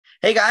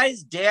Hey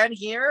guys, Dan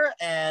here,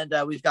 and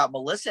we've got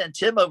Melissa and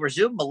Tim over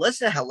Zoom.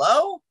 Melissa,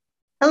 hello.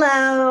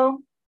 Hello.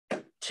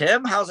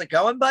 Tim, how's it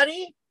going,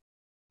 buddy?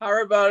 Hi,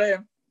 everybody.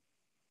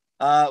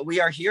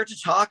 We are here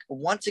to talk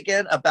once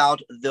again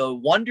about the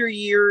Wonder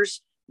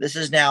Years. This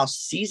is now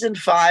season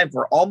 5.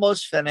 We're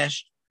almost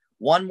finished.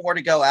 One more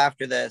to go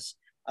after this.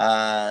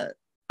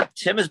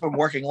 Tim has been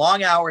working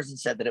long hours and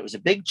said that it was a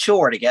big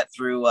chore to get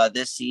through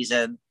this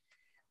season.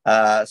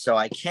 So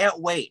I can't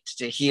wait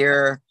to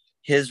hear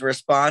his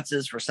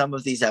responses for some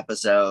of these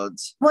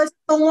episodes. Was it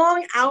the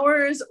long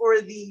hours or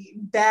the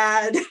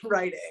bad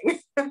writing?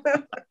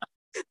 A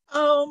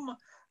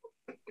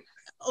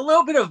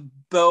little bit of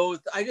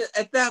both.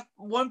 At that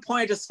one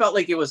point I just felt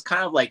like it was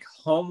kind of like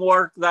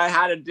homework that I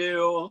had to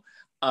do.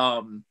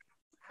 I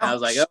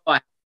was like,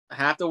 I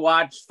have to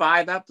watch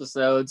 5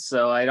 episodes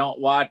so I don't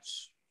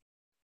watch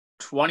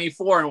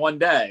 24 in one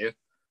day.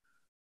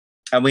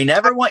 And we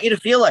never want you to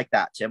feel like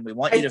that, Tim. We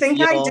want you to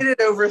feel I did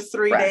it over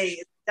 3 fresh.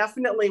 days.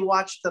 Definitely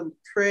watched them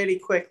pretty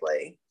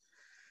quickly.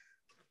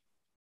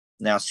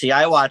 Now, see,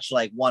 I watch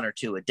like 1 or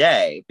 2 a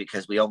day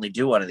because we only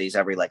do one of these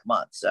every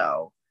month.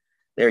 So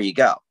there you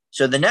go.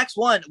 So the next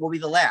one will be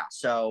the last.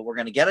 So we're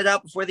going to get it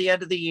out before the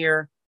end of the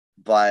year.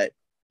 But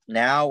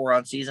now we're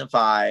on season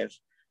 5.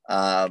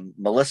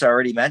 Melissa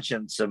already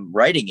mentioned some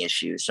writing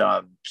issues, so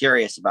I'm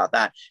curious about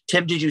that.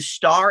 Tim, did you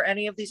star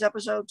any of these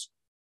episodes?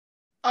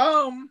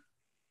 I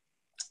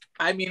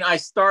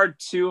starred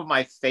 2 of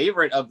my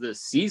favorite of the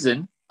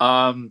season.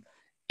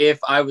 If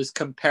I was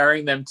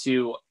comparing them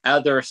to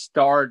other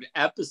starred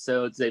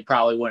episodes, they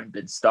probably wouldn't have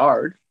been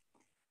starred.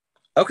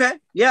 Okay.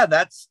 Yeah,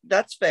 that's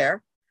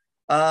fair.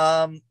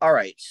 All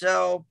right.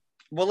 So,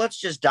 well, let's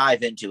just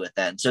dive into it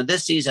then. So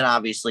this season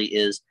obviously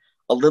is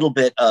a little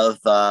bit of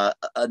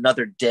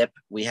another dip.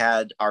 We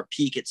had our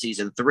peak at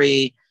season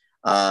 3,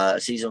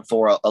 season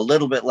 4, a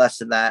little bit less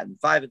than that, and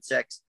 5 and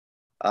 6.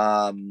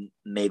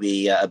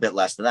 Maybe a bit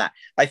less than that.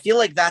 I feel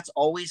like that's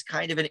always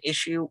kind of an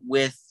issue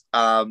with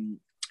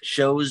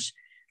shows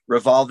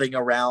revolving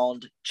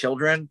around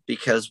children,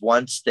 because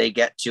once they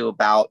get to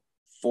about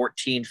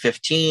 14,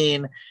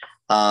 15,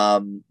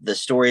 the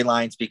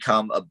storylines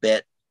become a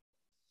bit,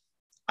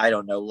 I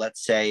don't know,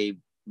 let's say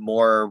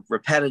more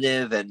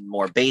repetitive and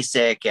more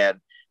basic, and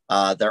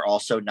they're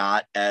also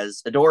not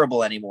as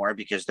adorable anymore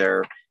because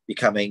they're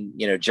becoming,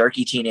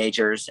 jerky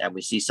teenagers, and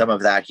we see some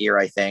of that here,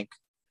 I think.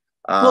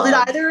 Well, did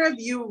either of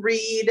you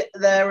read,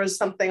 there was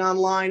something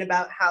online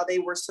about how they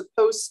wanted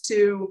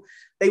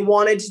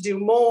to do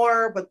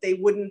more, but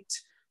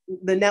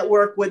the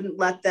network wouldn't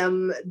let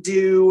them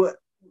do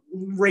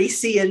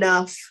racy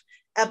enough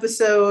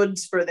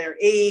episodes for their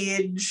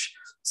age.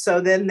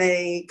 So then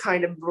they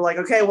kind of were like,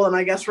 okay, well, then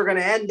I guess we're going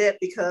to end it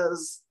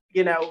because,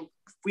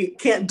 we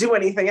can't do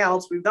anything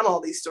else. We've done all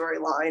these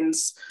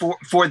storylines.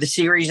 For the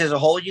series as a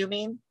whole, you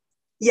mean?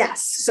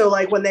 Yes. So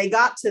when they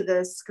got to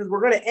this, because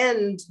we're going to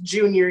end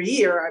junior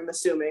year, I'm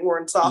assuming we're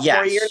in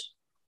sophomore year,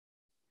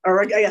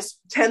 or I guess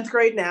 10th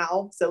grade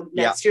now. So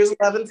next year's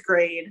 11th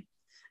grade.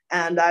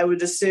 And I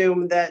would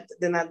assume that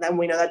then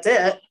we know that's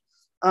it.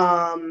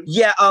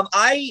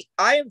 I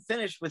am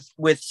finished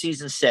with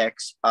season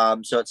 6.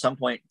 So at some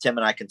point, Tim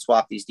and I can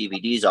swap these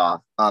DVDs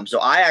off. So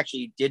I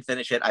actually did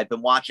finish it. I've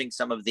been watching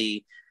some of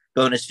the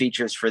bonus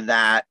features for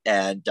that.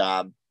 And,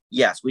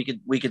 yes, we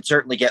could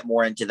certainly get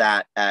more into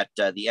that at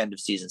the end of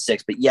season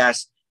 6. But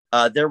yes,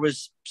 there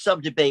was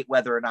some debate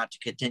whether or not to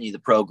continue the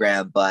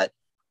program, but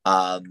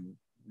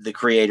the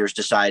creators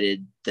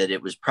decided that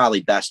it was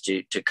probably best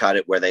to cut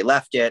it where they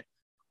left it,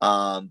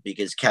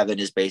 because Kevin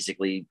is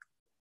basically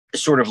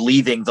sort of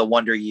leaving the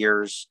Wonder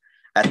Years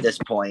at this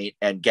point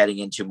and getting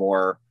into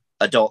more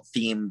adult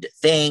themed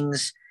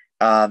things.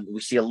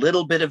 We see a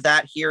little bit of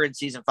that here in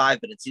season 5,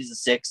 but in season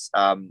 6,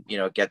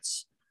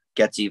 it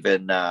gets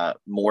even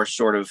more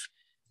sort of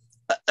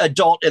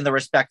adult in the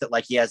respect that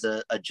like he has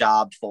a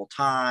job full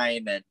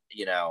time, and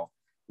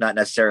not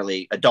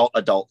necessarily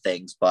adult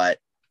things, but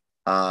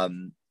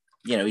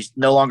he's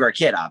no longer a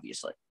kid,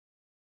 obviously.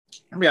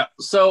 Yeah.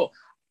 So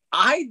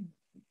I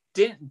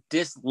didn't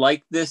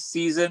dislike this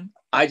season.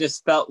 I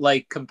just felt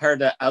like compared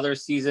to other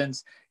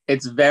seasons,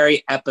 it's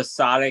very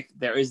episodic.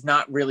 There is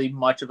not really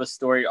much of a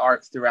story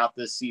arc throughout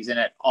this season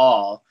at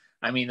all.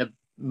 I mean, the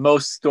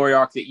most story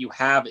arc that you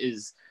have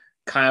is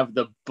kind of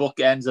the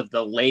bookends of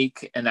the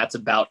lake, and that's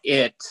about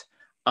it.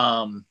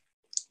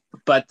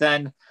 But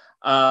then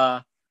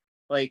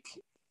like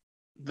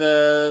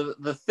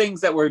the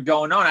things that were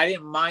going on, I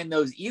didn't mind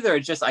those either.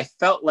 It's just I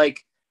felt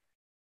like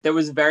there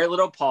was very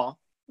little Paul,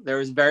 there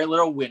was very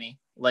little Winnie.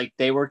 Like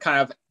they were kind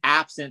of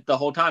absent the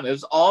whole time. It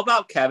was all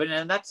about Kevin,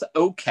 and that's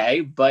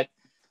okay, but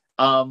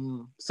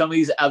some of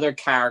these other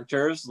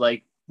characters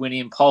like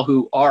Winnie and Paul,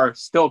 who are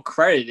still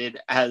credited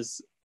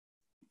as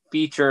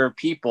feature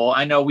people.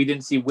 I know we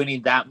didn't see Winnie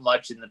that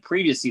much in the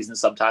previous season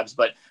sometimes,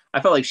 but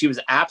I felt like she was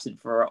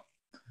absent for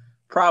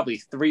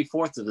probably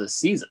 3/4 of the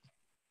season.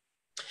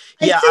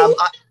 Yeah,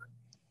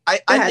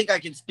 I think I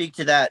can speak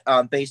to that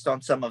based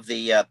on some of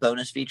the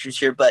bonus features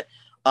here. But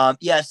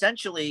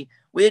essentially,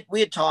 we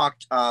had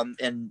talked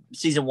in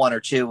season 1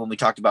 or 2 when we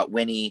talked about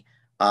Winnie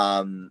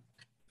and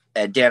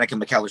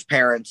Danica McKellar's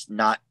parents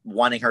not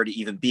wanting her to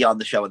even be on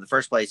the show in the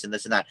first place and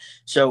this and that.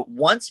 So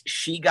once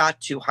she got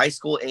to high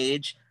school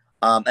age,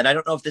 and I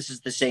don't know if this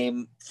is the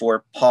same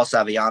for Paul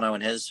Saviano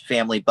and his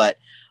family, but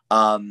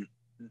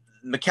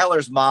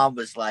McKellar's mom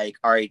was like,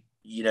 all right,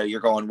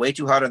 you're going way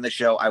too hard on the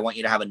show. I want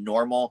you to have a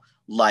normal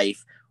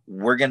life.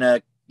 We're going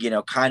to,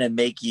 kind of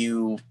make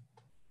you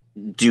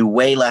do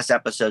way less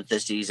episodes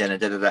this season.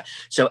 And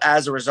So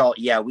as a result,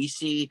 we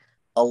see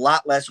a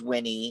lot less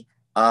Winnie.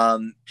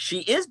 She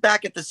is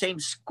back at the same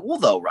school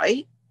though,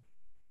 right?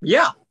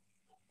 Yeah.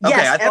 Okay,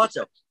 yes, I thought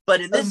so.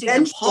 But in this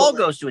season, Paul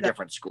goes to a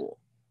different school.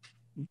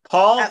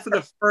 Paul for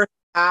the first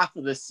half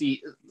of the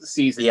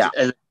season. Yeah.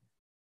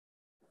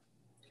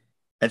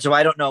 And so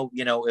I don't know,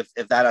 if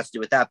that has to do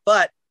with that.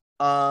 But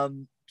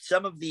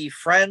some of the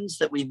friends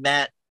that we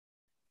met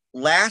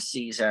last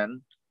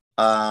season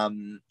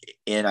in,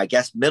 I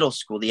guess, middle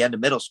school, the end of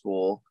middle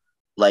school,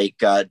 like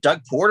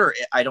Doug Porter,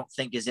 I don't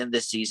think is in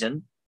this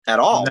season at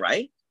all,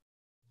 right?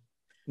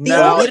 The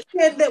only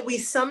kid that we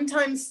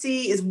sometimes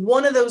see is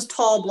one of those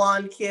tall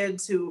blonde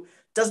kids who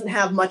doesn't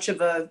have much of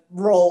a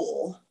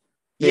role.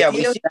 Yeah,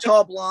 we see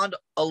tall blonde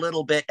a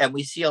little bit, and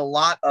we see a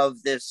lot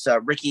of this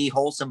Ricky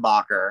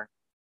Holzenbacher.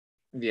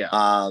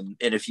 Yeah.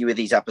 In a few of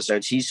these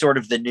episodes, he's sort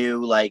of the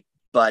new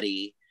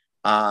buddy.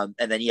 And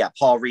then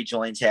Paul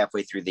rejoins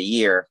halfway through the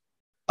year.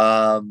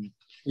 So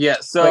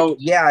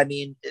I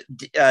mean,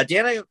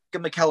 Danica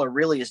McKellar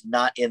really is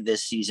not in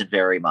this season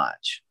very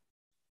much.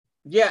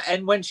 Yeah,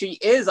 and when she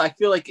is, I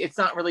feel like it's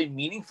not really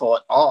meaningful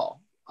at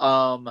all.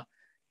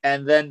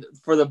 And then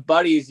for the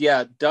buddies,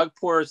 Doug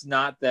Porter's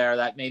not there.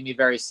 That made me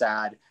very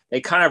sad.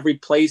 They kind of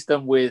replaced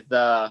them with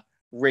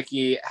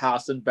Ricky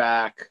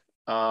Hasselbeck.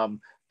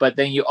 But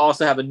then you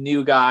also have a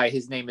new guy.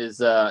 His name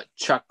is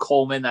Chuck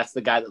Coleman. That's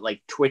the guy that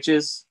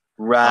twitches.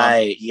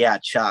 Right.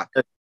 Chuck.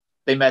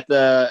 They met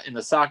in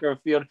the soccer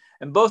field.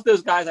 And both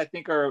those guys, I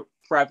think, are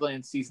prevalent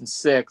in season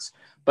 6.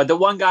 But the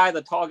one guy,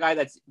 the tall guy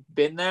that's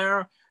been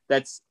there,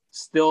 that's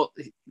still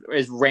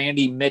is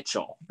Randy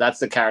Mitchell. That's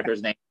the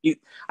character's name.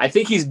 I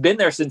think he's been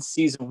there since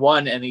season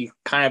 1, and he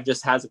kind of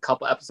just has a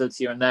couple episodes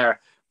here and there.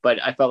 But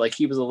I felt like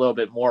he was a little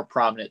bit more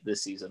prominent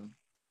this season.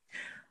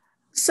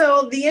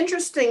 So the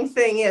interesting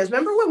thing is,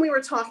 remember when we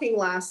were talking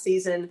last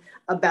season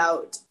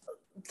about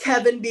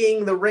Kevin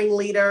being the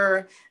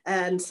ringleader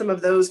and some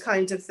of those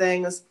kinds of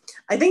things?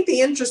 I think the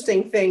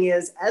interesting thing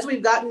is, as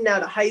we've gotten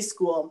out of high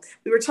school,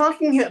 we were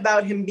talking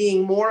about him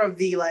being more of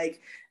the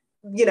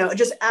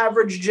just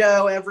average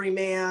Joe,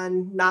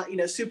 everyman, not,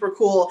 super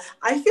cool.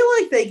 I feel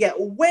like they get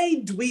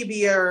way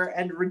dweebier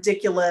and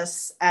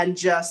ridiculous and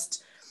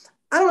just,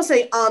 I don't want to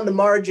say on the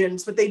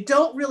margins, but they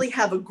don't really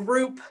have a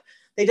group.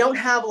 They don't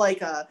have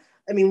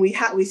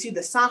we see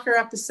the soccer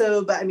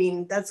episode, but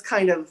that's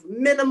kind of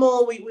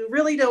minimal. We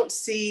really don't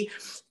see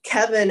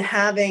Kevin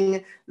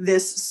having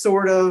this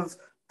sort of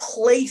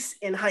place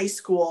in high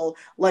school,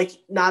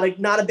 not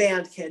a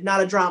band kid, not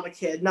a drama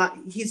kid,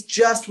 he's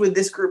just with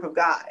this group of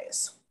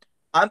guys.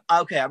 I'm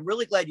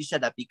really glad you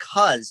said that,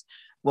 because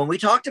when we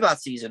talked about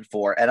season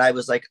 4 and I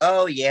was like,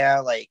 oh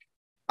yeah,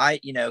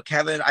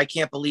 Kevin, I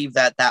can't believe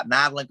that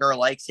Madeline girl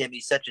likes him.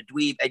 He's such a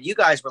dweeb. And you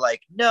guys were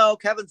like, no,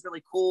 Kevin's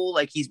really cool.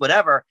 He's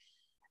whatever.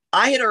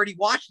 I had already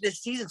watched this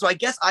season, so I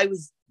guess I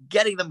was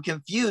getting them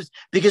confused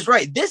because,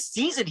 right, this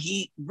season,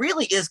 he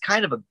really is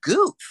kind of a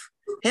goof.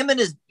 Him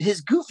and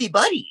his goofy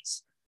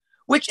buddies,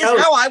 which is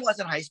how I was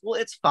in high school.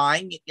 It's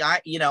fine.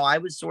 I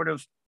was sort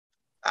of,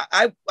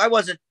 I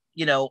wasn't,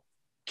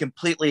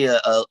 completely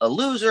a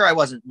loser. I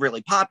wasn't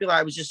really popular.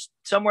 I was just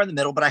somewhere in the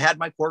middle, but I had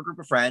my core group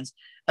of friends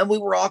and we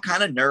were all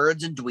kind of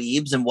nerds and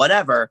dweebs and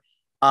whatever.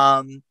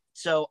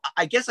 So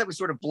I guess I was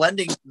sort of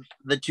blending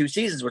the two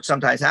seasons, which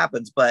sometimes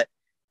happens, but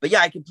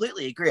yeah, I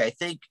completely agree. I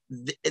think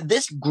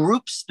this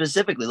group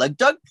specifically,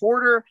 Doug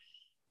Porter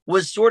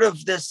was sort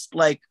of this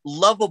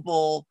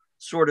lovable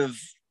sort of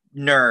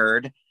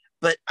nerd,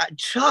 but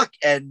Chuck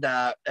and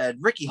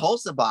Ricky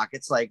Holzenbach,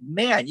 it's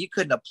man, you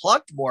couldn't have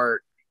plucked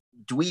more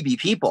dweeby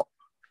people.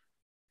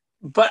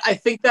 But I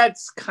think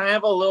that's kind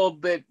of a little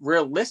bit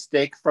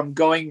realistic from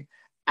going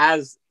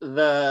as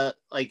because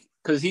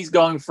he's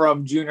going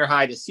from junior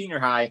high to senior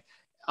high,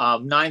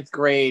 9th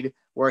grade,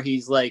 where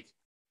he's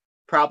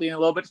probably in a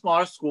little bit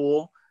smaller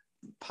school,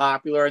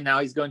 popular, and now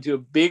he's going to a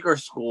bigger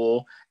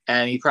school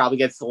and he probably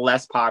gets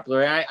less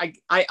popular. And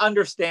I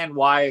understand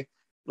why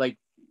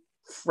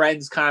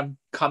friends kind of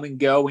come and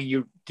go when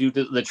you do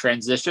the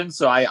transition.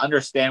 So I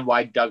understand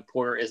why Doug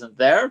Porter isn't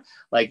there.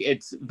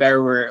 It's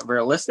very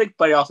realistic,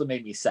 but it also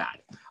made me sad.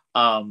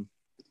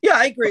 Yeah,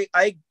 I agree.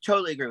 I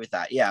totally agree with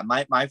that. Yeah,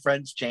 my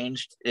friends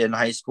changed in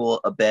high school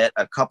a bit.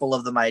 A couple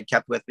of them I had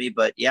kept with me,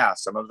 but yeah,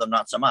 some of them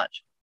not so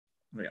much.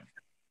 Yeah.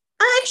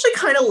 I actually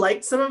kind of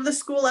liked some of the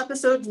school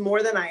episodes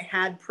more than I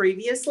had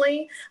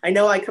previously. I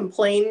know I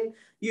complain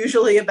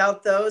usually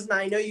about those, and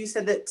I know you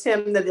said that,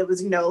 Tim, that it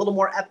was a little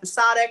more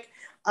episodic.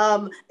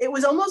 It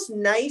was almost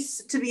nice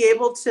to be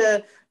able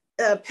to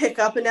pick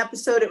up an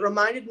episode. It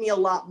reminded me a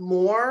lot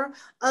more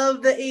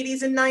of the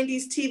 80s and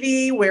 90s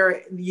TV,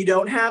 where you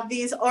don't have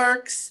these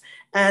arcs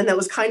And that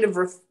was kind of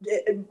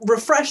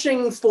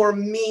refreshing for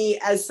me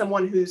as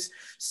someone who's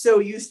so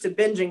used to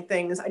binging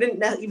things. I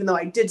didn't, even though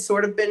I did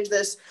sort of binge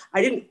this,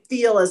 I didn't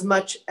feel as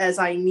much as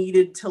I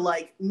needed to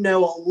like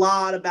know a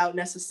lot about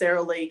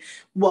necessarily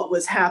what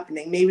was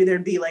happening. Maybe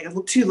there'd be like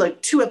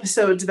two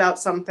episodes about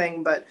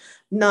something, but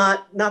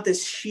not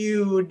this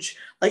huge,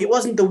 like it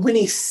wasn't the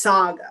Winnie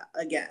saga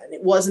again.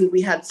 It wasn't, we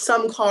had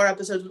some car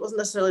episodes, it wasn't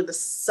necessarily the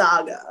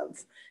saga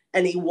of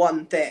any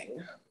one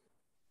thing.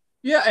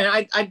 Yeah,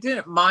 and I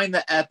didn't mind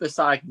the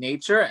episodic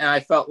nature, and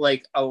I felt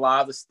like a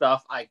lot of the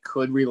stuff I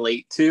could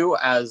relate to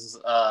as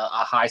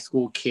a high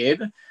school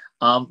kid.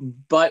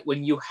 But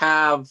when you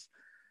have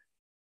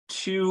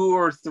 2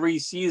 or 3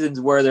 seasons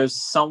where there's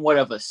somewhat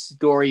of a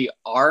story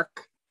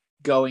arc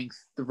going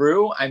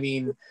through, I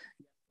mean,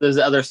 those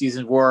other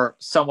seasons were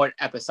somewhat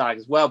episodic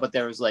as well, but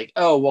there was like,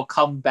 oh, we'll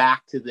come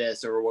back to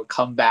this or we'll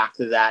come back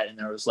to that. And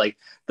there was like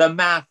the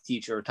math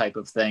teacher type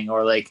of thing,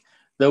 or like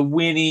the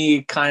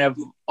Winnie kind of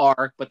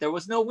arc, but there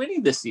was no Winnie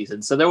this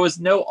season. So there was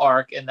no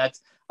arc, and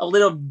that's a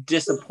little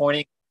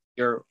disappointing.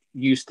 You're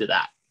used to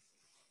that.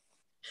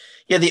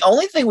 Yeah, the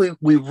only thing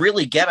we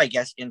really get, I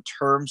guess, in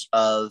terms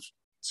of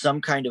some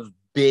kind of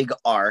big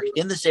arc,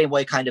 in the same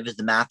way kind of as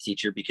the math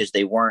teacher, because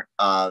they weren't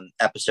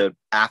episode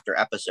after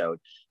episode,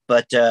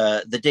 but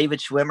the David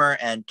Schwimmer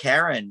and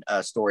Karen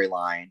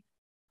storyline,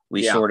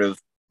 we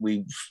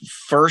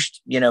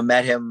first,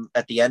 met him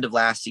at the end of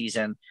last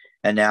season.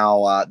 And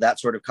now that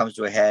sort of comes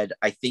to a head,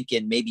 I think,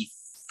 in maybe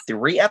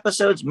 3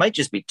 episodes, might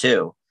just be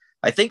 2.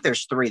 I think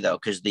there's 3 though,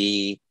 because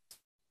the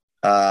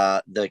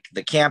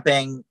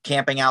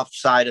camping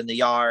outside in the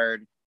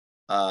yard,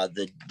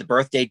 the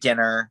birthday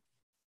dinner,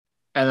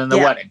 and then the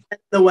wedding.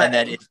 The wedding.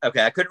 And then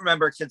okay, I couldn't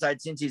remember, since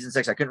I'd seen season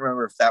 6. I couldn't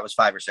remember if that was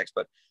 5 or 6,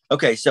 but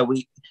okay. So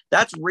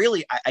that's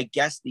really, I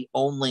guess, the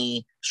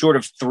only sort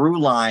of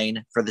through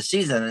line for the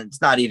season. And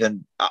it's not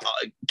even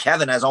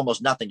Kevin has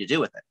almost nothing to do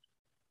with it.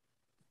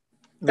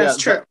 That's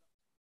true.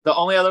 The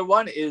only other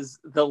one is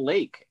the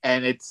lake,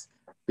 and it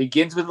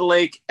begins with the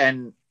lake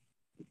and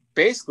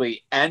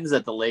basically ends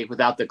at the lake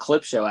without the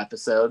clip show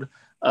episode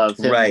of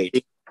him being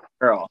a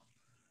girl.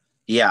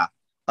 Yeah.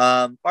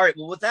 All right.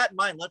 Well, with that in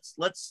mind,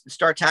 let's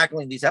start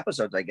tackling these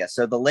episodes, I guess.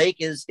 So the lake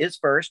is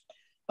first.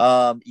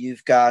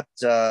 You've got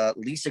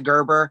Lisa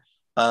Gerber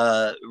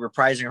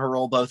reprising her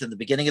role both in the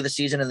beginning of the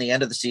season and the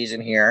end of the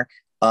season here.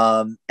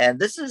 And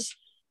this is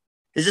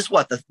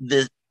what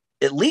the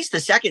at least the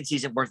second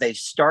season where they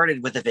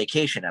started with a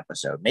vacation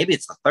episode. Maybe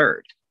it's the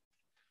third.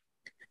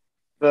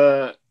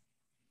 Because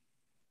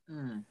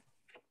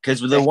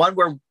the one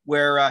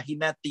where he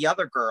met the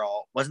other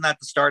girl, wasn't that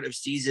the start of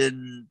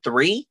season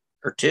 3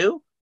 or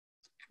 2?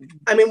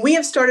 I mean, we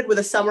have started with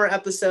a summer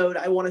episode,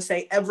 I want to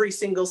say, every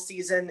single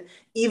season,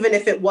 even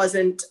if it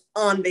wasn't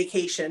on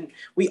vacation.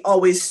 We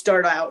always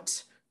start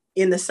out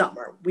in the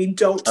summer. We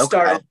don't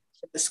start out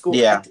in the school in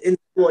the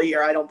school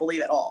year, I don't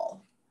believe, at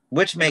all.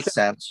 Which makes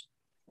sense.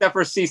 Except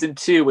for season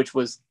 2, which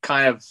was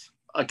kind of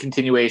a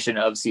continuation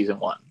of season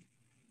 1.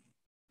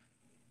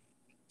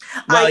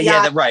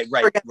 Well,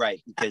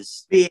 right.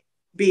 Because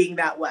being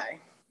that way.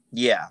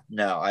 Yeah,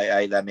 no,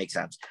 I that makes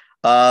sense.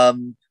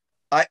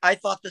 I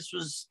thought this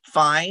was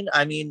fine.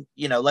 I mean,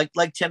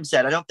 like Tim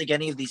said, I don't think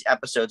any of these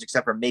episodes,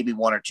 except for maybe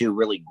 1 or 2,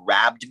 really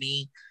grabbed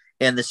me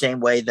in the same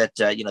way that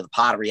the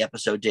pottery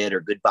episode did,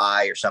 or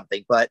Goodbye or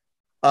something. But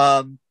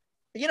I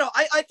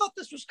thought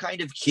this was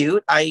kind of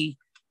cute. I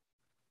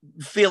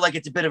feel like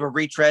it's a bit of a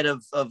retread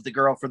of the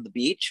girl from the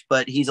beach,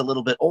 but he's a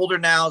little bit older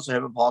now, so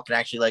him and Paul can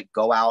actually like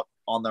go out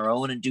on their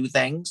own and do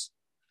things.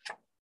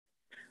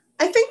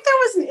 I think there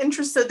was an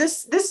interest. So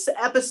this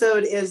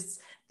episode is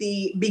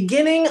the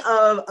beginning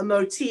of a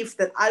motif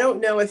that I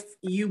don't know if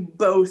you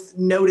both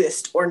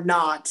noticed or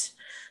not,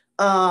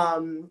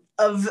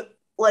 of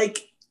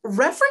like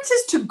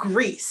references to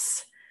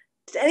Grease.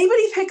 Did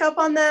anybody pick up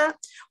on that?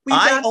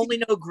 I only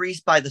know Grease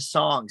by the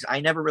songs.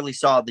 I never really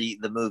saw the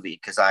movie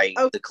because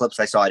the clips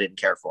I saw I didn't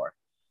care for.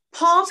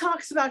 Paul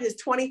talks about his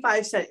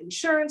 25-cent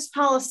insurance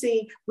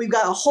policy. We've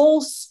got a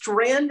whole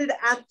stranded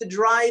at the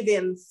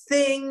drive-in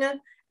thing.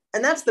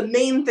 And that's the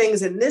main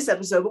things in this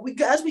episode.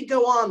 But as we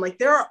go on, like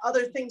there are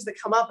other things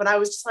that come up. And I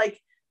was just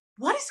like,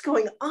 what is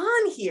going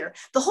on here?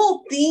 The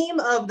whole theme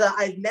of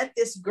I've met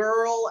this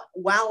girl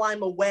while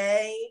I'm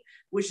away,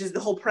 which is the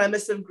whole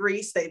premise of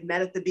Grease. They've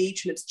met at the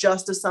beach and it's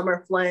just a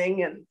summer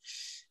fling. And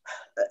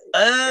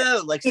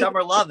like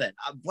summer loving.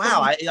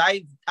 Wow.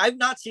 I've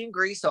not seen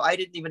Grease, so I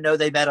didn't even know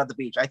they met on the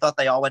beach. I thought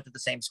they all went to the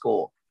same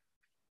school.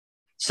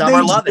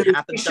 Summer loving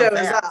happens so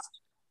fast.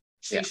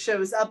 She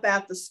shows up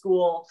at the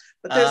school,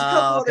 but there's a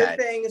couple other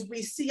things.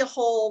 We see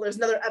there's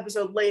another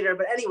episode later,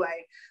 but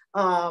anyway,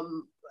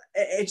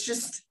 it's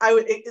just,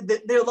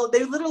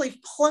 they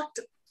literally plucked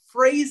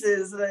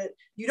phrases that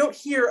you don't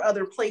hear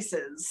other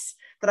places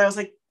that I was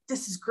like,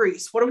 this is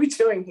Grease. What are we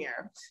doing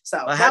here? So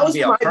that was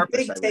my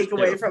big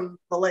takeaway from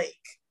the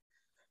lake.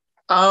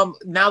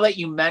 Now that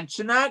you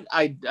mention that,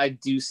 I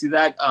do see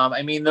that.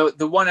 I mean,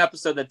 the one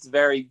episode that's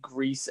very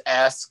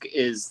Grease-esque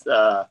is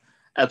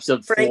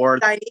episode 4.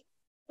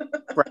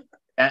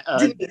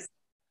 Denise.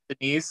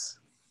 Denise.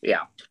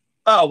 Yeah.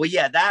 Oh well,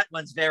 yeah, that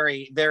one's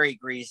very, very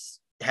grease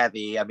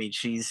heavy. I mean,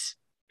 he's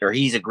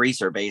a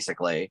greaser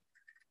basically.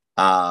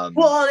 Well, and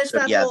it's So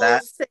that yeah, whole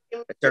that same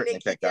I certainly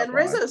Nikki picked up and on.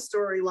 Rizzo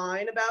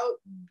storyline about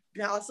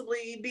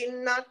possibly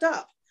being knocked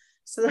up.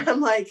 So then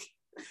I'm like,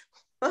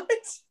 what?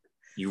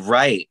 You're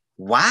right.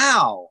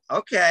 Wow.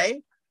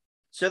 Okay.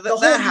 So The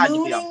that whole had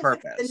to be on mooning. The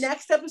purpose.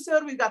 next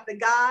episode, we've got the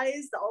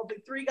guys, all the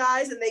three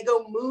guys, and they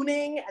go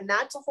mooning, and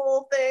that's a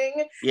whole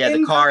thing Yeah, the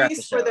in car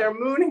Greece where episode. they're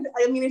mooning.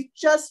 I mean, it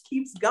just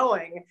keeps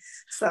going.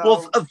 So,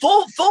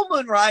 Well, Full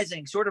Moon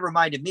Rising sort of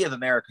reminded me of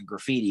American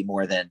Graffiti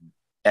more than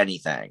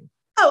anything.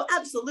 oh,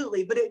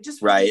 absolutely, but it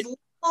just was Right. these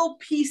little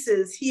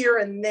pieces here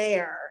and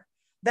there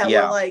that were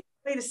Yeah. like,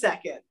 wait a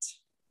second.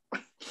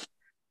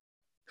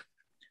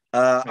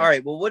 All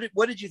right. Well,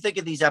 what did you think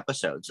of these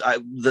episodes?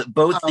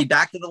 Both the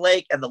Back to the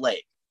Lake and the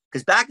Lake.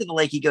 Because Back to the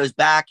Lake, he goes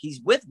back. He's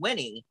with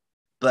Winnie,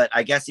 but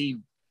I guess he's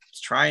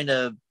trying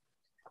to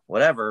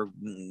meet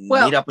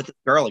up with the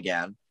girl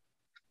again.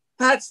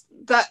 That's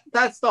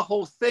the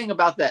whole thing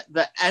about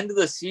the end of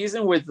the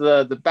season with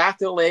the Back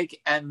to the Lake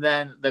and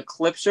then the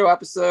clip show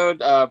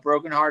episode,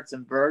 Broken Hearts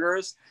and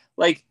Burgers.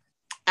 Like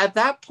at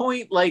that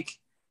point, like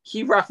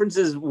he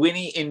references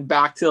Winnie in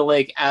Back to the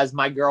Lake as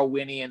my girl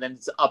Winnie, and then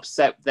it's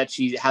upset that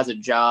she has a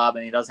job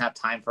and he doesn't have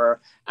time for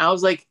her. And I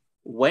was like,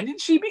 when did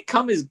she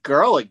become his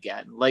girl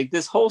again? Like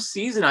this whole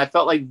season, I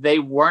felt like they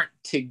weren't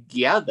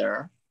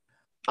together.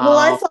 Well,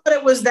 I thought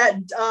it was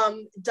that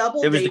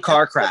double. It was the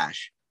car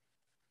crash.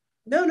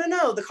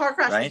 No. The car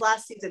crash Right? was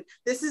last season.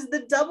 This is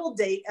the double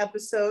date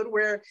episode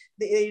where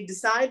they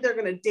decide they're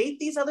going to date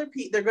these other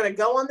people. They're going to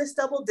go on this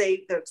double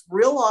date. That's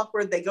real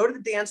awkward. They go to the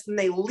dance and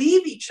they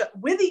leave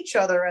with each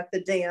other at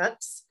the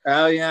dance.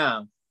 Oh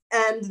yeah.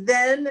 And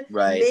then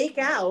make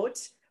out.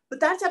 But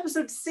that's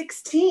episode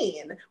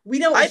 16. We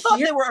don't. I thought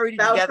they were already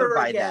together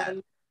by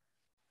then.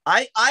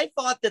 I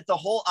thought that the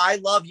whole "I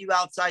love you"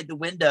 outside the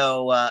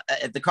window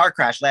at the car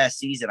crash last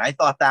season. I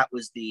thought that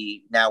was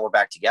the "now we're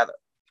back together."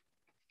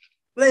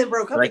 They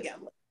broke up again.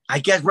 I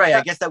guess right.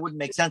 I guess that wouldn't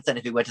make sense then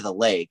if he went to the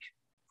lake.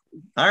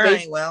 All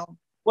right. Well,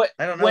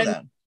 I don't know when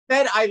that.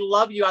 Said "I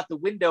love you" out the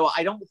window,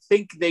 I don't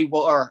think they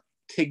were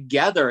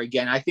together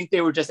again. I think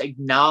they were just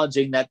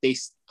acknowledging that they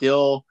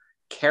still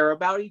care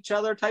about each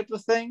other, type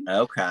of thing.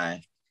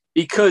 Okay.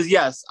 Because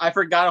yes, I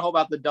forgot all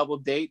about the double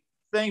date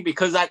thing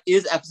because that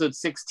is episode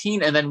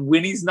 16, and then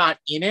Winnie's not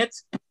in it.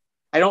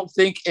 I don't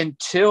think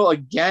until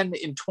again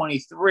in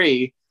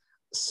 23.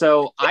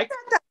 So I got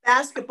that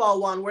basketball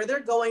one where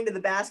they're going to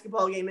the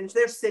basketball game and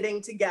they're sitting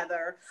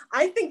together.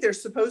 I think they're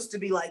supposed to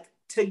be like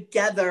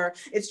together.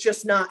 It's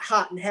just not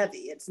hot and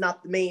heavy. It's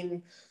not the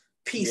main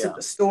piece of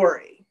the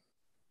story.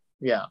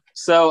 Yeah.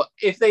 So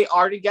if they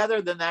are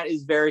together, then that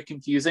is very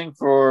confusing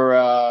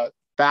for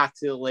Back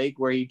to the Lake,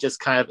 where he just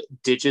kind of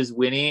ditches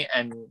Winnie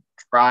and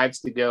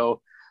drives to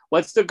go.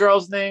 What's the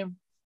girl's name?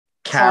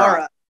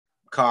 Cara,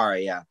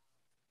 yeah.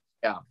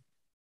 Yeah.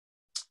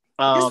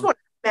 I just want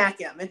to smack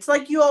him. It's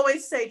like you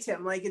always say,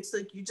 Tim. Like it's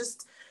like you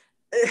just,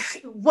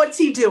 what's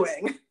he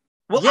doing?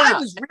 Well, I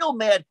was real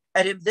mad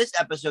at him this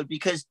episode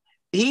because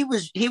he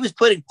was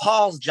putting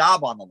Paul's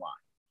job on the line.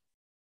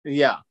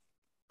 Yeah.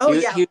 Oh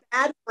he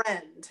bad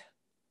friend.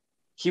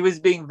 He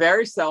was being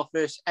very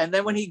selfish, and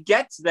then when he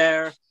gets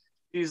there,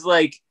 he's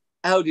like,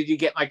 "Oh, did you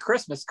get my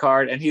Christmas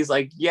card?" And he's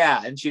like,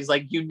 "Yeah." And she's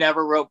like, "You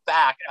never wrote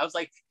back." And I was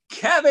like,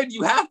 "Kevin,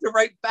 you have to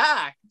write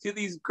back to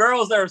these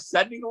girls that are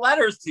sending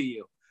letters to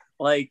you."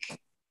 Like,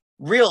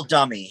 real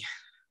dummy.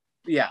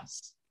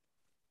 Yes.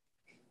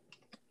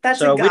 That's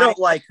so we don't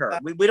like her.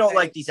 We don't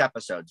like these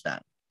episodes then.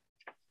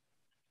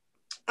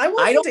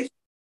 I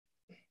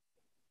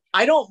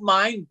don't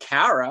mind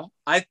Cara.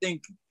 I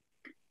think,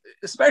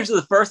 especially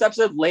the first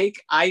episode,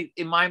 Lake,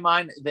 in my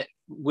mind, that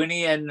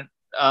Winnie and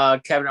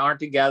Kevin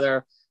aren't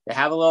together. They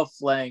have a little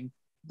fling.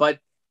 But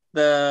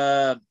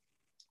the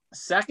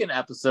second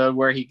episode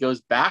where he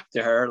goes back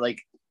to her, like,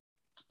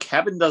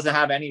 Kevin doesn't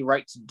have any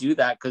right to do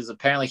that because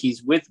apparently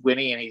he's with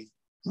Winnie and he's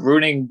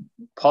ruining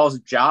Paul's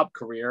job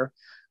career.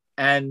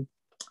 And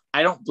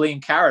I don't blame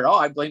Cara at all.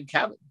 I blame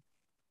Kevin.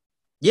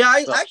 Yeah,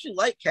 I actually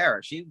like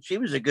Cara. She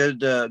was a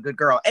good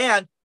girl.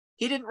 And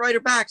he didn't write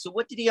her back. So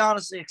what did he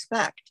honestly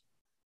expect?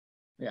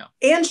 Yeah.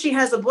 And she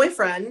has a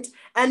boyfriend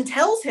and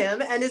tells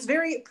him and is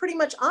pretty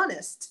much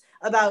honest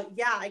about,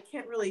 I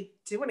can't really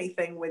do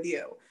anything with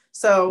you.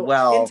 So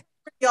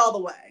integrity all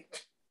the way.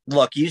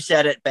 Look, you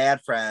said it,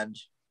 bad friend.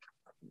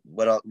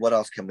 What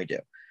else can we do?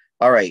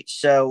 All right.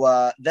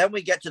 So then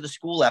we get to the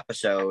school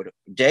episode.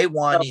 Day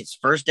one, his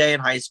first day in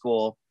high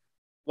school.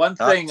 One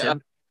thing,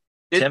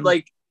 Tim,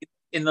 like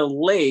in the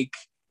lake,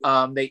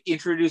 they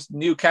introduced a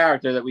new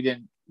character that we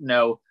didn't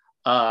know.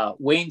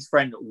 Wayne's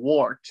friend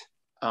Wart.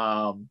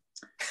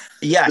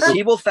 Yes,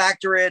 he will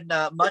factor in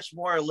much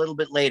more a little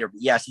bit later.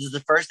 But yes, this is the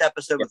first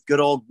episode with good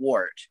old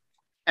Wart.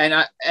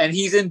 And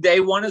he's in day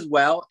one as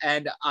well.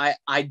 And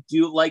I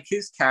do like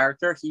his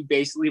character. He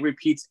basically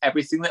repeats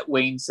everything that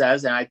Wayne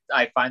says, and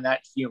I find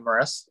that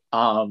humorous.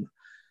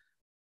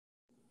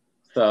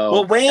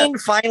 Wayne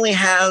finally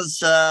has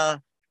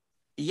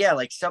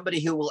like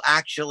somebody who will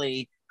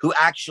actually who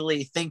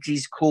actually thinks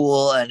he's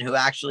cool and who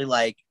actually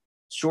like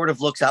sort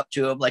of looks up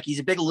to him. Like he's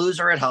a big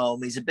loser at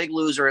home. He's a big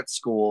loser at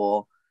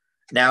school.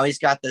 Now he's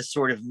got this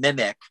sort of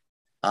mimic.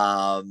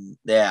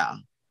 Yeah.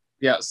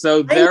 Yeah.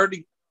 So they're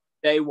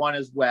day one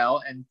as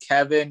well. And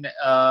Kevin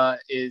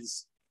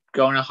is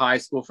going to high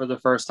school for the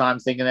first time,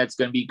 thinking that's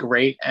going to be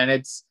great. And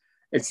it's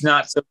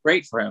not so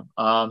great for him.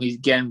 He's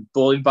getting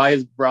bullied by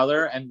his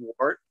brother and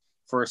Wart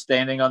for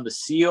standing on the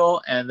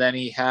seal. And then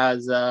he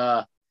has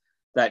that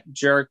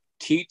jerk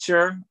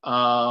teacher.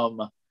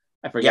 I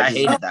forget. Yeah, I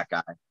hated that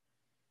guy.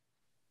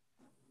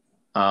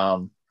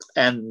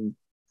 And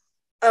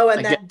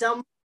that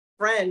dumb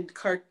friend,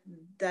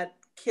 that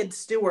kid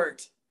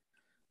Stewart.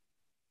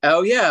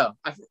 Oh yeah,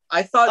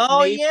 I thought.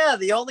 Oh yeah,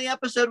 the only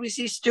episode we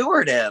see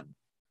Stewart in.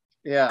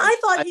 Yeah, I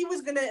thought he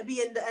was gonna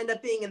end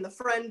up being in the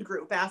friend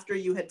group after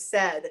you had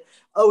said,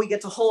 "Oh, he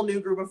gets a whole new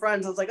group of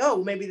friends." I was like,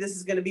 "Oh, maybe this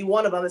is gonna be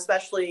one of them,"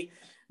 especially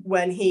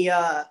when he,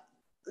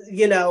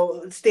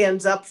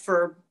 stands up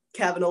for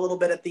Kevin a little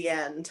bit at the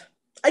end.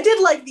 I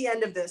did like the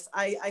end of this.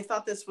 I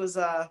thought this was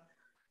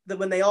that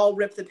when they all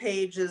rip the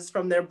pages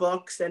from their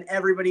books and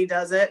everybody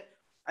does it.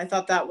 I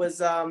thought that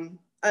was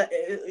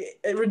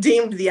it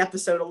redeemed the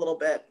episode a little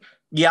bit.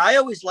 Yeah, I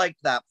always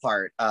liked that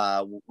part.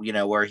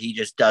 Where he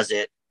just does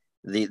it.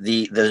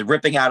 The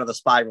ripping out of the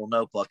spiral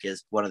notebook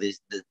is one of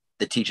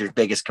the teacher's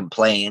biggest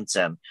complaints.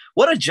 And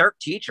what a jerk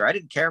teacher! I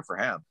didn't care for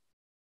him.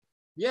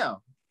 Yeah,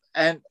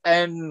 and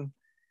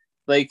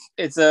like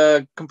it's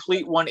a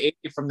complete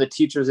 180 from the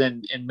teachers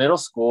in middle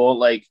school.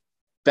 Like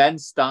Ben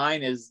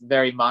Stein is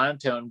very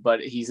monotone,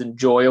 but he's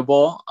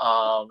enjoyable.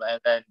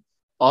 And then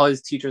all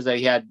his teachers that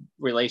he had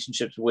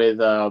relationships with,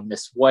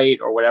 Miss White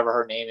or whatever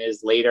her name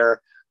is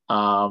later,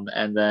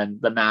 and then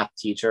the math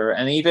teacher,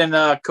 and even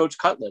Coach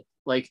Cutlet.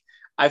 Like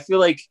I feel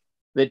like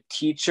the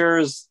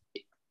teachers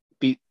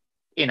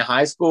in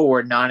high school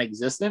were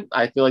non-existent.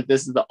 I feel like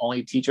this is the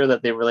only teacher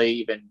that they really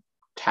even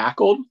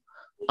tackled.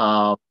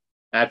 And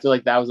I feel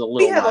like that was a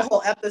little. We have a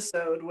whole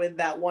episode with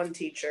that one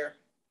teacher.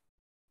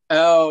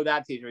 Oh,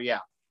 that teacher,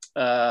 yeah.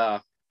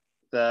 The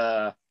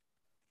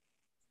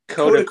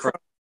Kodachrome.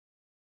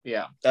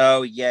 Yeah.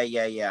 Oh,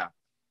 yeah.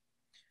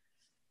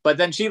 But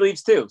then she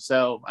leaves too.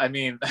 So, I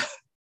mean.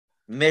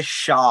 Miss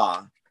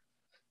Shaw.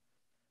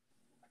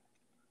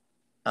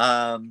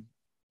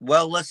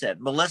 Well, listen,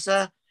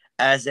 Melissa,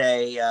 as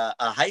a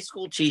high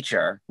school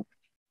teacher,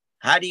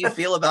 how do you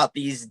feel about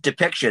these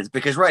depictions?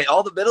 Because, right,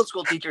 all the middle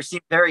school teachers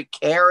seem very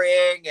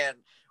caring and,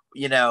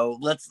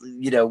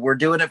 we're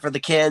doing it for the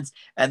kids.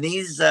 And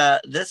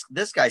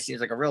this guy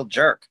seems like a real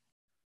jerk.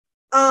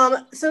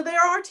 So there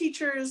are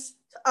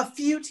a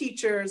few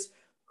teachers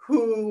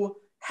who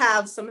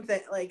have some of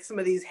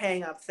these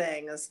hang up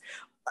things.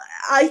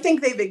 I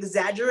think they've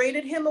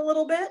exaggerated him a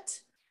little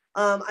bit.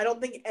 I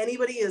don't think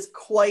anybody is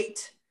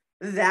quite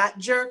that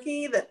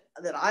jerky that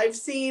I've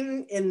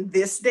seen in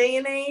this day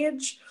and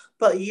age,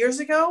 but years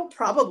ago,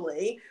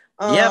 probably.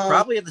 Yeah,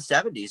 probably in the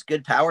 70s.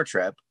 Good power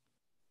trip.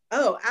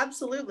 Oh,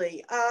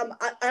 absolutely. I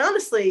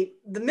honestly,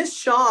 the Miss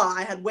Shaw,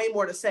 I had way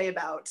more to say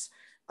about,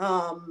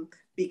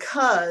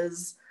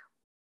 because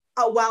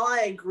while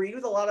I agreed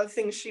with a lot of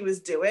things she was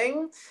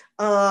doing,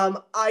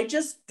 I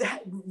just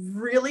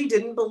really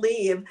didn't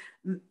believe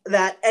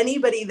that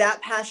anybody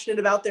that passionate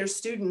about their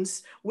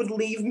students would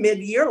leave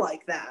mid-year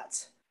like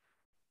that.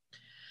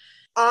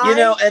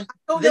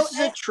 This is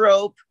a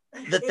trope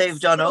that they've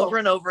done over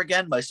and over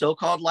again. My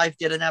So-Called Life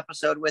did an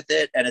episode with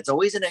it, and it's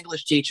always an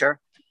English teacher.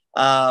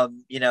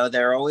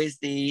 They're always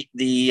the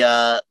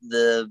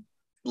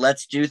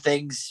let's do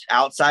things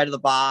outside of the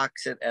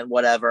box and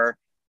whatever.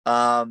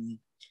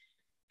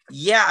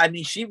 Yeah, I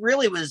mean, she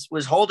really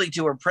was holding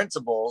to her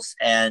principles,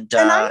 and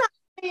I'm not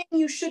saying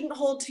you shouldn't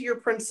hold to your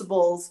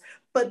principles,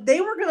 but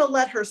they were going to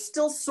let her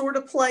still sort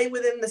of play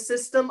within the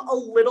system a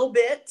little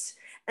bit,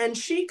 and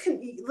she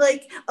can,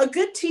 like, a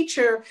good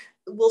teacher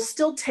will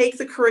still take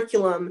the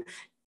curriculum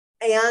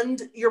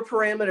and your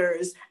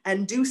parameters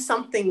and do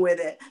something with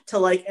it to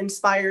like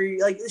inspire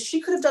you. Like she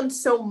could have done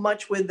so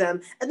much with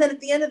them, and then at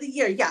the end of the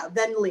year,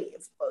 then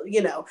leave,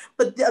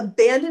 but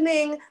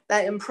abandoning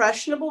that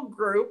impressionable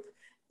group.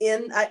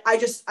 I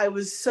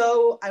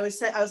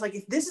was like,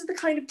 if this is the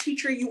kind of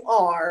teacher you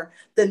are,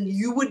 then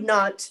you would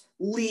not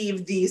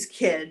leave these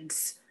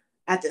kids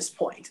at this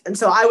point. And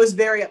so I was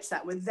very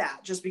upset with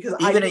that, just because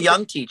even a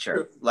young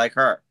teacher like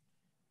her.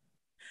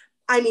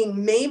 I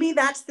mean, maybe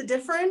that's the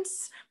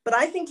difference, but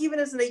I think even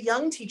as a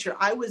young teacher,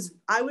 I was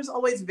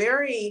always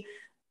very,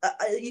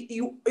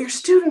 your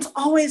students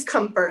always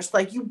come first.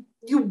 Like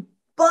you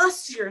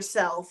bust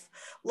yourself,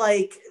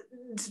 like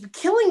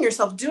killing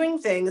yourself doing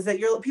things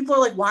that people are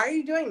like, why are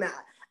you doing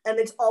that? And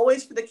it's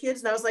always for the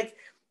kids. And I was like,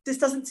 this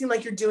doesn't seem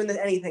like you're doing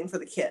anything for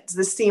the kids.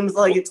 This seems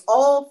like it's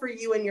all for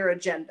you and your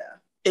agenda.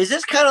 Is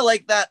this kind of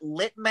like that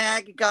Lit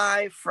Mag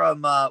guy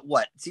from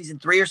season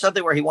 3 or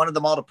something, where he wanted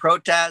them all to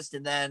protest,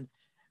 and then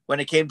when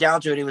it came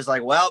down to it, he was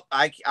like, well,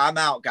 I'm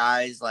out,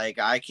 guys. Like,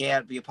 I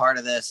can't be a part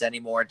of this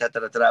anymore.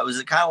 Was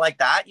it kind of like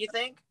that, you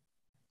think?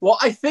 Well,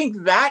 I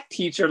think that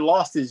teacher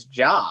lost his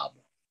job.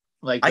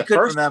 Like, I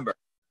couldn't remember.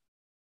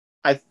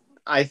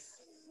 I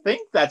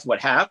think that's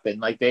what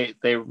happened. Like they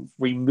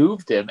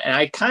removed him, and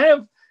I kind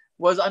of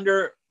was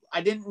under.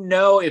 I didn't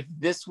know if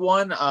this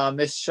one,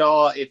 Miss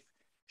Shaw, if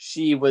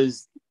she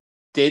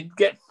did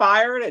get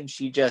fired, and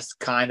she just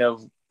kind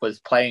of was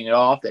playing it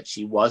off that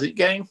she wasn't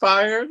getting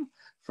fired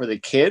for the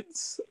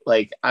kids.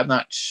 Like, I'm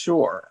not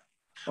sure.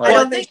 I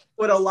don't think she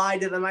would have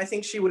lied to them. I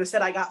think she would have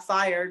said, "I got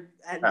fired,"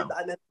 and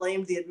then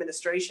blamed the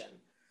administration.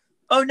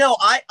 Oh no,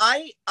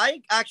 I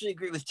actually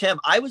agree with Tim.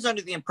 I was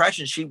under the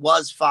impression she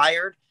was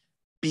fired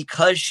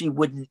because she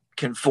wouldn't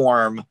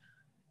conform.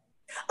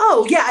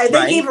 Oh yeah,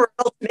 they gave her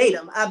an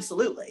ultimatum.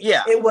 Absolutely.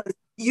 Yeah, it was,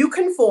 you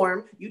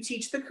conform, you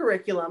teach the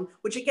curriculum,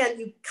 which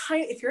again,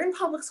 if you're in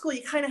public school,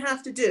 you kind of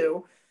have to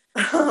do.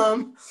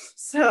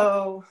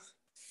 So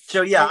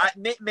yeah, I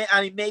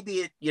mean,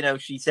 maybe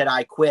she said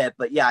I quit,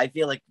 but yeah, I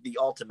feel like the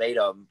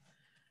ultimatum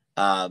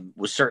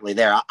was certainly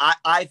there.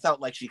 I felt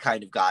like she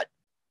kind of got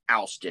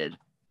ousted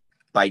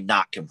by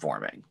not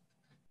conforming.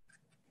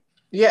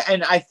 Yeah,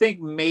 and I think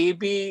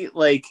maybe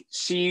like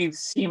she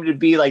seemed to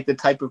be like the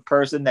type of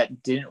person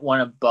that didn't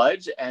want to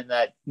budge, and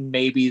that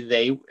maybe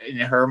they, in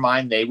her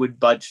mind, they would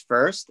budge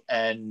first,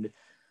 and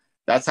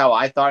that's how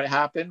I thought it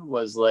happened.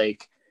 Was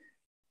like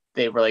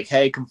they were like,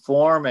 "Hey,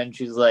 conform," and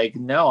she's like,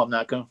 "No, I'm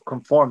not going to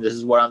conform. This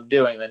is what I'm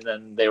doing." And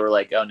then they were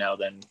like, "Oh no,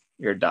 then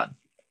you're done,"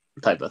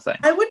 type of thing.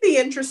 I would be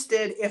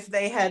interested if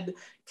they had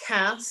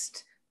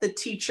cast the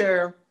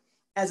teacher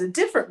as a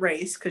different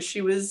race, because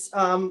she was,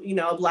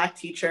 a Black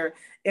teacher,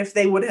 if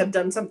they would have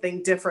done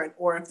something different,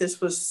 or if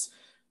this was,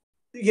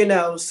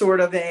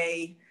 sort of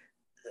I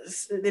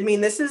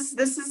mean, this is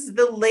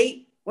the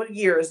late, what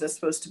year is this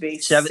supposed to be?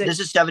 This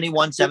is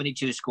 71,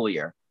 72 school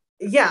year.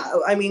 Yeah.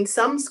 I mean,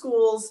 some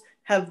schools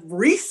have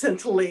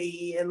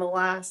recently, in the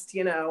last,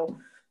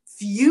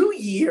 few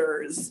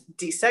years,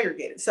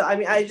 desegregated. So, I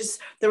mean,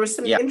 there was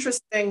some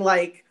interesting,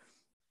 like,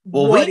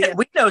 well,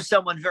 we know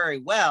someone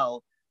very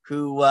well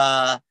who,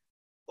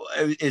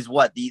 is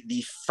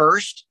the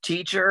first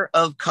teacher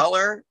of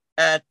color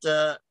at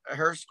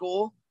her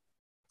school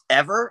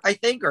ever, I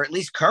think, or at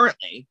least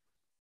currently.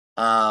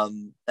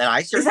 And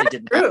I certainly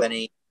didn't have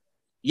any.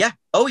 Yeah.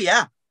 Oh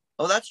yeah.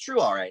 Oh, that's true.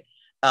 All right.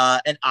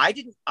 And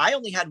I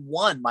only had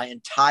one my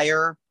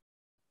entire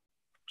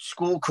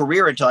school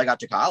career until I got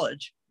to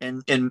college.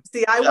 In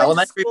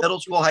elementary, middle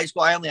school, high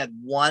school, I only had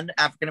one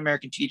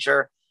African-American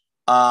teacher.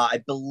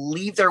 I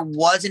believe there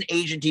was an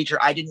Asian teacher.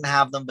 I didn't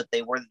have them, but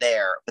they were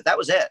there. But that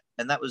was it.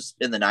 And that was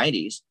in the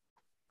 90s.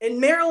 In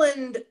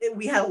Maryland,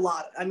 we had a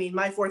lot. I mean,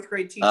 my fourth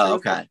grade teacher. Oh,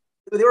 okay.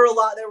 There were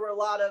a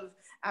lot of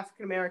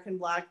African-American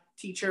Black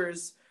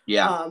teachers.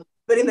 Yeah.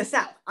 But in the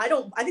South, I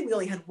think we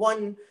only had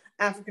one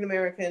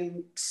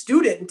African-American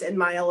student in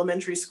my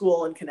elementary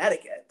school in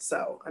Connecticut.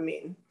 So, I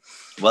mean.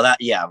 Well,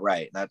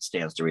 right. That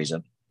stands to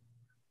reason.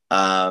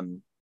 I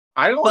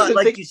don't but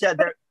like you said,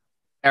 there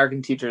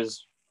American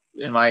teachers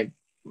in my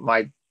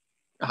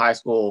high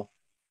school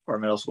or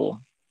middle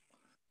school.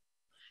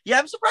 Yeah,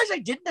 I'm surprised I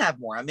didn't have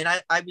more. I mean,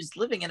 I was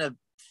living in a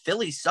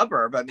Philly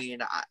suburb. I mean,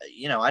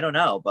 I don't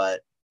know,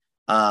 but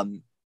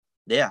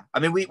yeah. I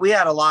mean, we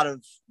had a lot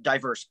of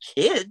diverse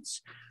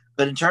kids,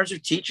 but in terms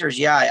of teachers,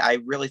 yeah, I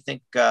really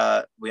think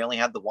we only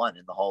had the one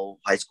in the whole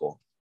high school.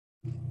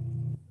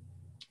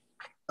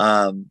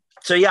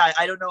 So yeah,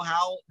 I don't know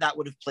how that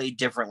would have played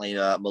differently,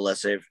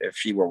 Melissa, if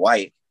she were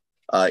white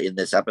in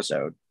this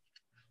episode.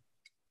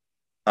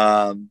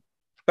 But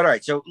all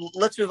right, so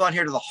let's move on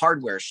here to the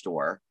hardware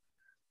store.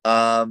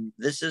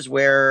 This is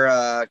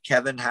where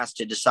Kevin has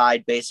to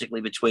decide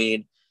basically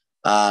between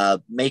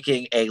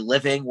making a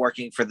living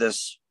working for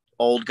this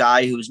old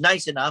guy who's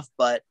nice enough,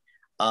 but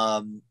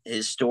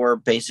his store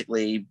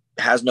basically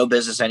has no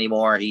business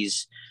anymore.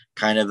 He's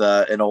kind of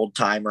an old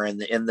timer in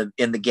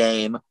the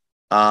game.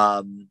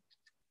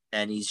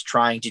 And he's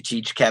trying to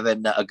teach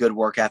Kevin a good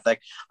work ethic.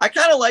 I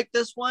kind of like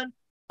this one.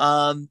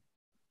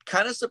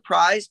 Kind of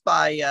surprised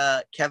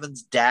by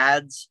Kevin's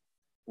dad's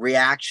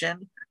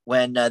reaction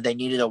when they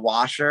needed a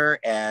washer,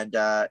 and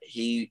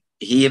he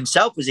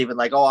himself was even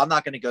like, "Oh, I'm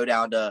not going to go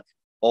down to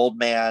old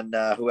man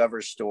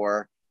whoever's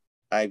store.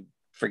 I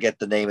forget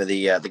the name of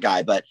the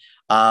guy, but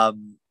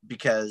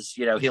because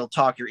he'll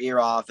talk your ear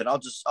off, and I'll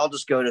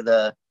just go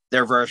to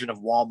their version of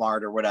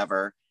Walmart or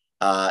whatever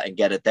and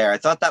get it there." I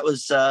thought that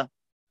was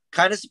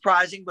kind of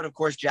surprising, but of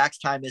course Jack's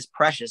time is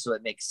precious, so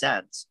it makes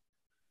sense.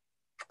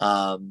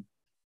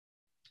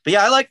 But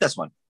yeah, I like this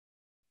one.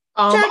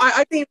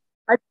 I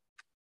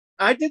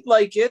I did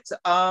like it.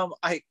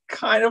 I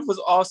kind of was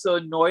also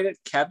annoyed at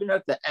Kevin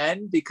at the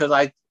end because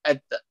I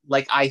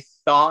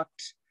thought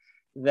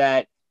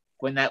that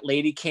when that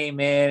lady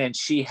came in and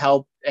he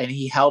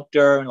helped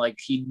her and like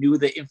he knew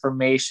the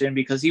information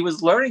because he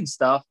was learning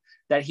stuff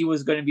that he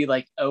was going to be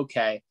like,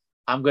 okay,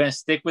 I'm going to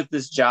stick with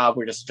this job.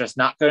 We're just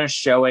not going to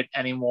show it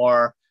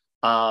anymore.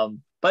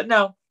 But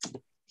no,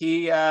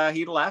 he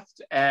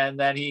left and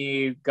then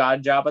he got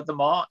a job at the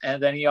mall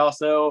and then he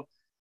also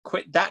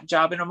quit that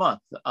job in a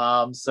month.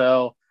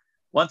 So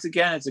once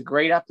again, it's a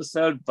great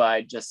episode, but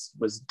I just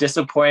was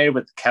disappointed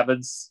with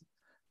Kevin's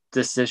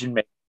decision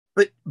making.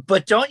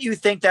 But don't you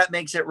think that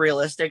makes it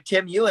realistic?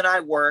 Tim, you and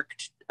I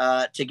worked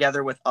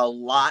together with a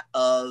lot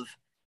of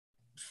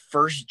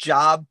first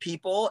job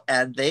people,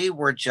 and they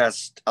were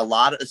just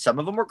some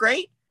of them were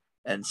great,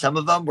 and some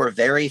of them were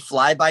very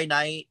fly by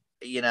night,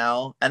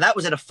 and that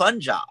was at a fun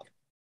job.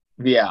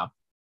 Yeah.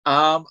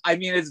 I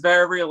mean, it's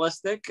very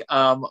realistic.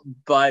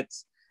 But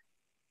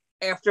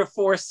after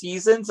 4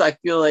 seasons, I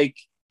feel like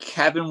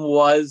Kevin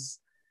was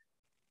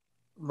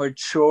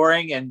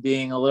maturing and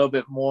being a little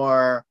bit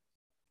more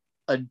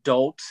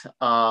adult.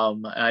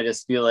 And I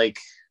just feel like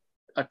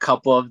a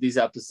couple of these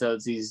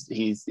episodes,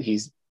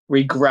 he's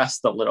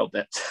regressed a little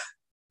bit.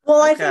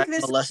 Well, Okay. I think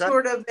this Melissa? is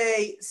sort of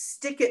a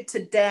stick it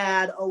to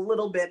dad a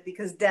little bit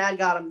because dad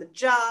got him the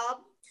job.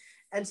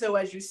 And so,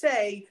 as you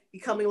say,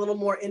 becoming a little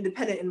more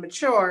independent and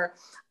mature,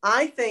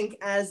 I think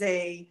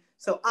I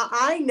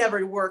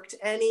never worked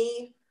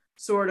any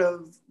sort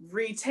of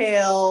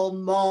retail,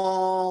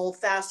 mall,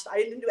 I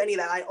didn't do any of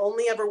that. I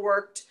only ever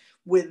worked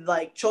with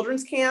like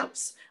children's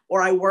camps,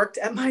 or I worked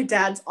at my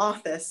dad's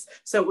office.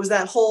 So it was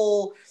that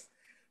whole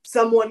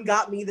someone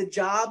got me the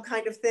job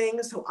kind of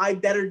thing. So I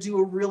better do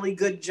a really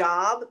good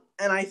job.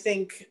 And I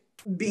think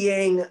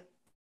being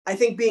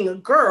a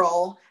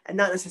girl and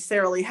not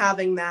necessarily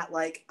having that,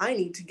 like, I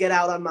need to get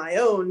out on my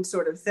own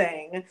sort of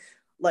thing,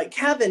 like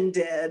Kevin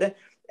did,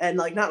 and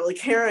like not really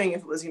caring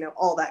if it was,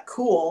 all that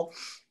cool.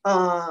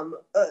 It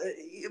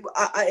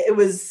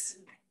was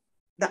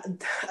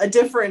a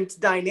different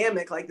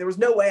dynamic. Like there was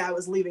no way I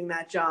was leaving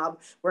that job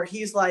where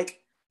he's like,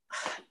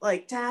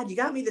 Dad, you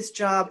got me this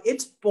job.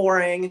 It's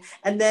boring.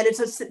 And then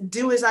it's a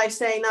do as I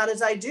say, not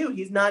as I do.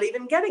 He's not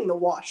even getting the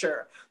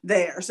washer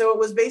there. So it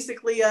was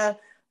basically I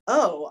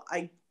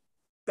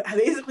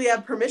basically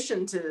have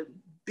permission to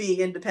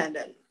be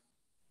independent.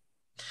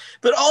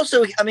 But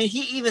also, I mean,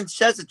 he even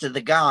says it to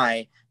the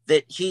guy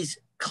that he's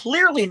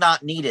clearly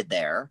not needed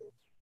there.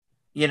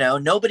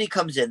 Nobody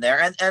comes in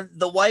there, and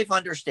the wife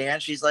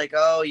understands. She's like,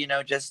 oh,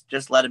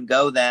 just let him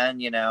go then,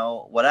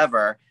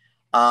 whatever.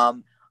 I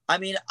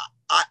mean,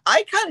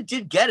 I kind of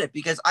did get it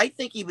because I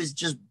think he was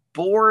just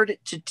bored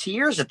to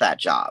tears at that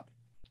job.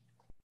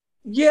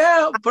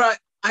 Yeah, but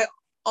I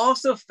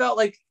also felt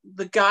like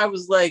the guy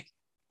was like,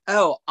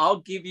 oh, I'll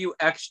give you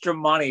extra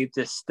money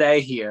to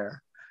stay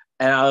here.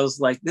 And I was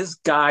like, this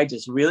guy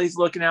just really is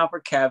looking out for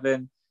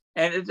Kevin.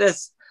 And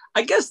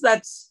I guess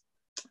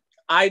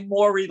I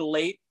more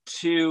relate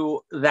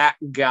to that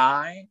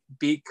guy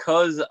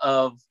because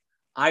of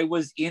I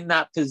was in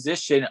that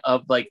position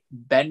of like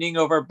bending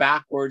over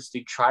backwards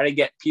to try to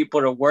get people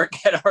to work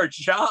at our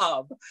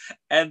job.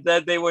 And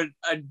then they would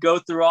go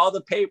through all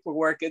the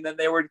paperwork and then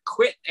they would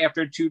quit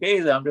after 2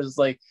 days. I'm just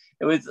like,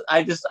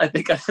 I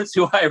think that's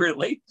who I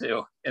relate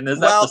to in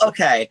this episode.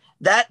 Okay.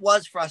 That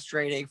was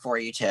frustrating for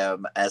you,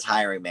 Tim, as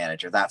hiring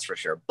manager. That's for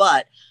sure.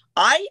 But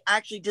I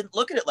actually didn't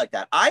look at it like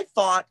that. I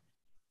thought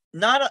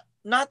not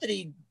that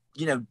he,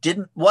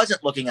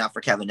 wasn't looking out for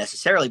Kevin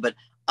necessarily, but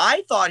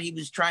I thought he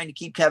was trying to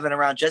keep Kevin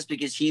around just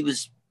because he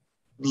was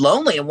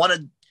lonely and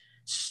wanted,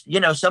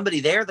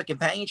 somebody there, the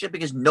companionship,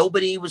 because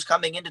nobody was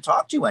coming in to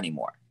talk to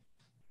anymore.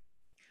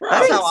 Right.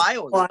 That's how I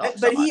always thought.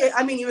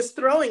 But he was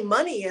throwing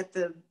money at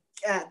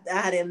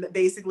him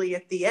basically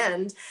at the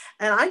end.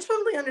 And I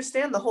totally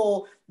understand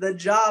the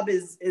job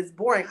is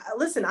boring.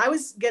 Listen, I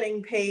was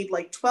getting paid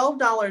like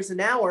 $12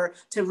 an hour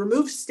to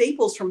remove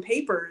staples from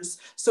papers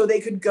so they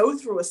could go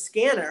through a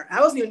scanner.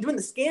 I wasn't even doing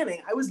the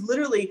scanning. I was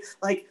literally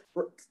like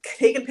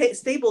taking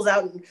staples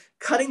out and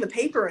cutting the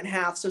paper in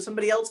half so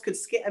somebody else could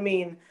scan. I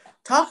mean,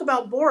 talk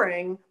about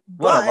boring.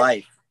 What a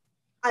life.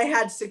 I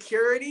had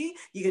security.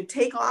 You could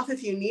take off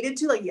if you needed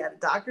to, like you had a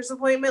doctor's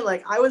appointment.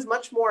 Like I was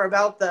much more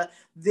about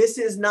this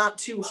is not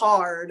too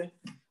hard.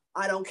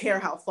 I don't care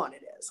how fun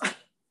it is.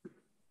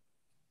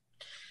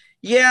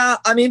 Yeah,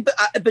 I mean,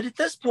 but at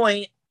this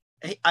point,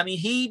 I mean,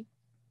 he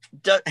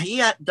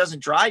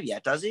doesn't drive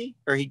yet, does he?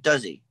 Or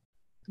does he?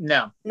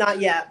 No, not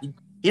yet.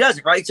 He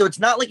doesn't, right? So it's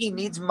not like he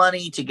needs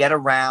money to get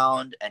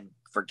around and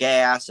for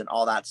gas and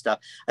all that stuff.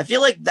 I feel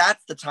like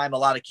that's the time a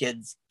lot of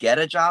kids get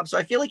a job. So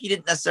I feel like he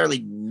didn't necessarily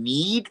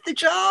need the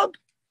job.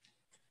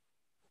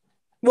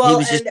 Well,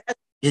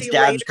 his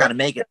dad was kind of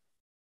making.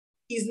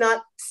 He's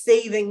not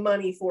saving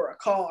money for a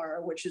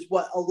car, which is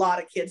what a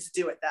lot of kids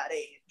do at that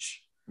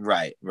age.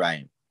 Right.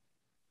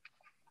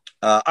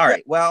 All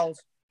right. Well,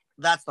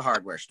 that's the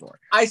hardware store.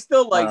 I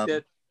still liked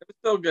it. It was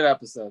still a good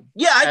episode.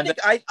 Yeah, I think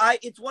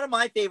it's one of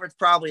my favorites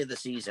probably of the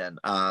season.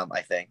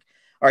 I think.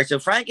 All right, so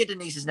Frank and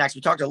Denise is next.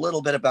 We talked a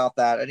little bit about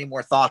that. Any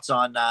more thoughts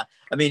on, I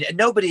mean,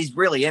 nobody's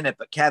really in it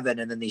but Kevin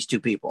and then these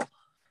two people.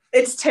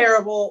 It's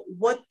terrible.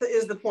 What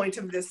is the point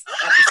of this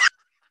episode?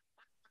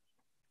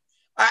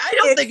 I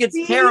don't think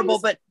it's terrible,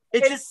 but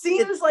it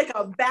seems like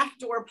a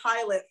backdoor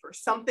pilot for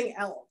something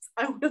else.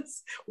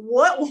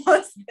 What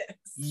was this?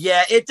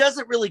 Yeah, it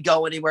doesn't really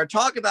go anywhere.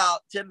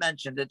 Tim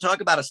mentioned it,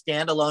 talk about a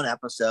standalone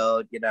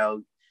episode,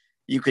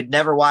 you could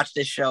never watch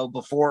this show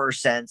before or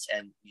since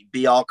and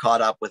be all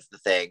caught up with the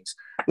things.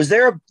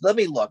 Let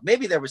me look.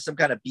 Maybe there was some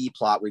kind of B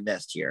plot we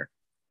missed here.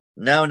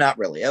 No, not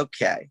really.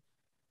 Okay.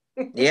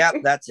 Yeah,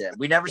 that's it.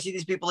 We never see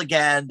these people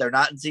again. They're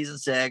not in season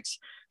 6,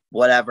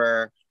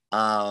 whatever.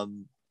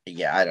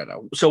 Yeah, I don't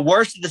know. So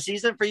worst of the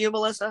season for you,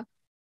 Melissa?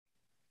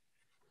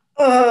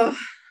 I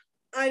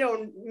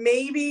don't,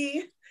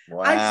 maybe.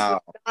 I just was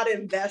Wow. not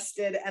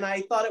invested, and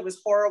I thought it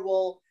was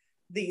horrible.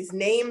 These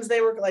names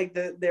they were like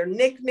their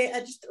nickname,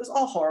 it was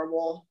all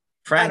horrible.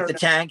 I Frank don't the know.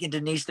 Tank and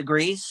Denise the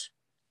Grease.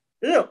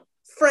 No,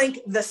 Frank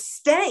the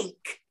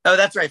Stank. Oh,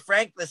 that's right.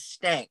 Frank the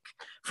Stank.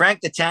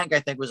 Frank the Tank, I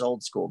think, was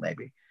old school,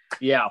 maybe.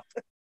 Yeah.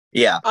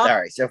 Yeah. All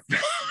right. So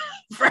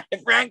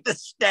Frank the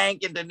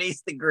Stank and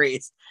Denise the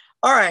Grease.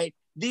 All right.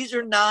 These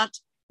are not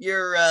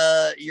your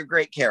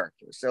great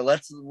characters. So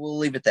we'll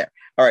leave it there.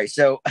 All right.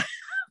 So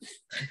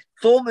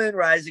Full Moon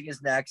Rising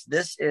is next.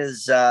 This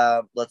is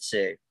let's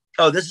see.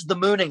 Oh, this is the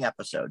mooning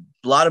episode.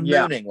 A lot of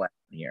mooning went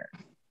on here.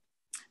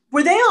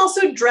 Were they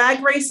also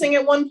drag racing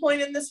at one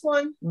point in this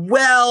one?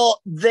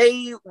 Well,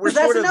 they were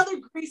that's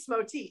another Grease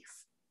motif.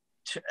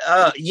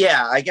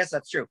 Yeah, I guess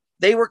that's true.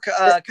 They were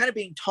kind of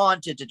being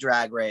taunted to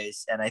drag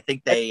race, and I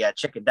think they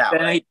chickened out.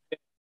 Right?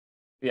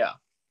 Yeah.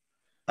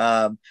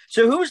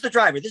 So who's the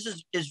driver?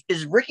 This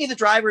is Ricky the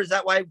driver? Is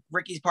that why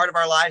Ricky's part of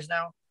our lives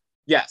now?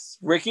 Yes,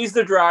 Ricky's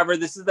the driver.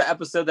 This is the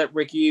episode that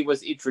Ricky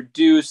was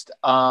introduced.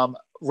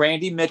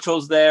 Randy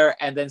Mitchell's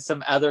there, and then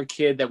some other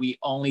kid that we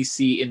only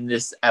see in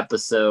this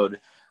episode.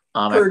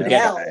 I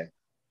forget.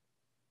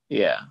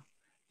 Yeah,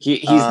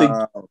 he's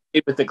the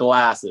kid with the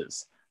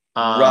glasses.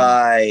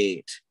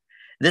 Right.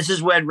 This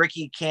is when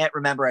Ricky can't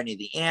remember any of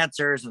the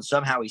answers, and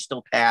somehow he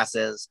still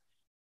passes.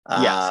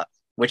 Yes.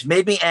 Which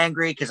made me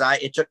angry because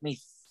it took me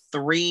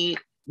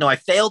I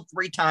failed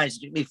 3 times.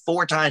 It took me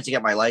 4 times to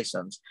get my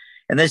license.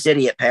 And this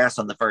idiot passed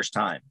on the first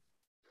time.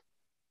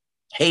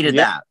 Hated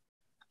that.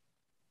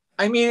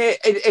 I mean,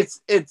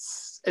 it's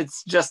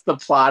just the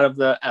plot of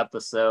the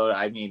episode.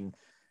 I mean,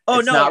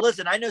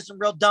 listen, I know some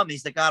real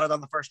dummies that got it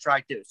on the first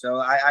try too. So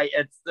I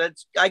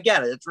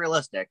get it. It's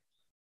realistic.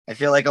 I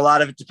feel like a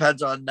lot of it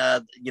depends on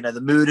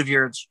the mood of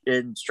your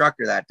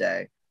instructor that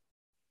day.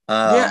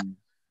 I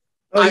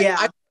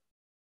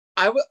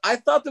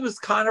thought that was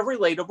kind of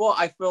relatable.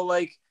 I feel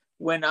like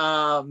when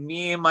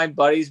me and my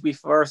buddies, we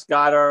first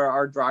got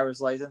our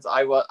driver's license,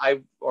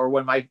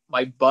 when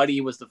my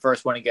buddy was the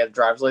first one to get a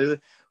driver's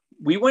license,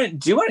 we wouldn't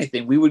do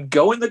anything. We would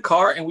go in the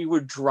car and we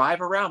would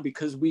drive around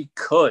because we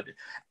could.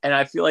 And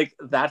I feel like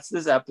that's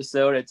this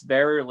episode. It's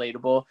very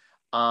relatable.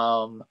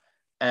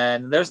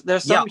 And there's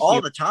some all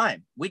the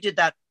time. We did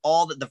that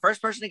the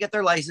first person to get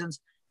their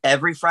license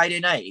every Friday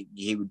night.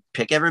 He would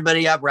pick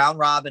everybody up round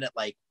robin at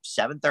like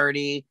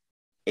 7:30,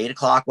 8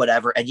 o'clock,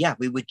 whatever. And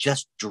we would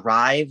just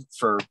drive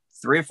for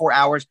 3 or 4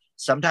 hours.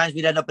 Sometimes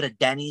we'd end up at a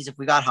Denny's if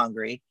we got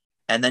hungry,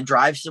 and then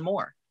drive some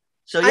more.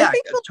 So I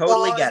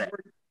totally get it.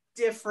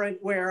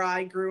 Different where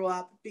I grew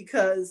up,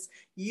 because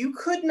you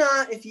could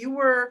not,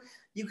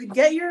 you could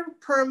get your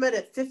permit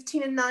at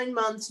 15 and 9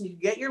 months, and you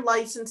could get your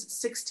license at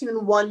 16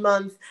 and 1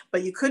 month,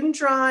 but you couldn't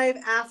drive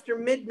after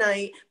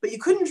midnight, but you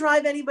couldn't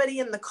drive anybody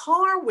in the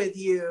car with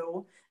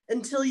you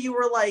until you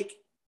were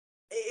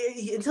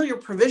until your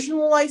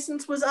provisional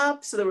license was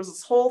up. So there was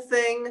this whole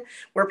thing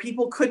where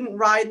people couldn't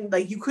ride,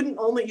 you could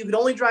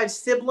only drive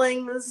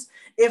siblings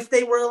if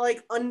they were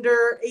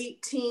under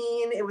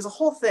 18. It was a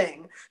whole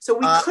thing. So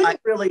we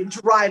couldn't really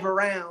drive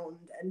around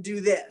and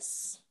do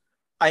this.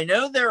 I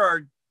know there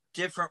are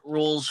different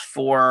rules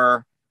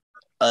for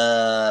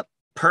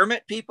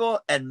permit people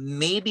and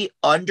maybe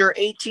under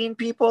 18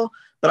 people,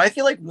 but I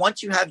feel like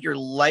once you have your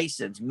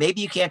license,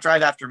 maybe you can't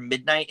drive after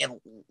midnight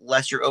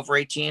unless you're over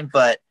 18,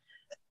 but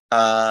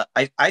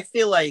I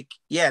feel like,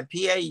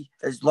 PA,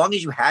 as long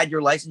as you had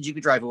your license, you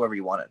could drive whoever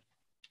you wanted.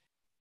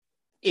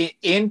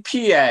 In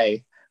PA,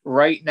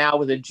 right now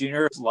with a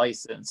junior's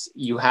license,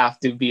 you have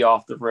to be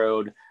off the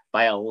road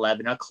by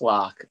 11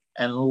 o'clock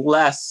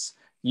unless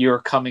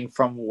you're coming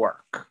from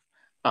work.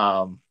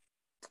 I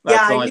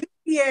knew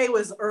PA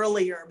was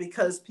earlier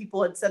because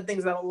people had said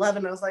things about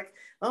 11. I was like,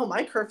 oh,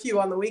 my curfew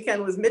on the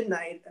weekend was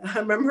midnight. And I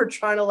remember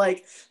trying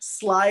to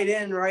slide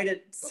in right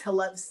at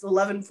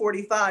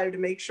 11:45 to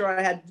make sure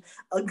I had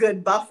a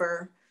good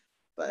buffer.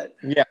 But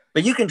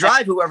you can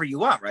drive whoever you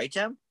want, right,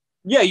 Tim?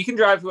 Yeah, you can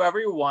drive whoever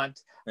you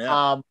want.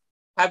 Yeah.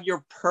 Have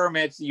your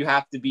permits. You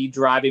have to be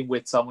driving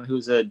with someone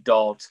who's an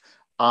adult.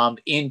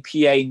 In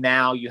PA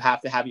now, you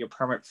have to have your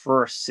permit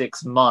for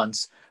 6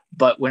 months.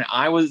 But when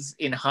I was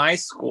in high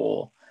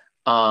school,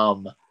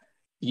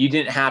 you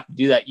didn't have to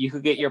do that. You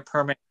could get your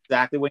permit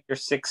exactly when you're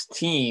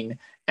 16,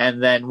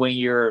 and then when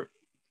you're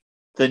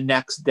the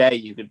next day,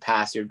 you could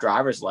pass your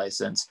driver's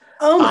license.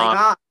 Oh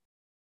my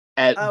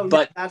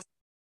God!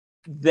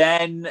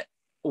 Then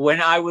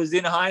when I was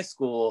in high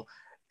school,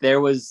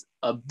 there was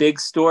a big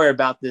story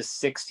about this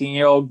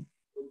 16-year-old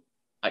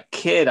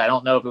kid. I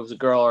don't know if it was a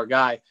girl or a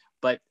guy,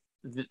 but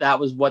that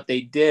was what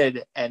they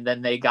did, and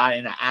then they got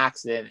in an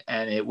accident,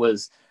 and it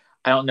was,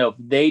 I don't know if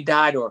they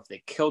died or if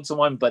they killed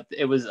someone, but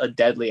it was a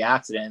deadly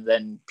accident. And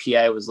then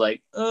PA was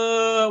like,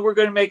 we're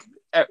going to make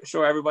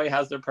sure everybody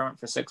has their permit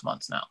for 6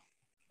 months now.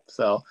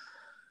 So.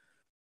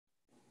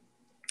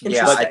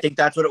 Yeah, I think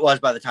that's what it was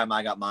by the time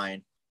I got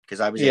mine. because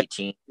I was Yeah.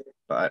 18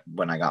 but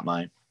when I got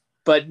mine.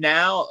 But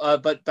now,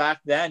 but back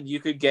then, you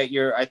could get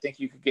your. I think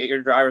you could get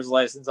your driver's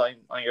license on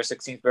your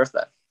 16th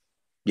birthday.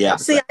 Yeah.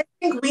 See, I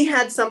think we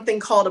had something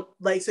called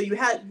we're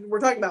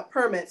talking about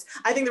permits.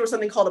 I think there was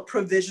something called a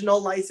provisional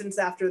license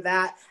after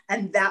that.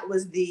 And that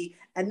was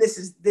this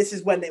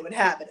is when they would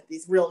have it.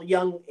 These real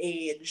young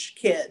age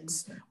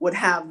kids would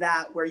have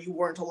that where you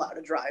weren't allowed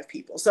to drive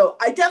people. So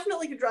I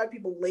definitely could drive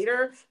people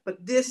later,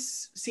 but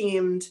this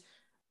seemed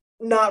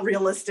not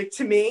realistic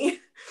to me.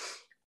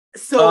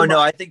 So no,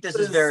 I think this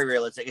is very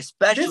realistic,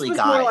 especially this was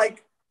guys. More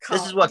like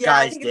this is what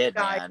guys did,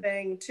 guy man.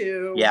 Thing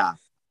too. Yeah.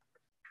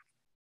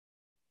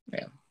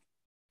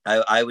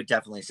 I would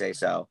definitely say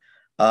so.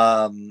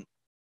 And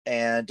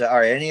all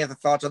right, any other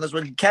thoughts on this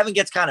one? Kevin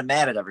gets kind of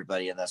mad at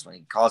everybody in this one.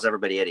 He calls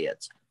everybody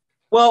idiots.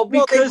 Well, they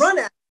run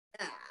out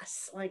of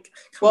ass. Like,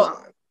 come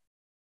on.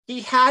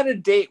 He had a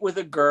date with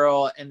a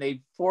girl, and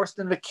they forced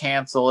him to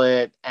cancel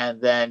it. And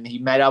then he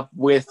met up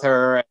with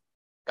her, and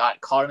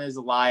got caught in his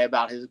lie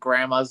about his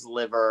grandma's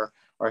liver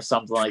or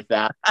something like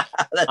that.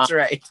 That's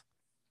right.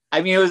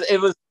 I mean,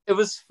 it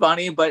was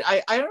funny, but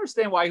I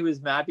understand why he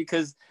was mad,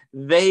 because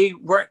they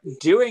weren't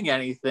doing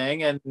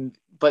anything,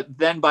 but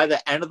then by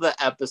the end of the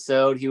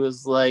episode, he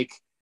was like,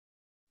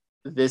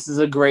 "This is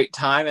a great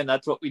time," and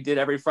that's what we did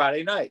every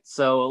Friday night.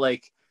 So,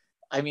 like,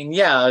 I mean,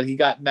 yeah, he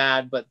got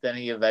mad, but then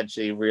he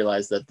eventually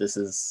realized that this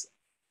is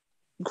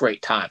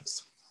great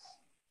times.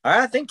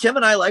 I think Tim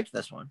and I liked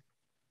this one.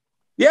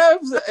 Yeah,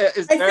 it was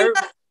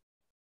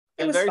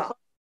very fun.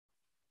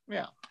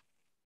 Yeah.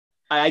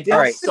 I did. All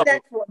right, the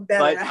next one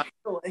better,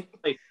 actually.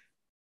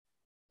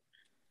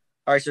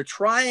 All right, so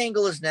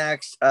Triangle is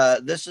next.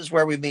 This is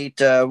where we meet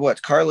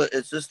Carla.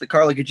 Is this the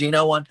Carla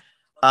Gugino one?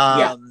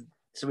 Yeah.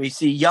 So we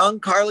see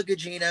young Carla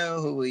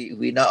Gugino, who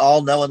we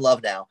all know and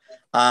love now,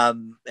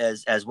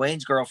 as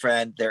Wayne's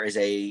girlfriend. There is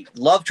a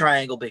love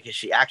triangle because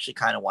she actually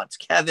kind of wants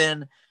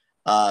Kevin.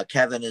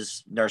 Kevin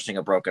is nursing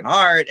a broken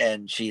heart,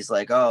 and she's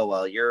like, "Oh,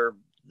 well, you're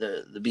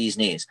the bee's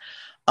knees."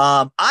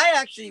 I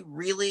actually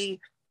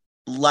really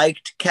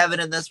liked Kevin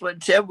in this one,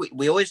 Tim.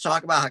 We always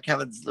talk about how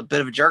Kevin's a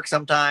bit of a jerk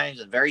sometimes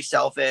and very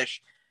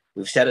selfish.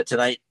 We've said it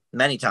tonight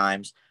many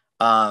times.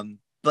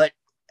 But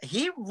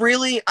he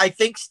really, I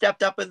think,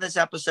 stepped up in this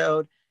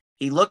episode.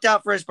 He looked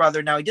out for his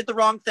brother. Now, he did the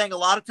wrong thing a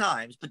lot of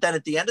times, but then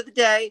at the end of the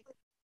day,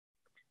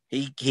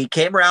 he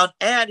came around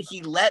and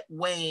he let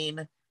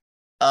Wayne,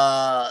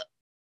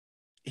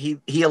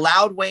 he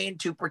allowed Wayne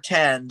to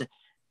pretend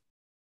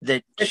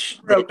that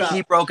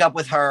he broke up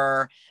with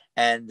her,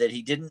 and that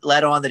he didn't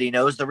let on that he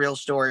knows the real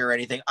story or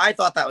anything. I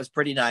thought that was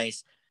pretty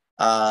nice.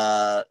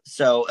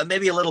 So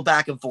maybe a little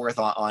back and forth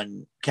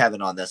on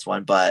Kevin on this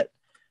one, but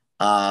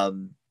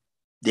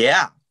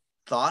yeah.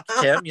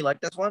 Thoughts, Tim? You like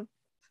this one?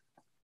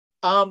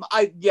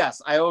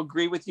 Yes, I will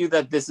agree with you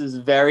that this is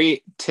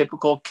very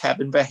typical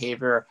Kevin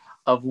behavior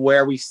of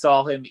where we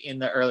saw him in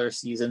the earlier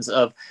seasons,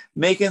 of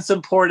making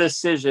some poor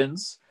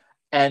decisions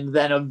and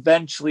then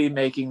eventually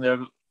making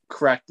the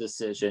correct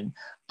decision.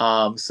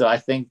 So I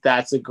think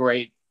that's a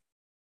great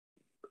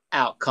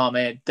outcome,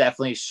 and it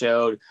definitely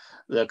showed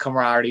the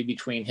camaraderie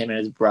between him and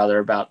his brother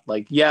about,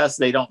 like, yes,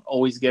 they don't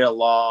always get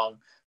along,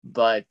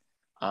 but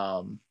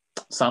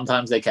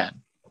sometimes they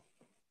can.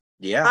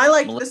 Yeah, I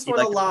like this one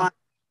a lot.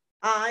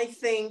 I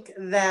think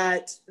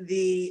that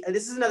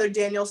this is another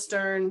Daniel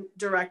Stern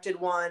directed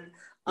one.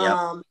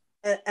 Yep.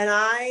 And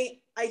I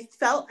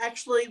felt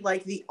actually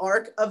like the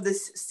arc of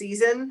this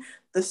season,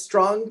 the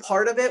strong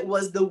part of it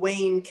was the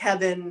Wayne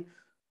Kevin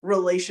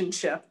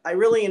relationship. I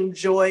really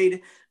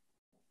enjoyed.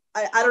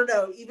 I don't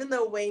know, even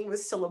though Wayne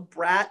was still a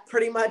brat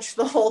pretty much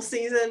the whole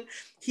season,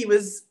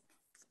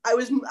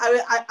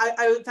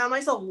 I found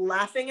myself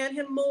laughing at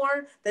him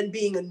more than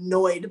being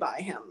annoyed by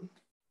him.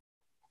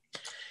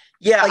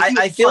 Yeah, like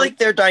I feel like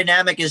their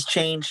dynamic has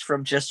changed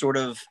from just sort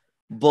of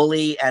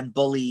bully and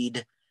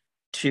bullied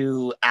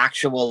to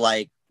actual,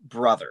 like,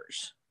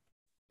 brothers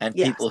and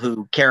people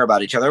who care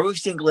about each other. We've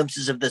seen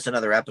glimpses of this in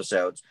other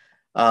episodes.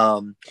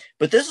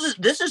 But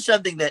this is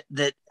something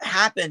that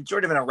happened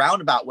sort of in a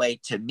roundabout way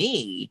to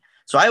me.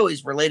 So I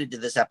always related to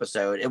this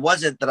episode. It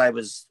wasn't that I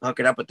was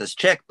hooking up with this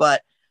chick,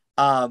 but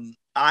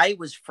I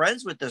was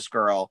friends with this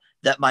girl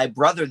that my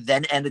brother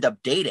then ended up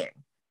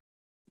dating.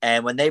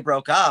 And when they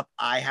broke up,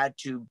 I had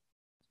to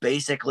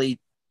basically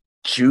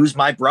choose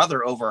my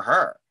brother over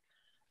her,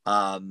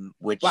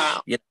 which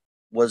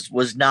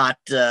was not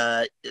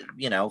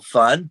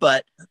fun,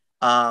 but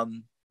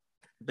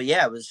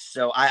yeah, it was.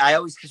 So I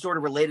always sort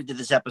of related to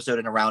this episode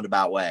in a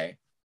roundabout way.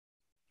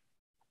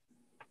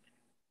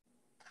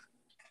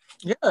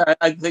 Yeah,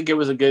 I think it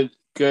was a good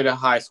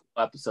high school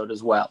episode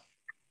as well.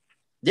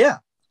 Yeah.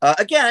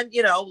 Again,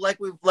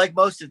 like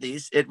most of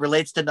these, it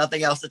relates to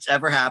nothing else that's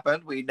ever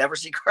happened. We never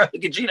see Carla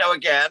Gugino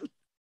again.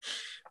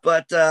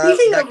 But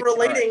speaking of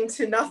relating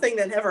to nothing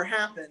that ever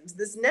happened,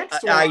 this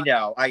next one, I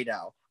know.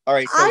 All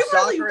right, so I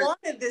really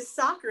wanted this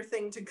soccer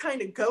thing to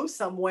kind of go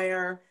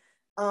somewhere.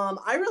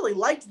 I really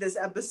liked this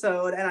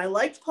episode, and I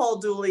liked Paul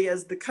Dooley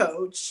as the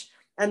coach.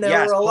 And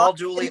there were a lot of Paul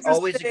Dooley,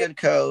 always a good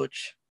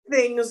coach.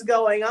 Things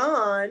going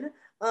on.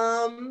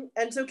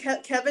 And so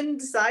Kevin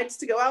decides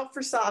to go out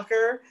for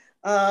soccer.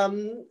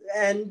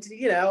 And,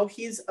 you know,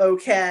 he's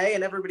okay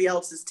and everybody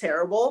else is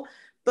terrible.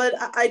 But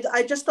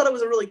I just thought it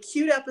was a really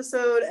cute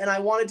episode and I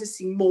wanted to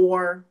see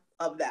more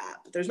of that.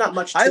 But there's not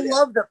much to it.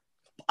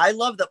 I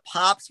love that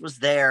Pops was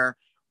there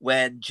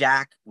when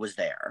Jack was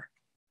there.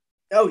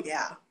 Oh,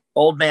 yeah.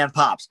 Old man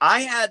Pops.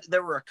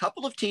 There were a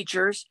couple of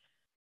teachers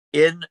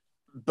in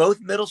both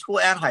middle school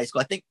and high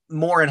school, I think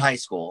more in high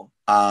school,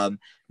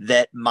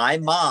 that my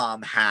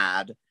mom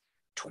had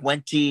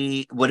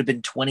would have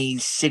been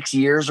 26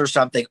 years or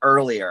something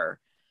earlier,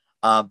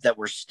 that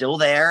were still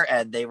there,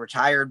 and they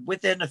retired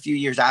within a few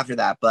years after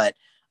that. But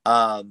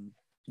yeah,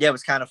 it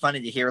was kind of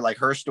funny to hear like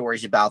her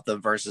stories about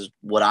them versus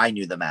what I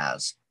knew them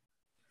as.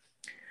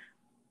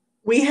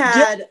 We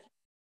had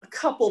a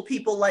couple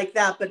people like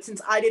that, but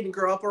since I didn't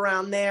grow up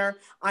around there,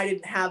 I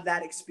didn't have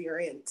that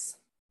experience.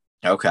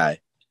 Okay.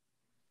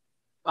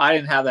 I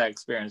didn't have that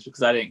experience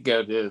because I didn't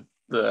go to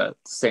the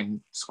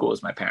same school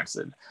as my parents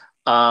did.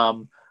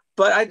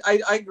 But I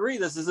agree.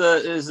 This is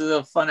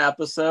a fun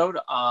episode.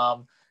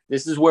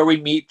 This is where we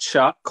meet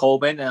Chuck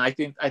Colman, and I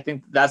think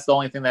that's the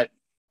only thing that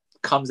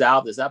comes out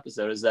of this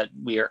episode is that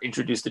we are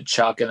introduced to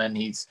Chuck, and then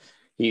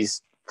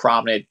he's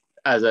prominent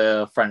as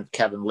a friend of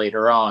Kevin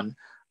later on.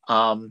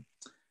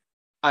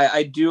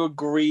 I do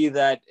agree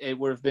that it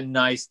would have been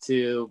nice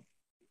to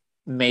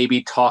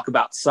maybe talk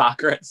about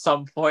soccer at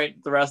some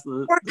point. The rest of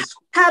the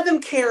school. Have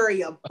him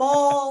carry a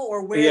ball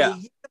or wear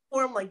the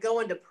uniform, like go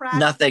into practice.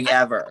 Nothing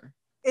ever.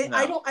 No.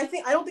 I don't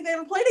think they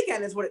ever played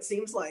again, is what it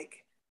seems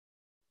like.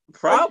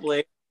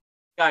 Probably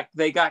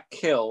they got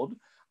killed.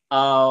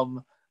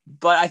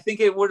 But I think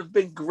it would have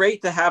been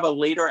great to have a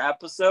later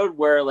episode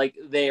where like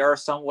they are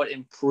somewhat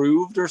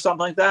improved or something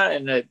like that,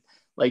 and it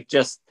like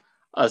just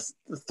a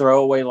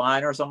throwaway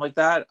line or something like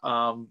that.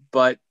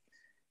 But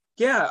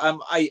yeah,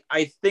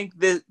 I think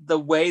that the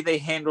way they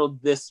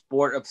handled this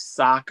sport of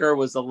soccer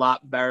was a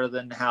lot better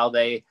than how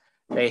they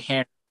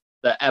handled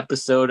the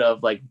episode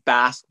of like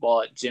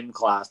basketball at gym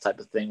class type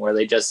of thing, where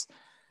they just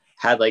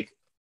had like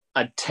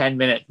a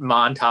 10-minute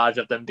montage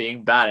of them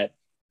being bad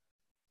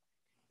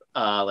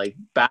at like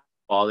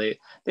basketball. They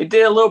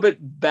did a little bit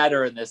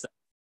better in this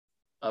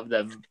of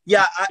them.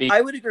 Yeah, I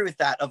would agree with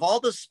that. Of all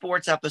the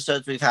sports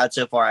episodes we've had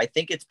so far, I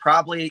think it's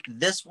probably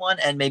this one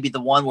and maybe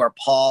the one where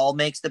Paul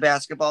makes the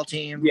basketball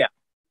team. Yeah,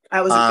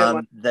 that was a good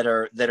one.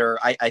 That are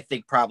I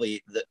think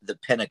probably the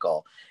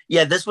pinnacle.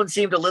 Yeah, this one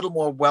seemed a little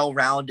more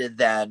well-rounded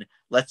than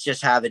let's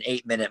just have an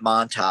 8-minute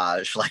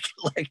montage,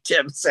 like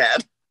Tim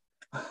said.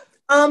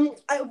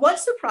 What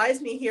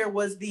surprised me here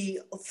was the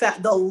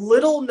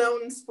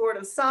little-known sport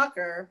of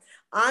soccer.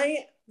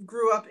 I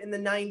grew up in the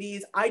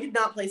 90s. I did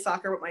not play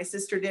soccer, but my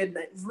sister did, and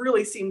it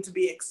really seemed to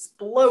be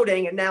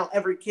exploding, and now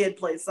every kid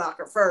plays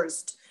soccer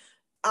first.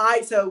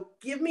 So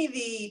give me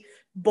the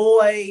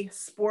boy,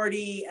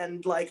 sporty,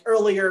 and like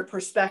earlier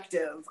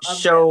perspective.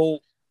 So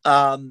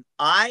the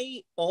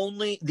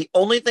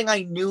only thing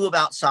I knew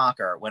about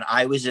soccer when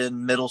I was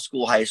in middle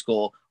school, high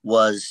school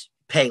was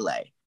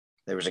Pele.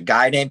 There was a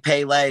guy named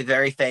Pele,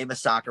 very famous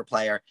soccer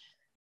player.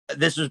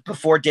 This was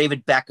before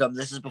David Beckham.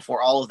 This is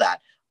before all of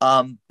that.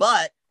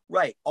 But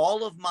right,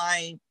 all of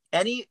my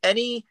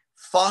any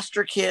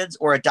foster kids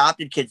or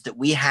adopted kids that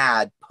we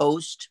had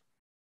post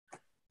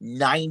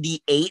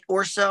 98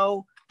 or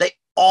so, they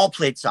all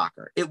played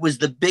soccer. It was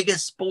the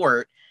biggest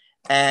sport,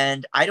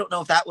 and I don't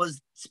know if that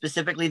was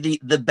specifically the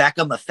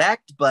Beckham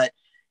effect, but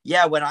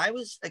yeah, when I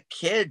was a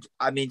kid,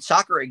 I mean,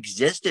 soccer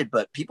existed,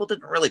 but people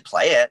didn't really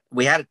play it.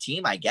 We had a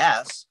team, I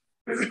guess.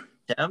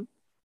 Tim?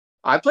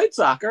 I played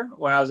soccer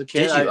when I was a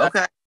kid. Did you?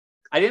 Okay.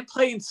 I didn't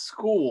play in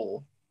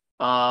school.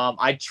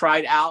 I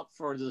tried out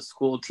for the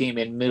school team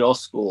in middle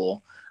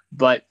school,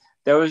 but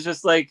there was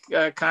just like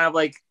kind of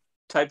like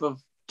type of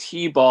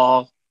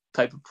T-ball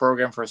type of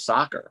program for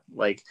soccer.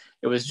 Like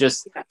it was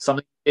just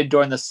something I did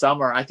during the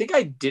summer. I think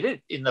I did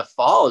it in the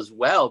fall as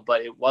well,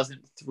 but it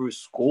wasn't through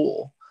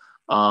school.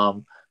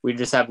 We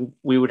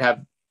would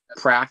have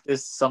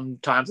practice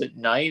sometimes at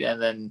night,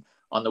 and then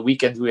on the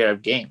weekends we would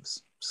have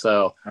games.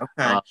 So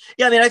okay.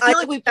 Yeah, I mean, I feel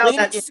like we played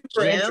it in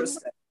super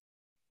interesting.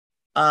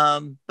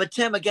 But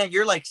Tim, again,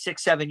 you're like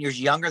 6-7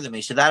 years younger than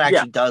me, so that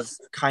actually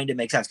does kind of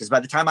make sense, because by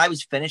the time I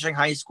was finishing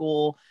high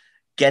school,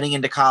 getting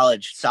into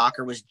college,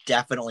 soccer was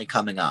definitely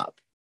coming up.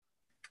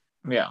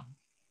 Yeah.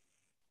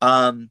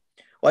 Well,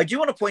 I do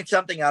want to point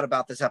something out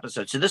about this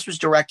episode. So this was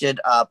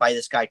directed by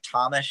this guy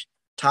Thomas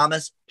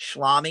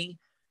Schlamme,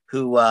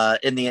 who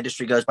in the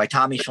industry goes by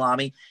Tommy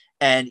Schlamme,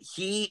 and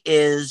he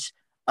is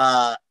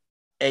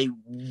a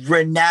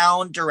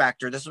renowned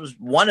director. This was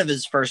one of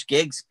his first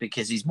gigs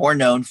because he's more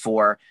known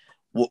for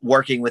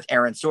working with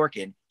Aaron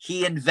Sorkin.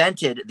 He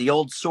invented the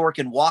old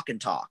Sorkin walk and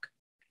talk.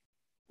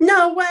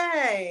 No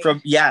way.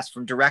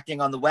 From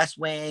directing on The West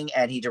Wing,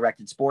 and he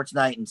directed Sports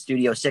Night and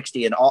Studio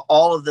 60 and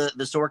all of the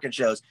Sorkin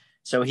shows.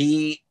 So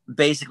he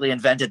basically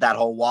invented that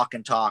whole walk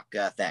and talk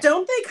thing.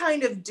 Don't they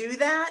kind of do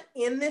that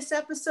in this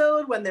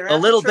episode when they're a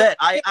little bit?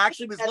 I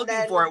actually was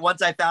looking for it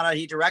once I found out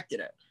he directed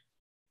it.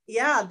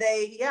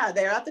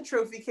 they're at the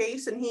trophy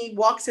case, and he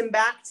walks him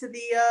back to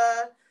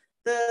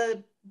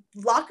the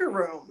locker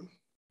room.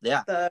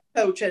 Yeah, the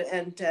coach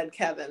and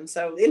Kevin.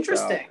 So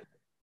interesting.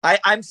 So,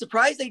 I'm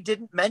surprised they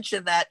didn't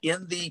mention that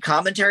in the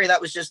commentary.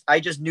 That was just, I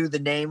just knew the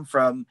name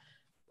from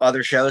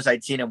other shows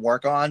I'd seen him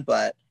work on,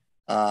 but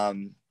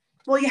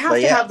well, you have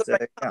to have the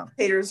right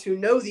commentators who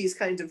know these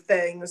kinds of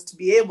things to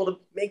be able to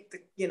make the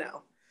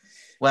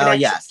well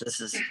connection. Yes,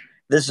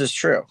 this is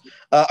true.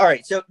 All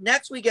right, so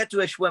next we get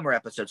to a Schwimmer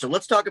episode, so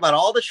let's talk about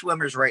all the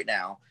Schwimmers right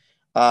now.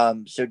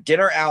 So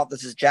dinner out,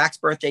 this is Jack's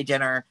birthday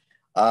dinner.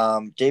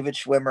 David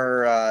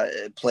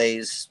Schwimmer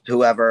plays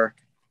whoever,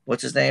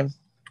 what's his name?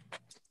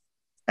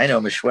 I know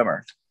him as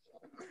Schwimmer.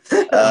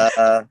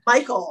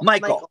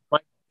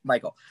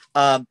 Michael.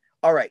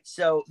 All right.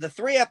 So the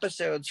 3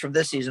 episodes from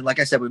this season, like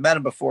I said, we met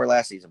him before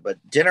last season, but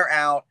dinner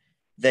out.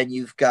 Then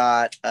you've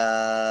got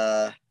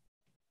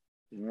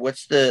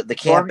what's the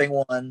camping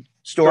one?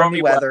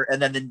 Stormy weather, and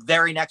then the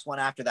very next one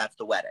after that's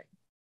the wedding.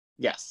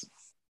 Yes.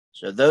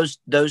 So those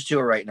 2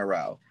 are right in a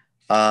row.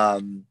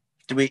 Do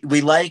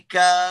we like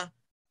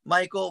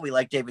Michael? We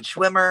like David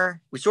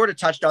Schwimmer. We sort of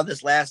touched on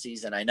this last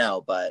season, I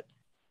know, but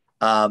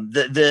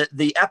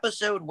the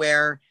episode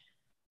where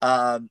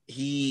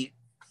he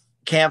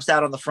camps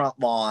out on the front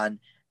lawn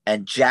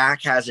and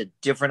Jack has a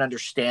different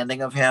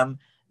understanding of him,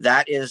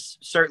 that is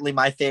certainly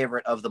my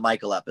favorite of the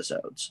Michael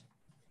episodes.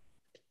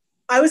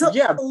 I was a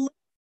little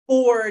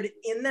bored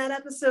in that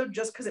episode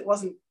just because it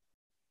wasn't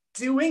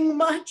doing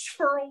much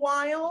for a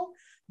while,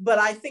 but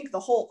I think the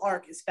whole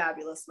arc is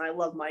fabulous and I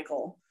love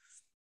Michael.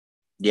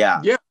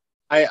 Yeah.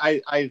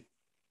 I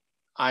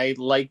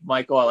like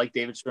Michael. I like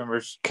David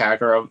Schwimmer's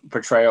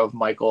portrayal of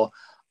Michael.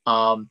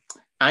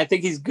 I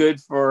think he's good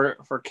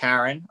for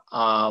Karen.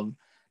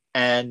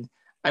 And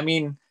I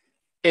mean,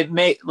 it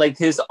may like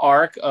his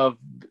arc of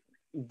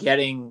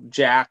getting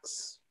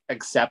Jack's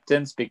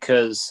acceptance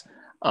because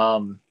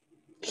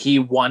he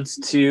wants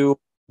to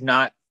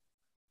not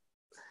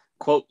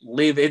quote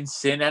live in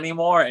sin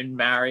anymore and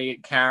marry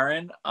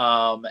Karen.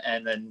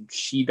 And then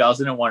she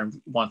doesn't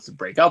and wants to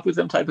break up with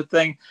him type of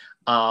thing.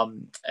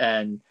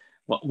 And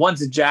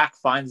once Jack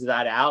finds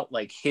that out,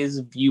 like his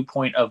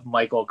viewpoint of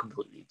Michael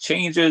completely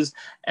changes,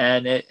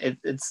 and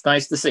it's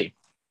nice to see.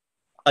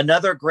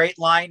 Another great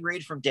line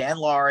read from Dan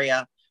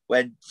Laria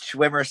when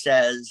Schwimmer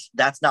says,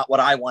 "That's not what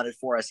I wanted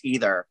for us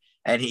either."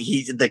 And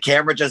the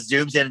camera just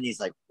zooms in and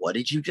he's like, "What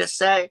did you just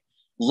say?"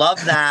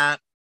 Love that.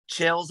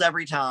 Chills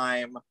every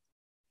time.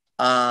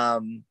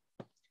 David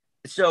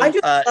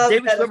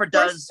Schwimmer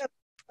does.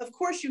 Of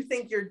course, you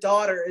think your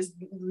daughter is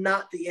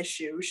not the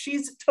issue.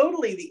 She's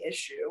totally the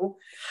issue.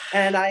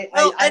 And I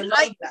love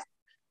that.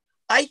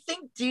 I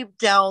think deep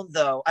down,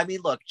 though, I mean,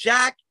 look,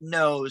 Jack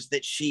knows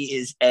that she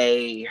is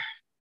a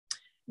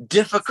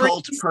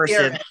difficult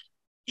person.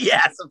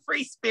 Yes, a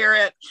free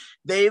spirit.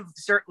 They've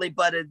certainly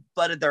butted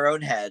their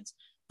own heads.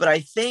 But I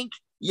think,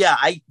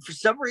 for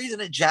some reason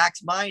in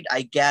Jack's mind,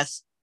 I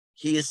guess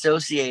he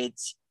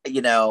associates,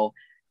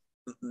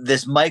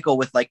 this Michael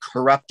with like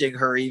corrupting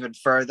her even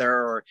further,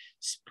 or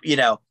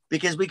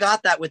because we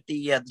got that with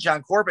the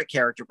John Corbett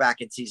character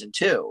back in season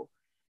 2.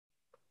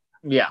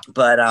 Yeah,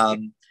 but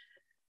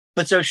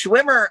so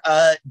Schwimmer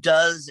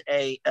does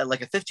a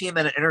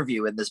 15-minute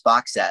interview in this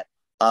box set,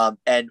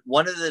 and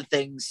one of the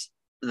things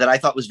that I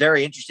thought was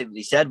very interesting that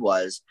he said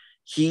was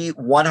he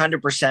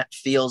 100%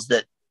 feels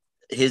that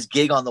his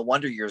gig on the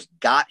Wonder Years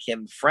got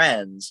him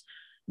friends,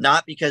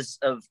 not because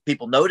of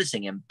people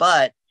noticing him,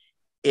 but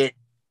it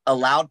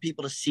allowed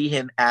people to see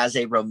him as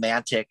a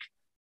romantic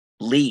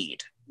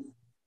lead.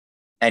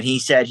 And he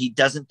said he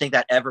doesn't think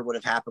that ever would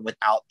have happened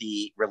without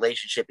the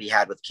relationship he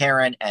had with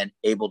Karen and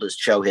able to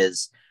show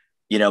his,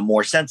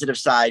 more sensitive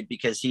side,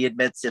 because he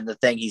admits in the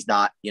thing he's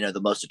not,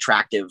 the most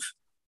attractive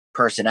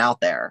person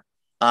out there.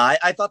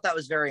 I thought that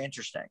was very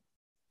interesting.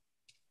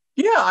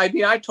 Yeah, I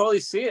mean, I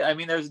totally see it. I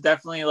mean, there's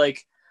definitely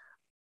like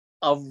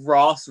a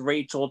Ross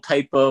Rachel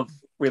type of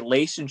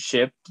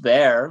relationship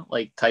there,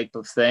 like type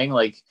of thing.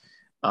 Like,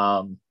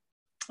 I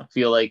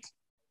feel like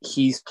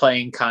he's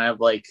playing kind of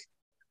like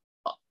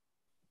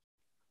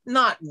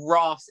not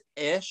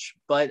Ross-ish,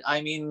 but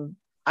I mean,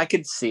 I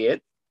could see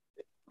it.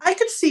 I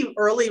could see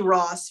early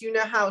Ross. You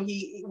know how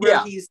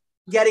he's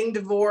getting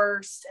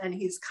divorced and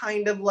he's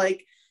kind of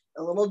like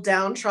a little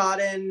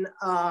downtrodden,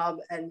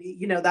 and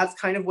that's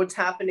kind of what's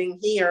happening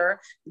here.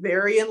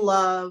 Very in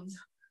love,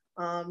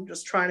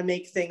 just trying to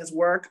make things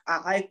work.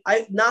 I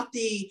not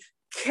the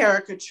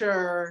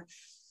caricature.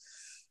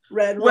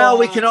 Well,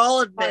 we can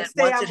all admit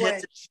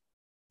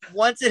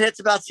once it hits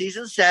about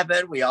season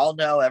 7, we all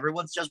know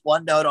everyone's just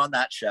one note on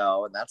that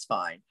show, and that's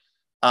fine.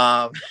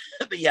 But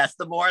yes,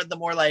 the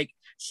more like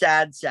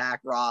sad sack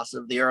Ross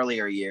of the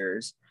earlier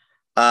years.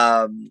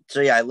 I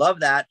love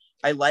that.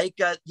 I like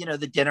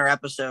the dinner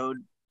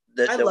episode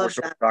that we're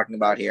sort of talking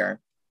about here.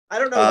 I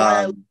don't know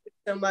why I loved it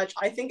so much.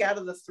 I think out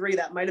of the 3,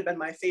 that might have been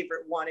my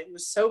favorite one. It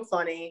was so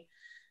funny,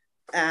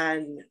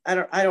 and I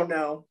don't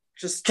know.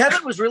 Just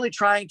Kevin was really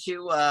trying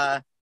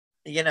to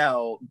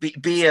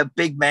be a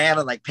big man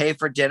and like pay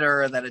for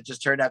dinner, and then it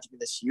just turned out to be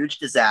this huge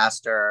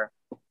disaster.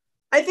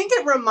 I think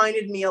it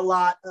reminded me a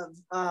lot of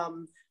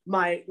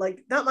my,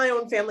 like, not my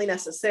own family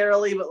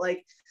necessarily, but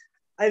like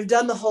I've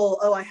done the whole,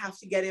 oh, I have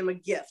to get him a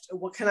gift.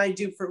 What can I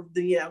do for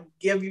the,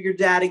 give your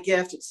dad a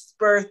gift? It's his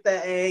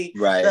birthday.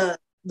 Right.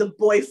 The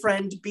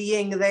boyfriend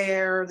being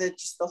there, that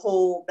just the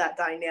whole, that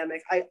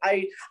dynamic.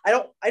 I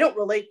don't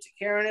relate to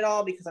Karen at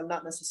all because I'm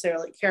not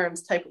necessarily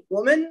Karen's type of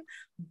woman,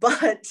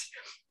 but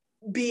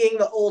being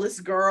the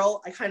oldest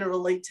girl, I kind of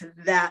relate to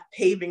that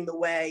paving the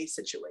way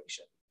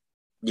situation.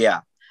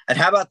 Yeah. And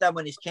how about that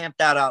when he's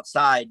camped out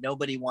outside,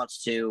 nobody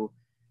wants to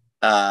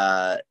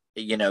talk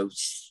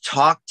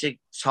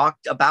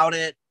about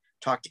it,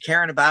 talk to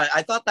Karen about it.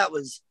 I thought that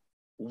was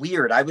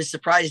weird. I was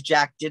surprised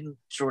Jack didn't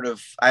sort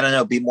of, I don't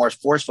know, be more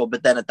forceful,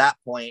 but then at that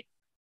point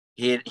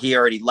he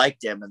already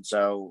liked him, and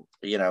so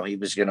he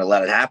was going to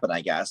let it happen,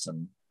 I guess,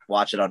 and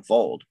watch it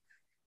unfold.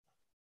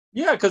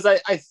 Yeah, because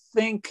I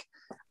think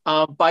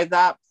by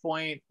that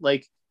point,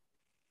 like,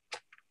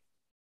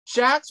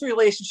 Jack's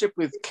relationship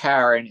with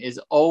Karen is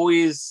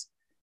always,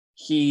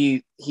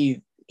 he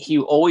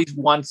always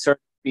wants her to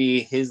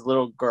be his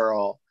little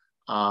girl,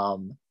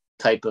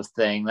 type of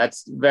thing.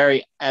 That's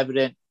very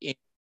evident in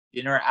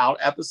Dinner Out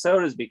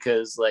episode, is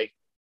because like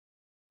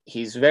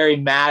he's very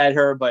mad at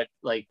her, but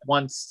like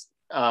once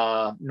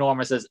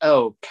Norma says,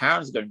 "Oh,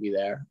 Karen's going to be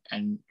there,"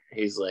 and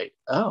he's like,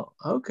 "Oh,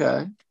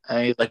 okay,"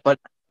 and he's like, but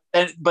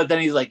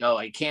then he's like, "Oh,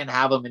 I can't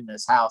have him in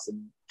this house,"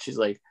 and she's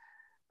like,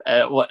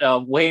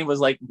 Wayne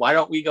was like, "Why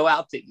don't we go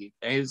out to eat?"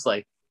 And he was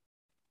like,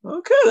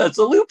 "Okay, that's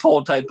a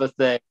loophole," type of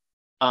thing.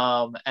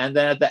 And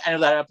then at the end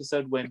of that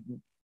episode,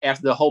 when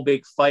after the whole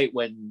big fight,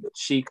 when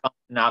she comes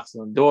and knocks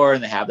on the door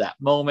and they have that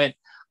moment,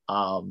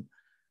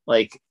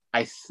 like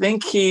I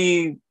think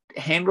he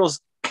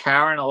handles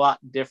Karen a lot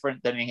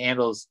different than he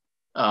handles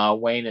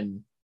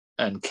Wayne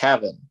and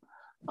Kevin.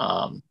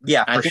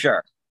 Yeah, for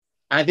sure.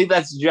 I think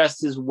that's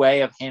just his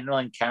way of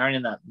handling Karen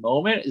in that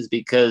moment, is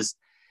because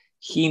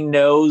he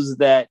knows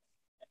that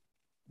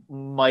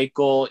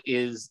Michael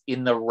is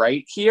in the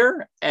right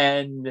here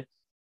and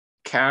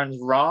Karen's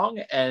wrong,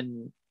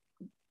 and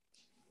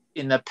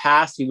in the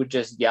past he would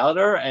just yell at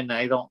her, and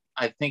I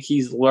think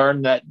he's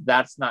learned that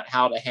that's not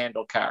how to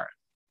handle Karen.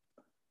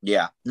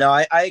 Yeah, no,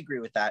 I agree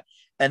with that.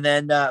 And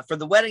then for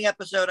the wedding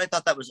episode, I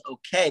thought that was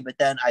okay, but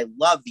then I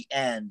love the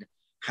end,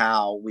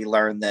 how we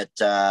learn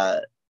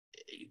that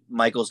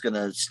Michael's going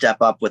to step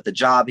up with the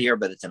job here,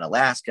 but it's in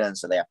Alaska, and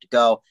so they have to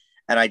go.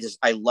 And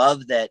I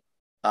love that,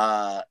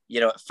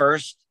 at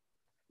first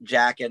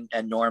Jack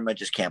and Norma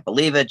just can't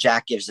believe it.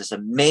 Jack gives this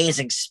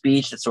amazing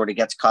speech that sort of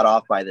gets cut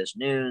off by this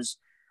news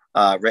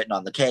written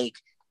on the cake.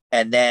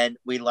 And then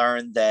we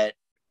learn that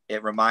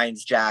it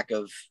reminds Jack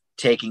of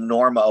taking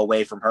Norma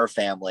away from her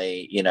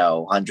family,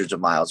 hundreds of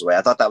miles away.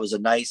 I thought that was a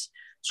nice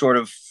sort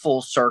of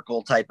full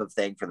circle type of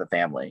thing for the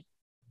family.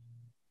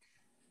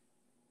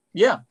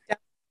 Yeah.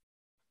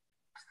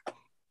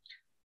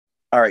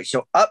 All right.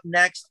 So up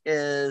next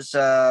is,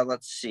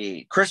 let's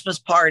see, Christmas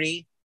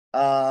Party.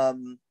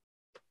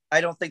 I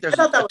don't think there's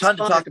a ton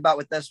to talk about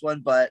with this one,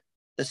 but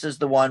this is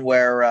the one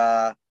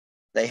where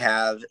they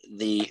have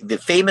the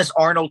famous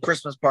Arnold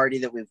Christmas party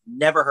that we've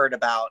never heard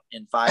about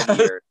in 5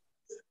 years.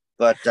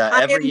 But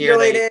every year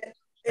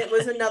it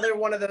was another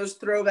one of those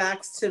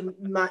throwbacks to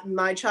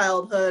my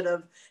childhood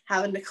of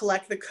having to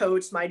collect the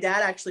coats. My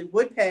dad actually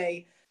would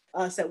pay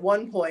us at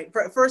one point.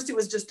 First, it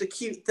was just a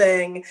cute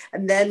thing,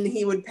 and then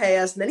he would pay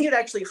us, and then he would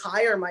actually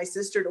hire my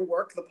sister to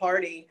work the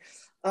party.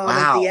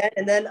 At the end,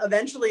 and then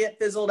eventually it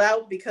fizzled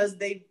out because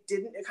they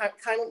didn't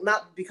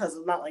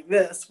not like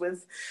this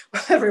with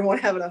everyone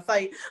having a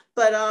fight,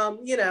 but I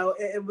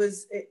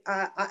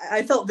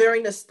felt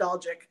very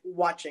nostalgic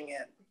watching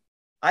it.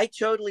 I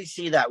totally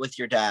see that with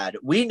your dad.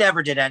 We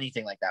never did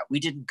anything like that.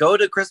 We didn't go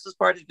to Christmas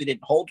parties. We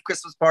didn't hold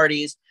Christmas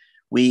parties.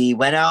 We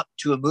went out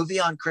to a movie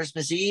on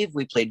Christmas Eve.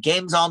 We played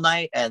games all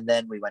night, and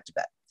then we went to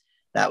bed.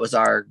 That was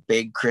our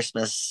big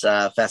Christmas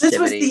festivity. This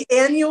was the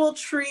annual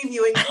tree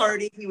viewing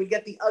party. He would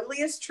get the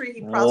ugliest tree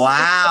he possibly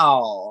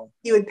could.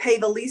 He would pay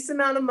the least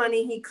amount of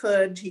money he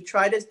could. He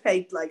tried to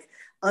pay like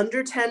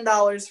under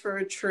 $10 for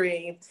a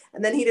tree.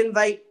 And then he'd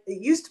invite,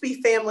 it used to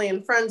be family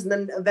and friends, and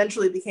then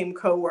eventually it became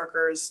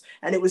coworkers.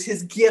 And it was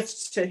his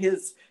gift to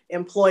his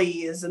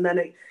employees. And then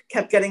it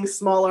kept getting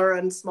smaller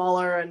and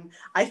smaller. And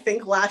I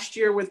think last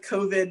year with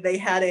COVID, they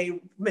had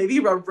maybe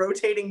a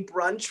rotating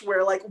brunch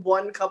where like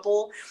one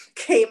couple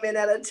came in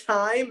at a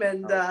time,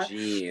 and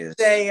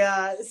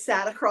they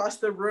sat across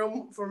the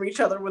room from each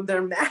other with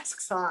their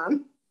masks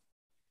on.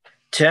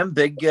 Tim,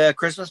 big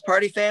Christmas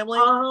party family?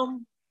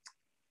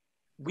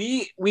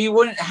 We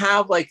wouldn't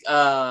have like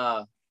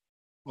a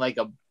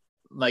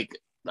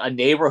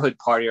neighborhood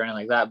party or anything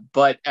like that.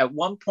 But at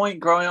one point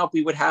growing up,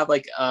 we would have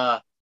like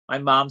my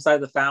mom's side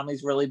of the family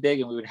is really big,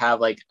 and we would have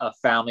like a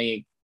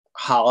family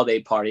holiday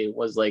party. It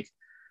was like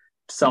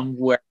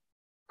somewhere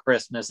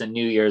Christmas and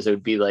New Year's. It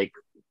would be like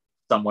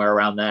somewhere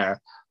around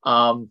there.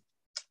 And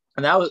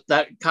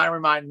that kind of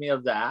reminded me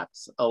of that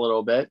a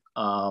little bit.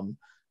 I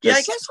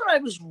guess when I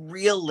was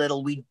real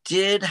little, we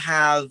did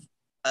have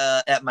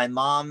at my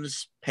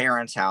mom's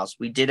parents' house,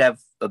 we did have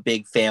a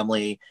big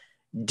family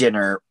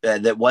dinner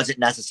that wasn't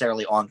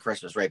necessarily on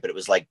Christmas, right? But it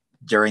was like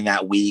during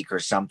that week or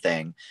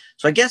something.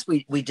 So I guess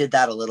we did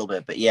that a little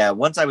bit. But yeah,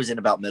 once I was in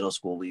about middle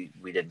school, we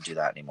didn't do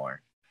that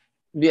anymore.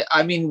 Yeah,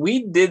 I mean,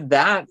 we did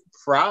that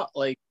for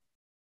like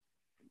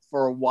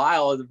for a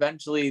while.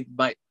 Eventually,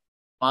 my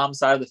mom's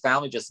side of the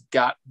family just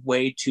got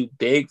way too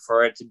big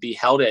for it to be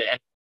held at any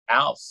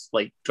house,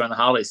 like during the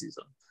holiday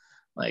season.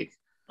 Like,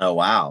 oh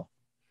wow.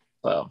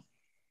 So,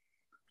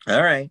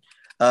 all right.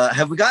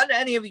 Have we gotten to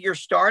any of your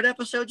starred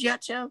episodes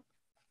yet, Tim?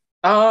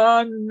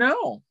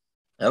 No.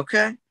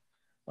 Okay.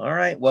 All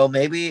right. Well,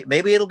 maybe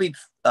it'll be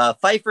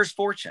Pfeiffer's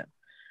Fortune,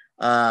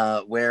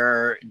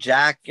 where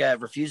Jack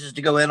refuses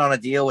to go in on a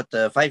deal with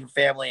the Pfeiffer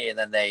family, and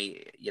then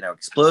they,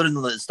 explode in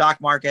the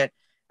stock market,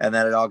 and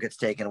then it all gets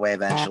taken away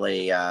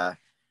eventually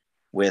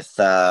with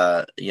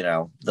the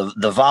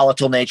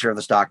volatile nature of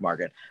the stock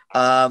market.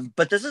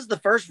 But this is the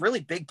first really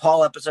big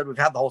Paul episode we've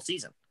had the whole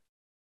season.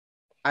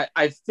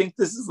 I think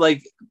this is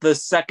like the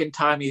second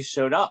time he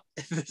showed up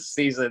this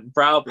season,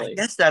 probably. I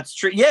guess that's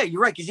true. Yeah, you're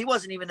right, because he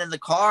wasn't even in the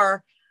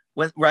car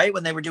when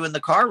they were doing the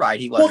car ride.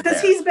 He wasn't. Well,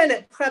 because he's been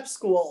at prep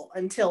school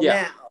until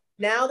now.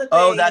 Now that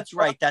that's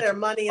right. That's their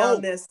money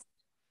on this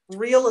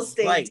real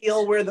estate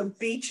deal where the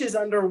beach is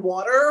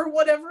underwater or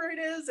whatever it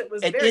is. It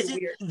was very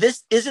weird.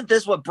 Isn't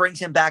this what brings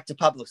him back to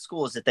public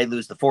school? Is that they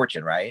lose the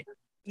fortune, right?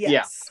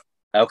 Yes.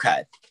 Yeah.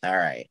 Okay. All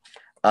right.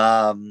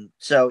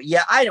 So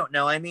yeah, I don't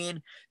know. I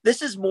mean,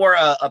 this is more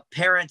a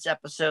parents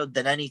episode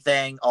than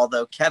anything,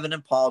 although Kevin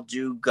and Paul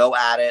do go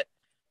at it,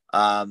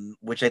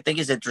 which I think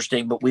is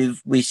interesting, but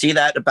we see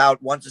that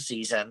about once a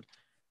season.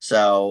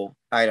 So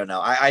I don't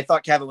know. I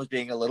thought Kevin was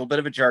being a little bit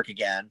of a jerk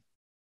again.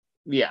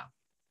 Yeah.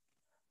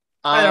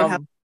 I don't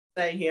have to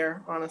say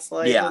here,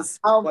 honestly. Yeah.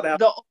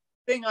 The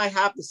thing I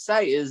have to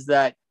say is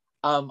that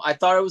I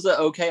thought it was an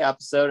okay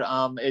episode.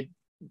 It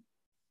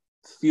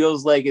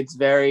feels like it's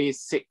very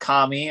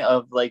sitcom-y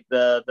of like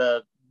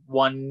the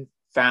one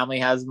family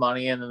has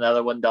money and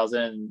another one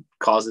doesn't and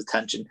causes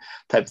tension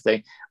type of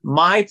thing.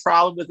 My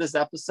problem with this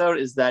episode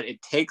is that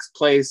it takes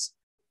place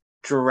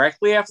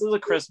directly after the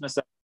Christmas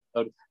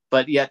episode,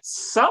 but yet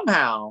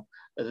somehow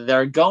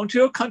they're going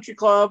to a country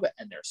club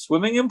and they're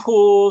swimming in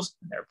pools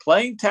and they're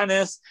playing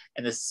tennis,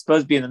 and this is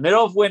supposed to be in the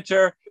middle of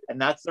winter, and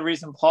that's the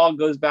reason Paul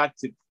goes back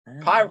to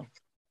Pyro.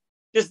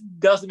 Just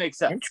doesn't make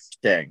sense.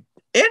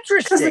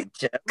 Interesting.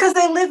 Because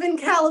they live in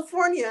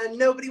California and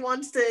nobody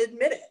wants to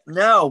admit it.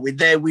 No, we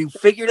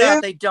figured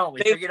out they don't.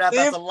 We figured out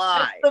that's a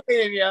lie.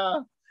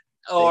 Pennsylvania,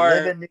 or they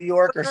live in New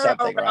York or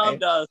something,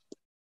 right? Us,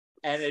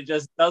 and it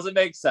just doesn't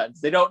make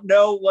sense. They don't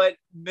know what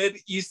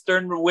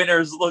Mid-Eastern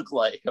winters look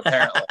like,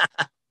 apparently.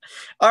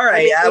 All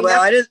right.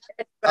 I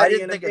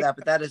didn't think of that,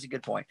 but that is a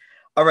good point.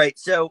 All right.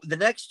 So the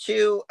next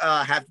two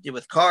have to do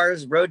with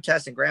cars, road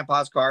test, and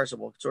Grandpa's car. So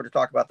we'll sort of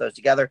talk about those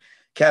together.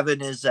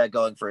 Kevin is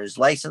going for his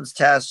license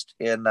test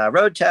in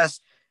road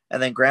test,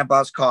 and then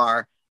Grandpa's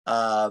car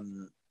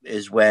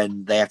is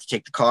when they have to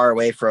take the car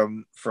away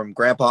from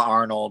Grandpa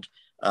Arnold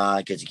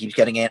because he keeps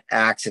getting in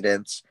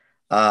accidents.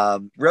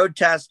 Road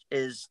test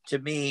is, to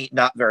me,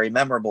 not very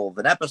memorable of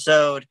an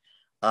episode,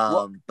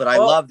 but I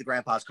love the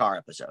Grandpa's car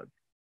episode.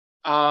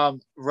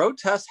 Road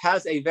test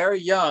has a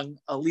very young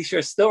Alicia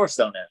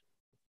Silverstone in it.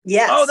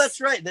 Yes. Oh, that's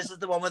right. This is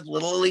the one with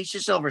little Alicia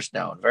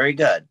Silverstone. Very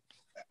good.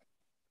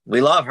 We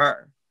love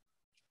her.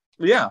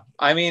 Yeah,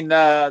 I mean,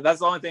 that's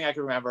the only thing I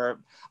can remember.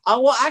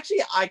 Well,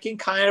 actually, I can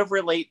kind of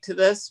relate to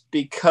this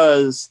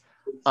because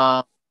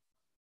of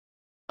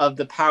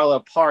the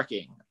parallel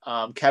parking.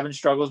 Kevin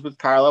struggles with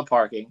parallel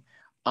parking.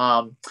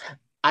 I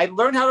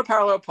learned how to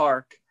parallel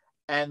park,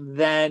 and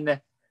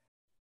then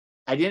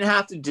I didn't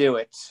have to do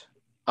it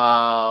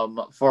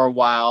for a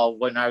while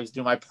when I was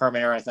doing my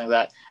permit or anything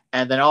like that.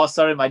 And then all of a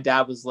sudden, my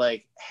dad was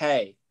like,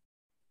 "Hey,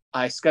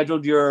 I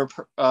scheduled your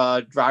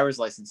driver's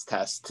license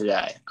test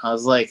today." I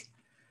was like,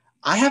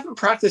 I haven't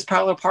practiced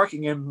parallel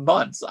parking in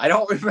months. I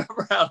don't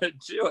remember how to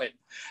do it.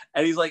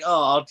 And he's like,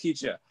 "Oh, I'll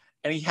teach you."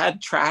 And he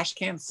had trash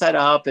cans set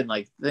up, and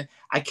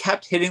I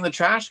kept hitting the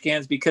trash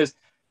cans because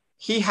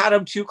he had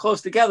them too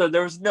close together.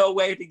 There was no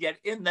way to get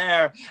in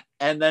there.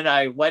 And then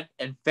I went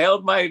and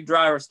failed my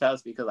driver's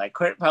test because I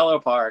couldn't parallel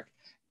park.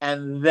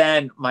 And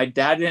then my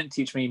dad didn't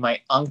teach me.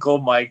 My uncle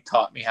Mike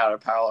taught me how to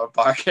parallel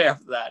park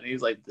after that. And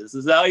he's like, "This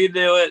is how you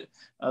do it."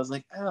 I was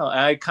like, oh. And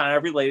I kind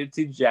of related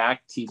to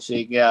Jack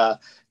teaching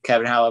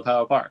Kevin how to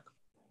parallel park.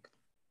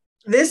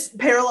 This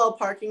parallel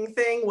parking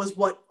thing was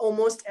what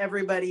almost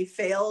everybody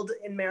failed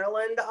in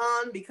Maryland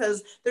on,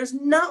 because there's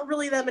not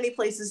really that many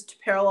places to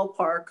parallel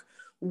park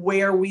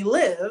where we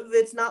live.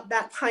 It's not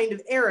that kind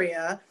of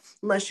area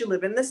unless you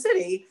live in the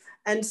city.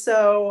 And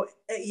so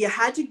you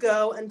had to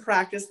go and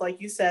practice, like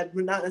you said,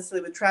 not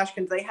necessarily with trash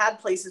cans. They had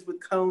places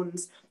with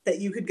cones that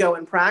you could go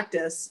and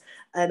practice.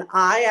 And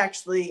I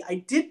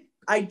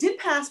did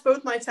pass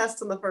both my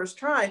tests on the first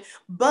try,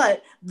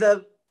 but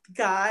the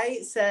guy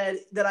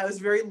said that I was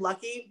very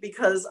lucky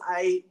because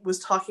I was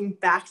talking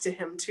back to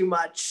him too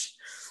much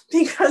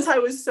because I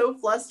was so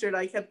flustered.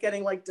 I kept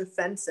getting like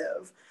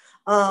defensive.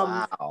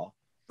 Wow.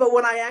 But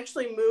when I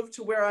actually moved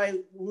to where I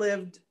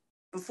lived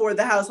before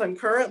the house I'm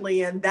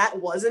currently in, that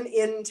was an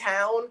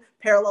in-town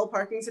parallel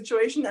parking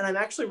situation, and I'm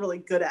actually really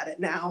good at it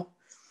now.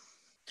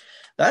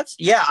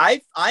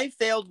 I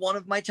failed one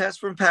of my tests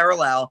from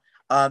parallel,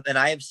 and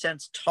I have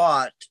since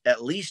taught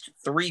at least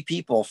 3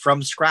 people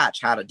from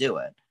scratch how to do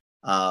it,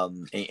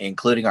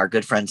 including our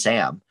good friend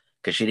Sam,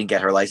 because she didn't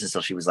get her license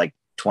till she was like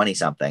 20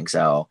 something.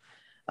 So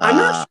I'm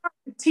not sure I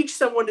could teach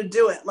someone to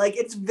do it. Like,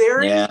 it's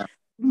very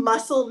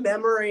muscle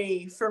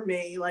memory for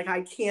me. Like,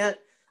 I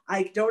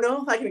don't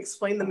know if I can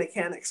explain the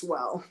mechanics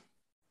well.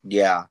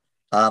 Yeah.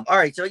 All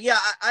right. So yeah,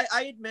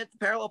 I admit the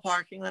parallel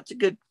parking, that's a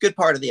good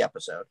part of the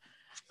episode.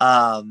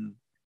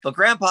 But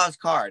Grandpa's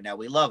car, now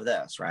we love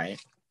this, right?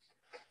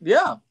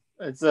 Yeah.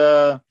 It's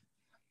Is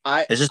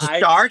this a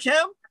star,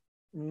 Tim?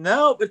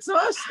 No, it's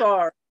not a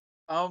star.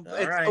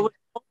 It's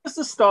almost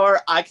a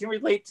star. I can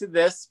relate to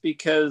this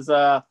because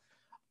I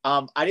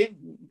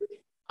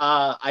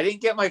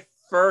didn't get my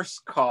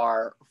first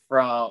car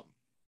from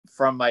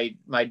my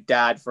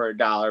dad for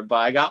 $1, but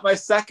I got my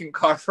second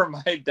car from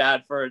my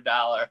dad for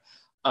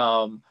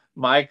 $1.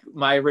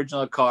 My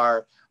original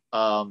car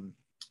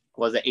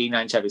was an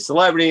 '89 Chevy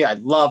Celebrity. I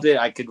loved it.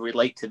 I could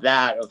relate to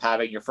that, of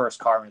having your first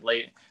car and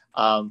relate.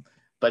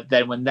 But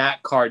then when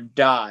that car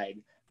died,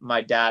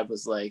 my dad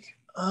was like,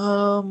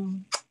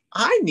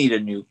 I need a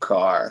new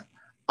car.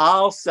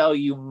 I'll sell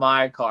you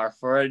my car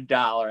for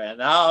 $1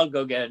 and I'll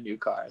go get a new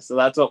car. So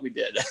that's what we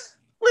did.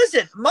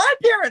 Listen, my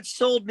parents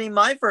sold me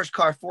my first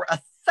car for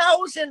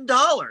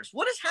 $1,000.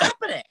 What is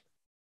happening?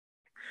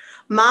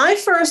 My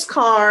first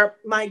car,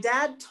 my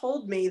dad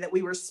told me that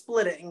we were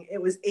splitting.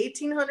 It was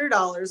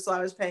 $1,800, so I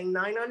was paying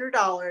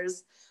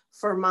 $900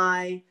 for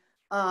my,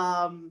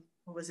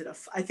 what was it?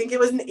 I think it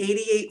was an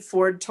 '88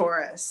 Ford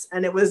Taurus,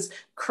 and it was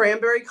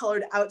cranberry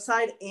colored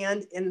outside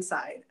and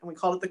inside, and we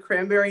called it the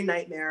Cranberry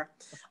Nightmare.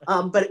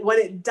 But when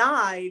it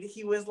died,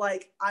 he was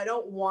like, I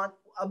don't want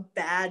a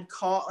bad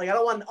car. Like, I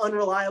don't want an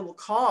unreliable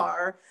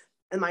car.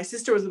 And my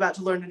sister was about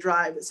to learn to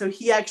drive. So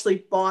he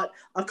actually bought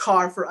a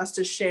car for us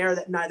to share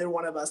that neither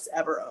one of us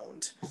ever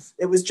owned.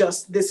 It was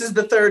just, this is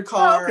the third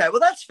car. Oh, okay, well,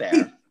 that's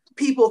fair.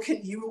 People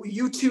can,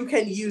 you two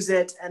can use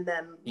it, and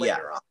then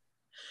later on.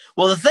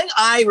 Well, the thing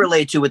I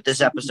relate to with this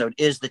episode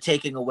is the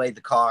taking away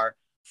the car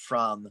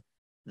from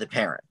the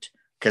parent.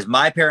 Because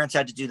my parents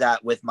had to do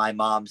that with my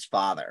mom's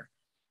father.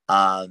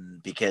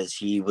 Because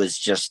he was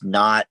just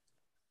not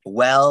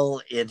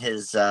well in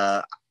his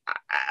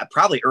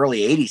probably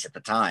early 80s at the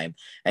time,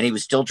 and he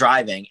was still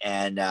driving,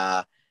 and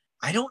I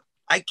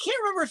can't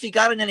remember if he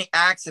got in any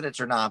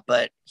accidents or not,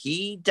 but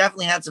he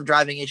definitely had some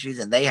driving issues,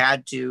 and they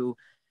had to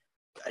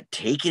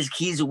take his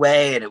keys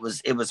away, and it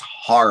was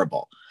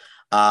horrible.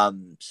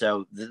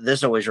 So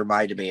this always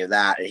reminded me of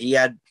that. He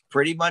had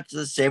pretty much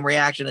the same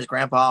reaction as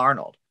Grandpa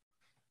Arnold.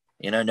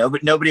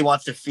 Nobody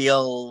wants to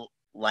feel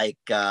like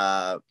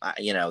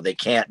they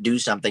can't do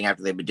something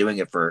after they've been doing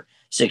it for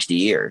 60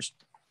 years.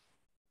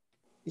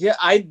 Yeah,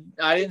 I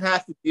didn't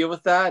have to deal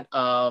with that.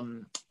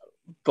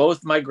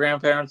 Both my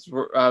grandfathers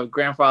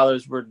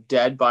were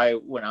dead by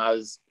when I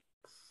was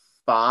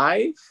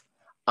 5.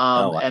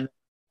 And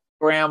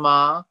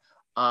grandma,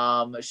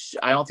 I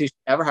don't think she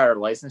ever had her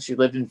license. She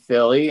lived in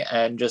Philly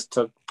and just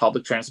took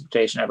public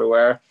transportation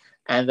everywhere.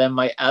 And then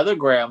my other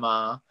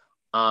grandma,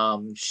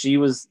 she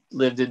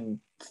lived in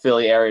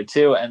Philly area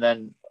too. And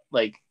then,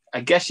 like,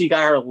 I guess she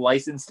got her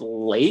license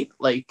late,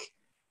 like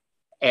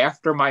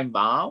after my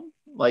mom.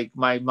 Like,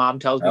 my mom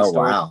tells me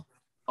stories. Wow.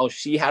 Oh,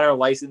 she had her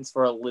license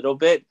for a little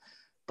bit,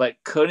 but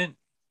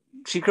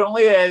she could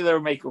only either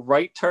make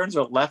right turns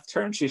or left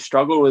turns. She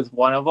struggled with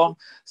one of them.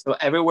 So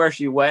everywhere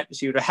she went,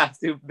 she would have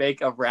to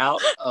make a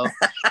route of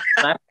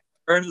left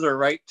turns or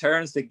right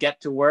turns to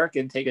get to work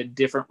and take a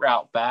different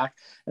route back.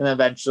 And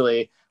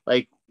eventually,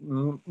 like,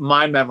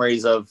 my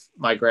memories of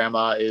my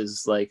grandma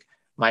is like,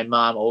 my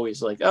mom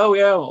always like, oh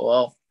yeah,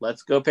 well,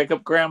 let's go pick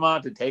up grandma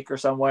to take her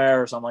somewhere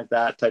or something like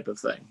that type of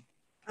thing.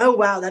 Oh,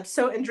 wow. That's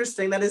so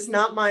interesting. That is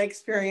not my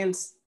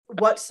experience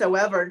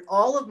whatsoever.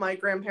 All of my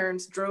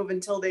grandparents drove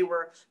until they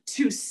were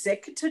too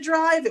sick to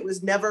drive. It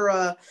was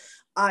never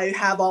I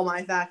have all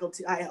my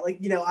faculty.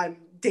 I'm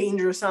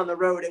dangerous on the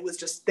road. It was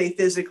just, they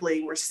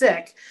physically were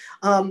sick.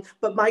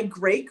 But my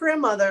great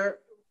grandmother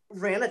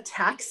ran a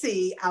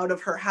taxi out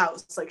of her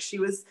house. Like, it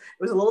was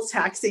a little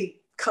taxi,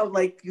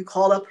 like, you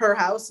called up her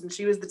house and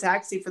she was the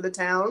taxi for the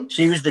town.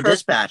 She was the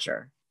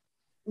dispatcher.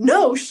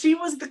 No, she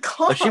was the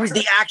car. But she was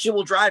the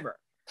actual driver.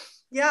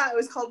 Yeah, it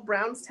was called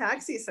Brown's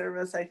Taxi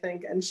Service, I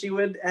think. And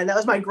that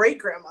was my great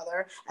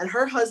grandmother, and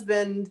her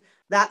husband,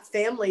 that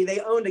family, they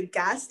owned a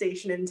gas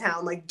station in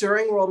town, like,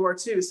 during World War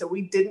II. So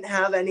we didn't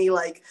have any,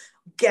 like,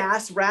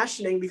 gas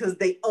rationing because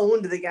they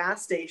owned the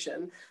gas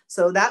station.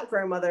 So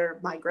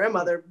my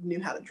grandmother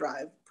knew how to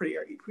drive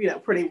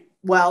pretty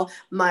well.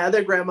 My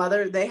other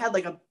grandmother, they had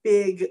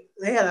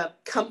a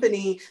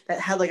company that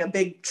had like a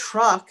big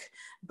truck.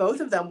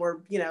 Both of them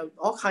were,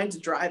 all kinds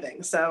of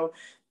driving. So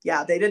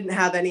yeah, they didn't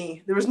have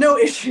there was no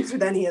issues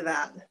with any of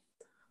that.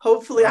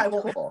 Hopefully I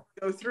won't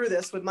go through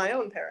this with my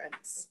own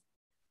parents.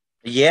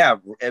 Yeah,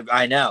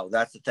 I know.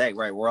 That's the thing,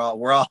 right? We're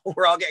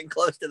all getting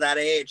close to that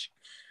age.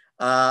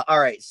 All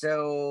right,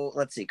 so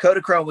let's see.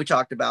 Kodachrome we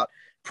talked about.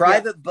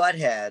 Private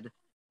Butthead.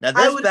 Now I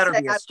this would better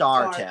say be a I'm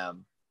star, sorry.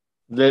 Tim.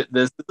 This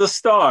is the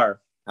star.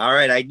 All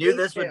right, I knew Me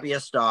this would too. be a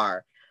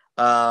star.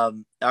 All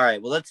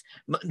right, well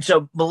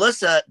so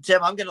Melissa,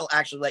 Tim, I'm going to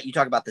actually let you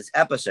talk about this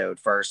episode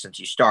first since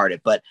you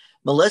started. But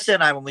Melissa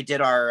and I, when we did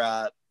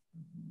our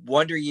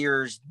Wonder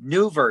Years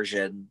new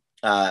version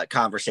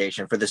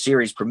conversation for the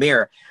series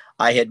premiere,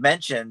 I had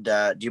mentioned.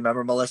 Do you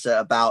remember, Melissa,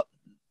 about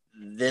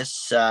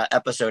this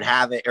episode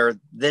having, or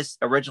this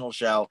original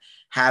show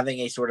having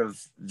a sort of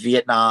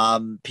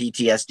Vietnam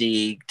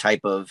PTSD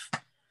type of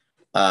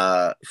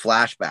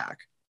flashback?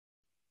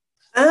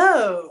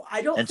 Oh,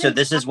 I don't And think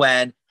this is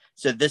when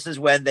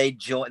they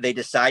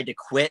decide to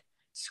quit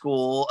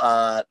school,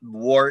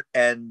 Wart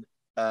and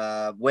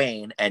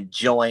Wayne, and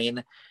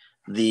join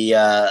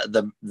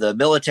the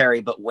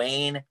military, but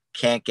Wayne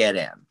can't get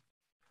in.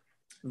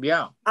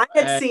 Yeah. I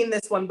had seen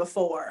this one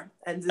before.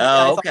 And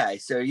Oh, okay.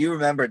 So you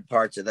remembered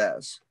parts of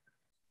this.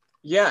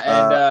 Yeah,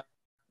 and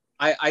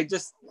I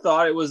just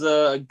thought it was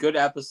a good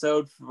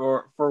episode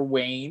for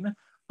Wayne,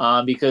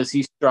 because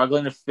he's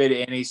struggling to fit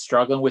in. He's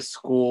struggling with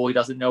school. He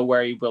doesn't know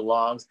where he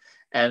belongs,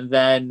 and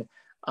then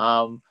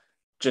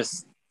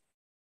just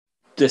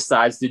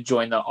decides to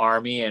join the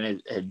army,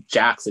 and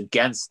Jack's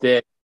against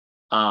it.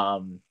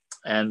 And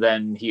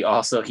then he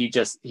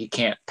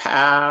can't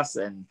pass,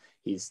 and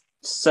he's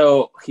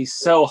so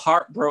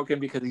heartbroken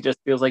because he just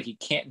feels like he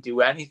can't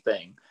do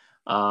anything.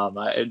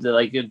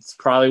 It's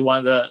probably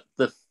one of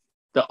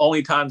the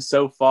only time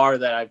so far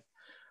that I've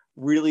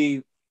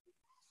really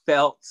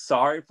felt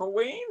sorry for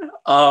Wayne.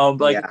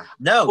 Totally.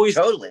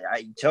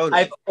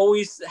 I've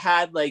always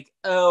had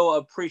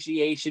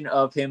appreciation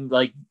of him,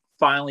 like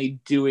finally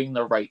doing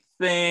the right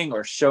thing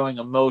or showing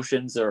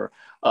emotions or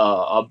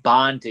a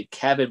bond to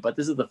Kevin. But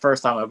this is the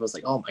first time I was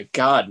like, oh my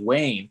God,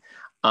 Wayne.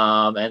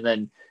 And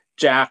then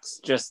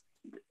Jack's just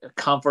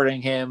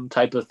comforting him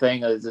type of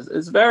thing.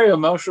 It's very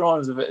emotional,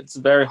 and it's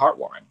very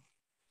heartwarming.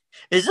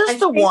 Is this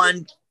the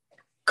one?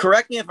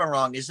 Correct me if I'm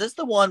wrong. Is this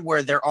the one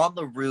where they're on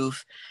the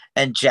roof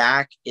and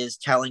Jack is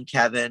telling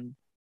Kevin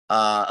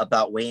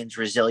about Wayne's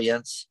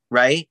resilience,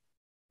 right?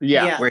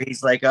 Yeah. Where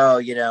he's like, oh,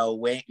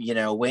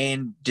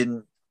 Wayne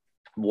didn't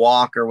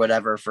walk or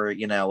whatever for,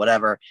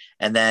 whatever.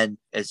 And then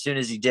as soon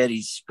as he did,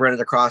 he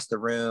sprinted across the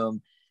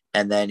room.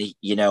 And then he,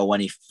 when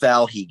he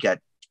fell, he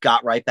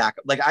got right back.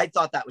 Like, I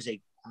thought that was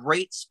a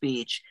great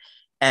speech.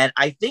 And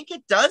I think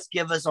it does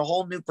give us a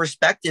whole new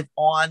perspective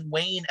on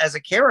Wayne as a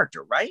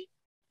character, right?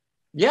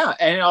 Yeah,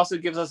 and it also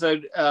gives us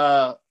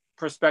a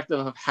perspective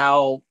of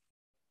how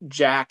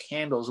Jack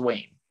handles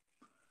Wayne.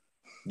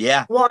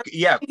 Yeah, well,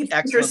 yeah, it's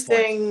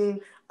interesting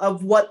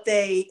of what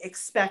they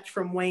expect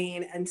from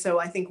Wayne, and so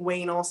I think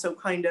Wayne also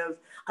kind of,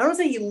 I don't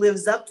say he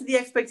lives up to the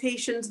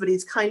expectations, but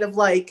he's kind of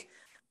like,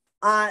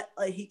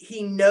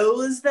 he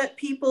knows that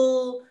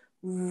people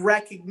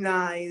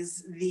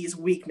recognize these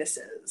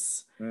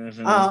weaknesses.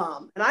 Mm-hmm.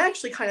 And I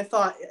actually kind of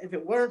thought if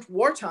it weren't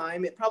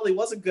wartime, it probably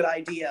was a good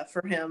idea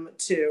for him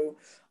to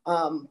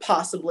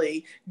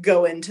possibly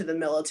go into the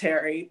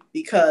military,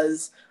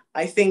 because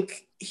I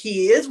think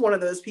he is one of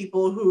those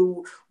people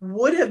who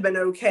would have been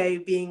okay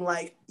being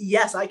like,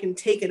 yes, I can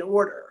take an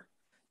order.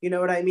 You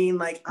know what I mean?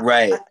 Like,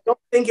 right. I don't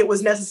think it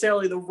was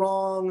necessarily the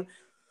wrong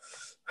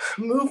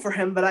move for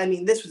him, but I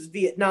mean, this was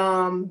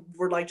Vietnam.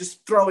 We're like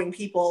just throwing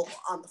people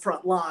on the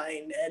front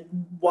line, and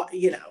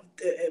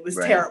it was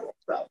terrible.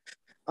 So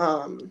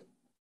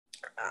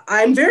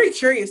I'm very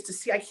curious to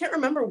see. I can't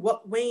remember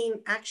what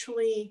Wayne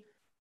actually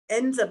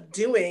ends up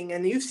doing,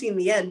 and you've seen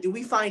the end. Do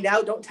we find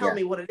out? Don't tell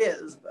me what it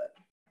is, but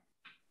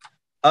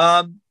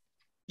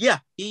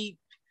he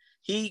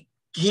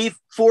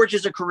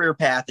forges a career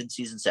path in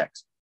season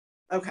 6.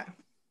 Okay.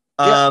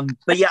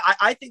 But yeah,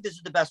 I think this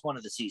is the best one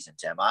of the season,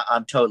 Tim.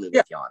 I'm totally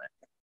with you on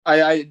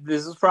it.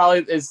 This is probably,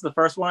 it's the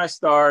first one I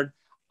starred.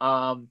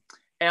 And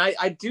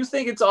I do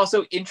think it's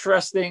also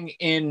interesting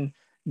in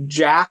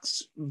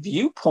Jack's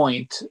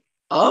viewpoint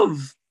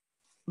of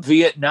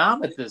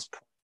Vietnam at this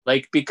point.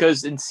 Like,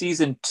 because in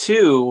season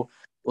 2,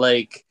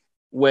 like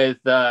with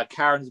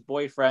Karen's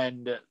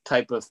boyfriend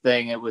type of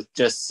thing, it would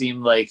just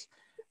seem like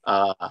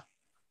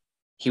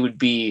he would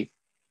be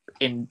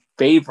in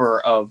favor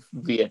of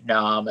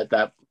Vietnam at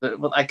that.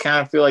 I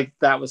kind of feel like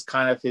that was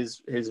kind of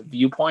his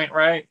viewpoint,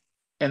 right?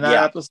 In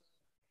that episode.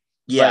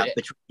 Yeah,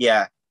 but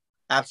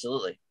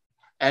absolutely.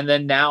 And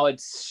then now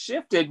it's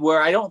shifted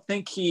where I don't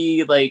think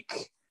he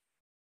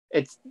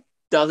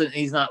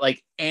he's not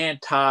like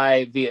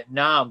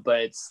anti-Vietnam, but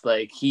it's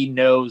like he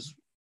knows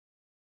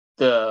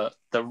the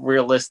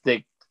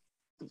realistic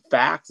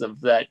facts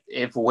of that.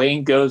 If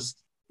Wayne joins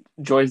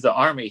the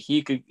army,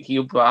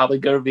 he'll probably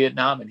go to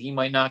Vietnam and he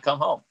might not come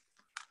home.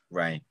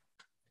 Right.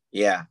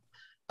 Yeah.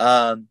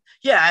 And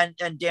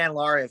Dan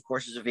Laurie, of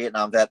course, is a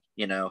Vietnam vet,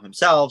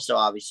 himself. So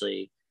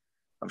obviously,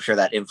 I'm sure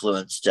that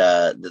influenced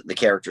the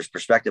character's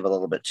perspective a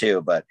little bit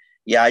too. But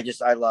yeah,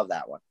 I love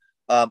that one.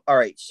 All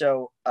right.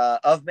 So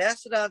Of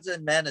Mastodons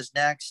and Men is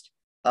next.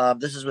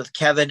 This is with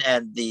Kevin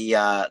and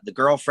the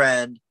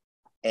girlfriend,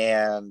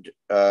 and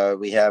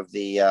we have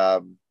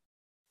the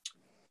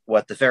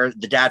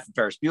the dad from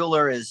Ferris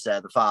Bueller is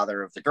the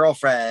father of the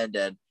girlfriend,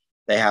 and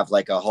they have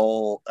like a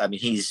whole. I mean,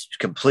 he's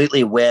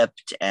completely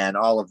whipped and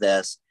all of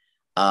this.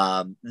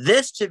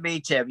 This to me,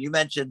 Tim, you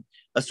mentioned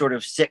a sort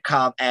of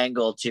sitcom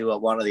angle to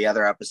one of the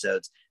other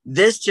episodes.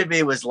 This to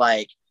me was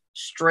like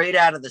straight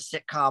out of the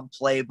sitcom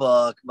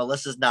playbook.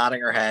 Melissa's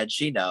nodding her head;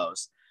 she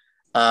knows.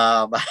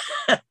 Um,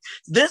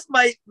 this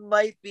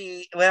might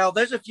be, well,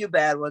 there's a few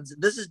bad ones.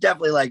 This is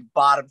definitely like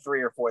bottom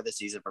 3 or 4 this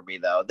season for me,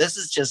 though. This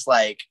is just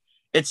like,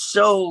 it's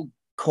so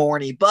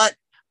corny, but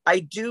I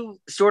do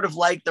sort of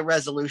like the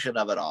resolution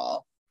of it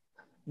all.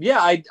 Yeah,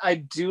 I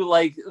do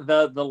like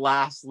the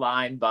last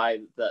line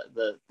by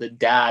the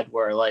dad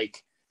where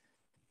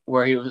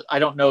he was, I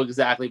don't know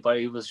exactly, but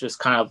he was just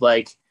kind of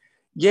like,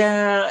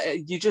 yeah,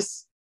 you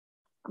just,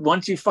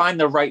 once you find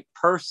the right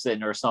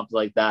person or something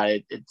like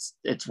that,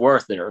 it's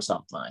worth it or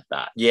something like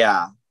that.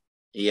 Yeah.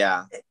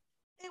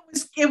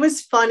 It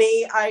was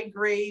funny. I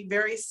agree.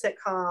 Very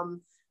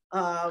sitcom,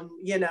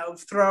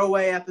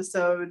 throwaway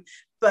episode.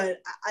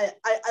 But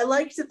I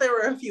liked that there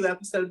were a few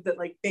episodes that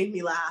like made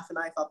me laugh, and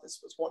I thought this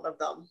was one of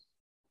them.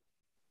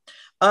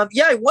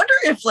 Yeah, I wonder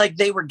if like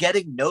they were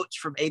getting notes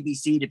from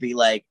ABC to be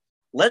like,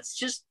 let's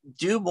just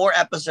do more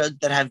episodes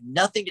that have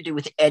nothing to do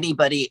with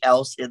anybody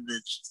else in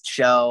the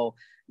show.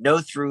 No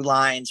through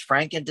lines.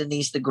 Frank and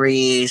Denise the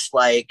Grease,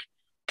 like,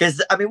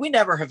 because I mean, we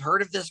never have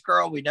heard of this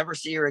girl. We never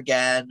see her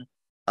again.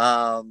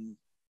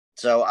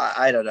 So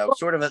I don't know,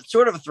 sort of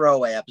a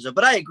throwaway episode,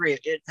 but I agree,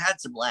 it had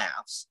some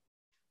laughs.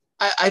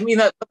 I mean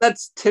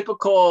that's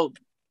typical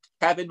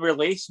Kevin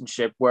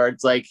relationship where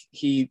it's like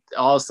he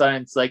all of a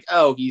sudden it's like,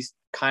 oh, he's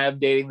kind of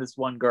dating this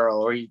one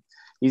girl, or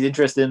he's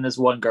interested in this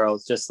one girl.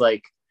 It's just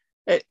like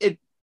it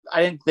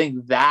I didn't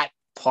think that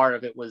part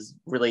of it was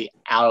really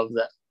out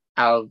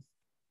of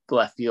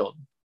left field.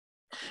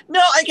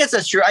 No, I guess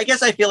that's true. I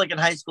guess I feel like in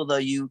high school though,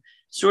 you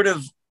sort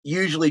of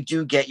usually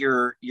do get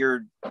your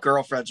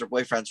girlfriends or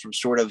boyfriends from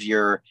sort of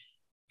your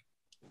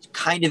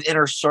kind of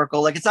inner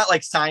circle. Like it's not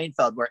like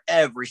Seinfeld where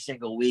every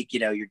single week,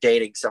 you're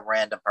dating some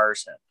random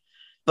person.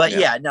 But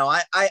yeah, no,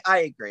 I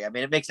agree. I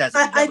mean, it makes sense.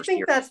 I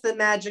think that's the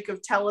magic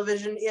of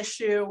television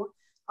issue,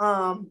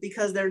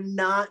 because they're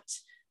not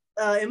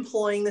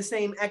employing the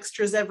same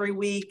extras every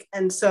week,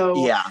 and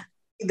so yeah,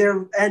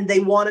 they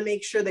want to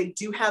make sure they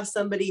do have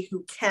somebody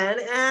who can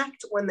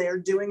act when they're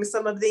doing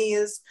some of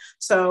these.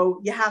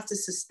 So you have to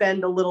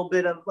suspend a little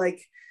bit of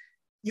like,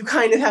 you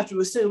kind of have to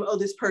assume, oh,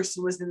 this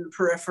person was in the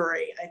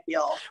periphery, I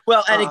feel.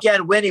 Well, and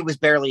again, Winnie was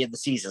barely in the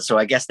season, so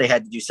I guess they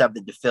had to do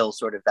something to fill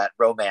sort of that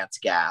romance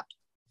gap.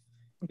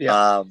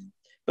 Yeah.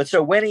 But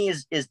so Winnie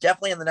is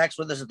definitely in the next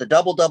one. This is the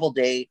double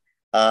date.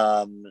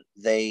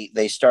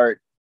 They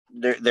start,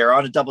 they're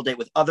on a double date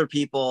with other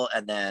people,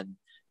 and then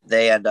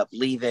they end up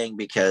leaving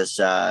because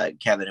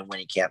Kevin and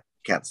Winnie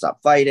can't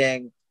stop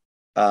fighting.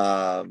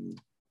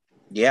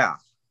 Yeah,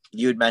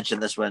 you had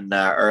mentioned this one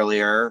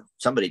earlier.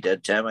 Somebody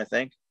did, Tim, I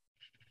think.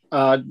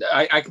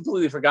 I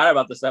completely forgot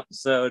about this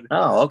episode.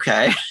 Oh,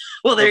 okay.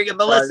 Well, there you go.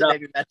 Melissa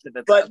maybe mentioned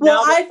it. But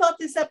I thought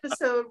this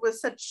episode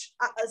was such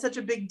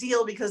a big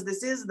deal because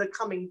this is the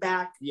coming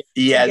back.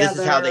 Yeah, this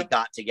is how they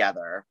got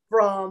together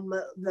from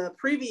the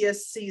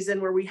previous season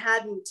where we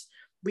hadn't.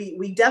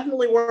 We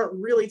definitely weren't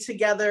really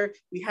together.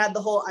 We had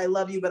the whole "I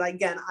love you," but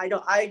again,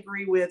 I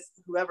agree with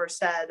whoever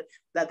said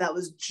that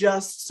was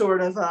just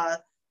sort of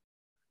a,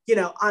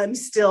 I'm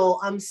still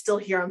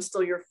here. I'm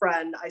still your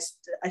friend.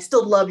 I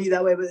still love you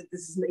that way, but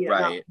this is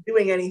right. Not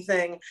doing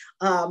anything.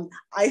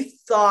 I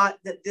thought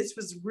that this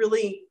was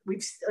really,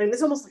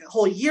 this almost like a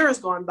whole year has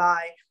gone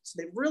by, so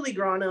they've really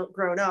grown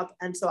up,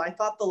 and so I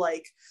thought the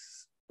like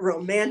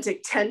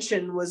romantic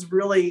tension was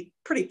really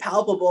pretty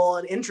palpable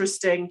and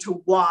interesting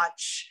to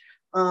watch.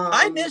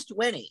 I missed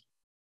Winnie.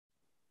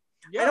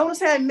 Yeah. I don't want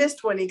to say I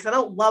missed Winnie because I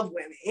don't love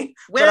Winnie,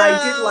 well, but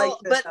I did like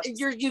this. But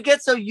you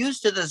get so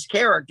used to this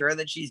character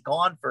that she's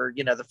gone for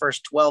the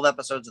first 12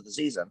 episodes of the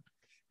season.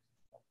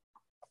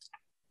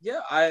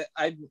 Yeah,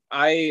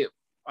 I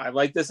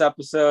like this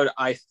episode.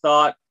 I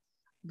thought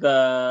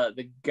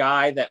the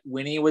guy that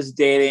Winnie was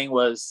dating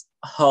was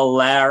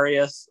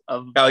hilarious. He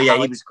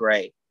was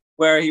great.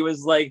 Where he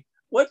was like,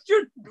 "What's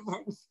your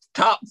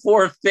top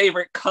 4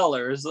 favorite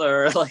colors?"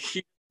 Or like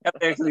he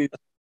kept asking these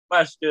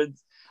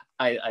questions.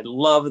 I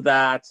love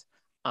that.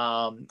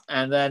 And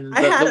then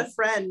I had a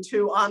friend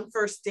who on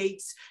first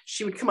dates,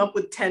 she would come up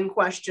with 10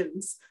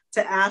 questions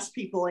to ask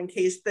people in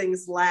case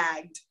things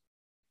lagged.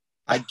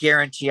 I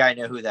guarantee I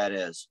know who that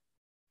is.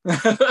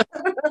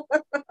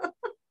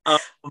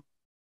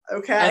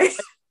 Okay.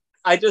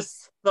 I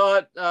just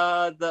thought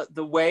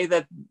the way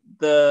that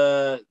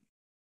the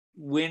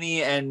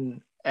Winnie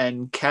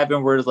and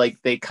Kevin were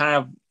like, they kind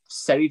of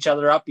set each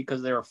other up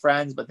because they were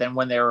friends, but then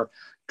when they were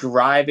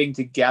driving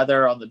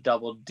together on the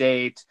double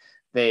date,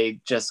 they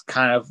just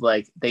kind of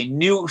like, they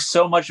knew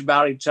so much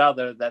about each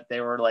other that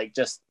they were like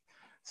just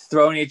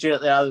throwing each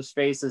other's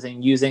faces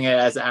and using it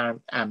as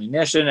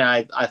ammunition.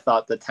 And I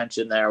thought the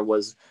tension there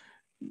was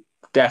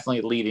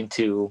definitely leading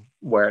to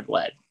where it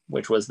led,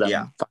 which was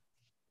them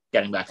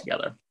getting back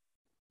together.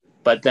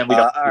 But then we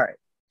don't. All right.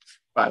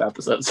 5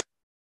 episodes.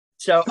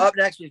 So up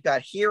next, we've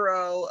got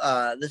Hero.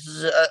 This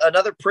is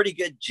another pretty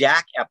good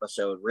Jack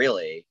episode,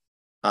 really.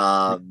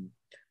 And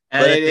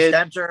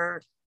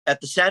But at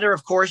the center,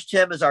 of course,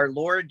 Tim, is our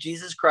Lord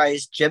Jesus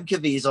Christ, Jim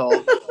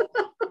Caviezel.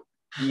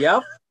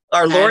 Yep.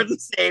 Our Lord and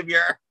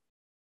Savior.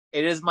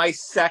 It is my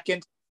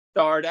second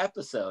starred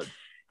episode.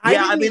 I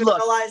didn't even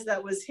realize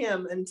that was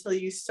him until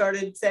you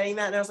started saying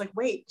that. And I was like,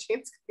 wait,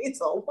 James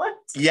Caviezel, what?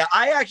 Yeah,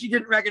 I actually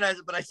didn't recognize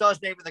it, but I saw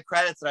his name in the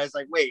credits and I was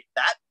like, wait,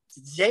 that's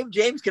the same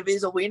James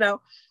Caviezel we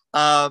know?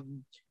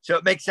 So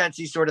it makes sense.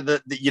 He's sort of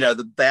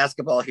the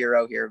basketball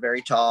hero here,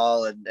 very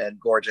tall and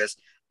gorgeous.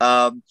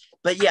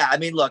 But yeah, I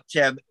mean, look,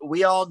 Tim,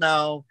 we all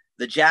know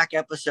the Jack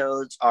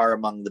episodes are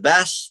among the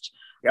best.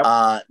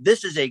 Yep.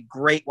 This is a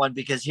great one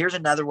because here's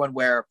another one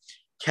where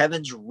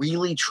Kevin's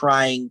really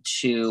trying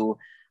to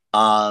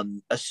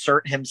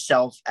assert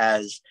himself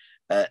as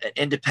an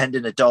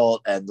independent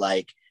adult. And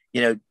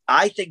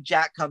I think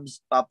Jack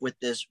comes up with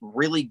this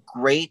really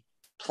great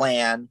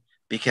plan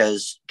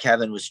because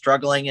Kevin was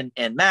struggling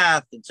in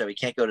math. And so he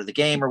can't go to the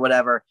game or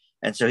whatever.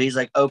 And so he's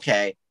like,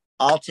 okay,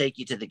 I'll take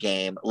you to the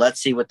game. Let's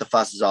see what the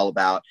fuss is all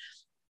about.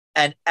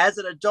 And as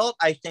an adult,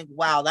 I think,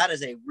 wow, that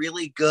is a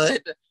really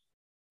good,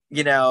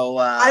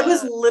 I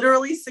was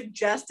literally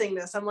suggesting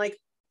this. I'm like,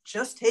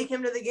 just take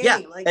him to the game.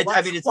 Yeah,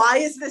 why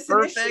is this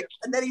perfect. An issue?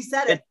 And then he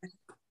said it.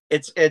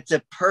 It's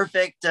a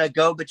perfect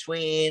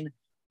go-between.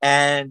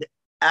 And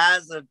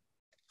as a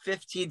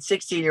 15,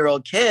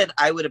 16-year-old kid,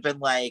 I would have been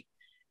like,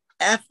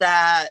 F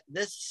that,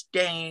 this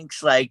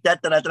stinks, like da,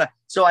 da, da, da.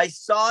 So I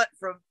saw it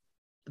from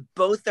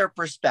both their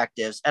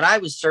perspectives. And I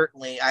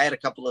had a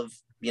couple of,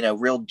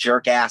 real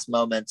jerk ass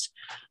moments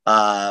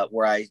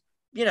where I,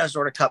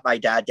 sort of cut my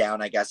dad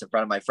down, I guess, in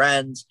front of my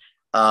friends.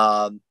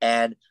 And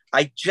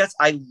I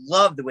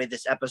love the way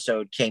this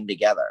episode came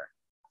together.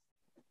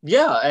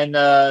 Yeah. And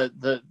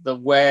the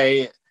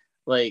way,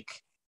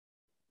 what's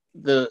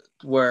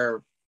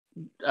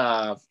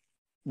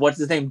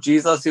his name?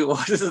 Jesus?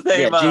 What's his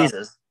name? Yeah,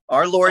 Jesus.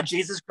 Our Lord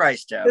Jesus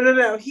Christ, Joe.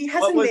 No. He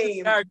has a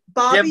name.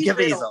 Bobby Jim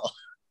Caviezel. Riddle.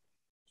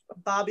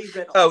 Bobby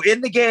Riddle. Oh, in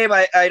the game,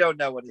 I don't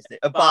know what his name.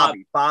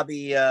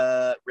 Bobby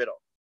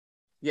Riddle.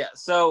 Yeah.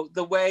 So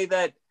the way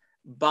that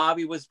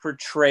Bobby was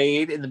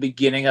portrayed in the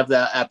beginning of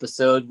the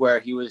episode, where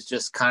he was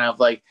just kind of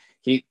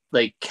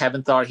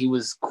Kevin thought he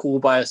was cool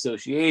by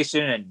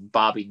association, and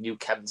Bobby knew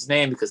Kevin's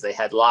name because they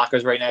had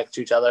lockers right next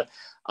to each other.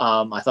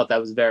 I thought that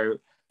was very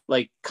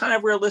kind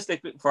of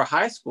realistic for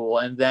high school.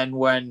 And then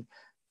when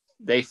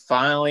they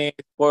finally,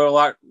 spoiler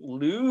alert,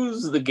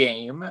 lose the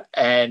game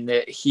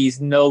and he's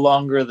no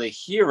longer the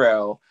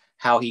hero,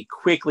 how he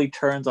quickly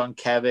turns on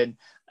Kevin,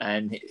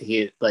 and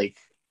he the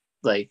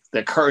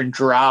curtain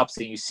drops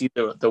and you see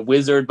the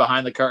wizard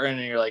behind the curtain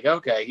and you're like,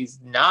 okay, he's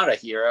not a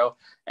hero.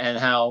 And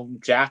how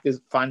Jack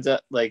finds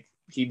out,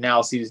 he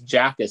now sees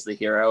Jack as the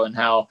hero, and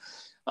how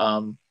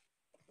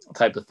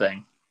type of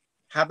thing.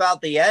 How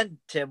about the end,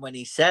 Tim, when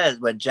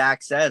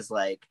Jack says,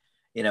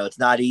 it's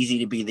not easy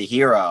to be the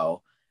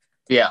hero.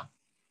 Yeah.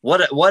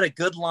 What a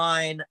good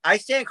line. I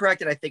stand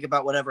corrected, I think,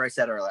 about whatever I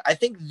said earlier. I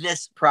think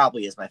this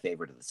probably is my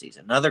favorite of the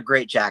season. Another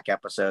great Jack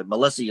episode.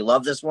 Melissa, you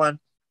love this one?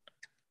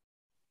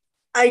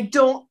 I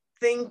don't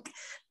think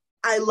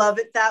I love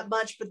it that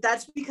much, but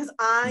that's because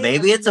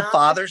maybe it's a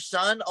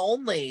father-son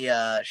only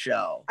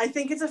show. I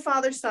think it's a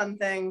father-son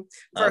thing,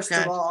 first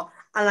of all.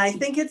 And I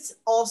think it's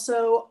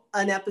also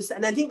an episode,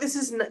 and I think this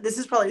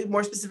is probably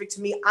more specific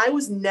to me. I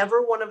was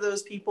never one of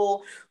those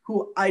people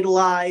who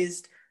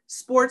idolized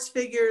sports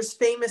figures,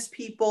 famous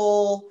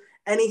people,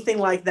 anything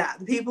like that.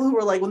 The people who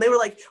were when they were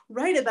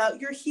write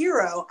about your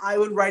hero, I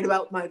would write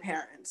about my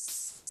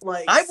parents.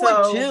 Would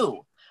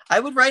too. I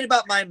would write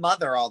about my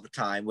mother all the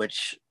time,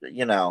 which, I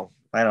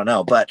don't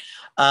know. But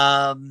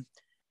yeah,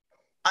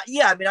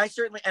 I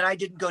certainly, and I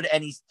didn't go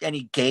to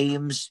any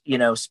games,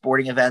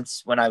 sporting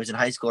events when I was in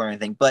high school or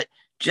anything, but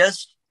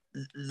just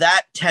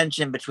that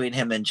tension between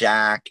him and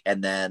Jack,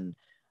 and then,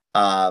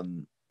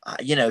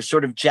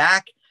 sort of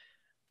Jack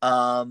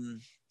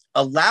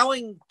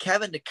allowing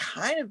Kevin to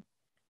kind of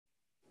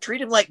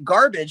treat him like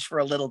garbage for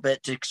a little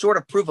bit to sort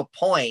of prove a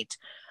point.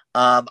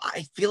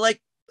 I feel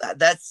like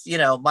that's,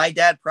 my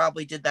dad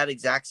probably did that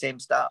exact same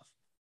stuff.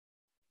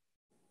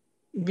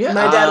 Yeah,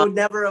 my dad would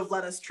never have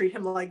let us treat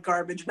him like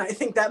garbage, and I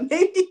think that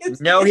maybe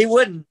is no, he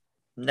wouldn't.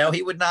 No,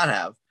 he would not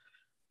have.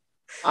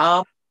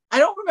 I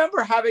don't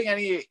remember having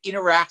any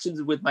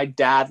interactions with my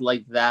dad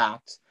like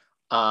that.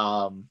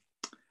 I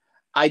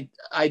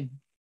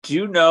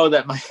do know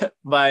that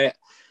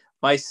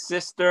my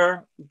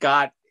sister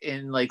got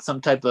in some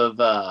type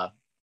of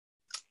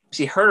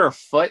she hurt her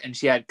foot and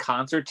she had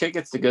concert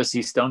tickets to go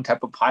see Stone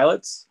Temple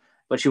Pilots,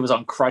 but she was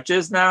on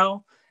crutches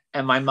now.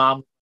 And my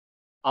mom,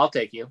 I'll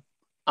take you.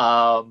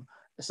 So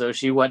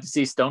she went to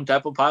see Stone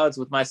Temple Pilots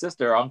with my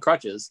sister on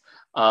crutches,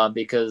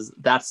 because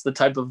that's the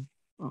type of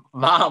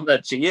mom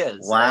that she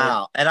is.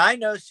 Wow. And I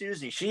know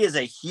Susie, she is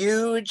a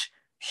huge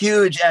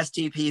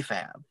STP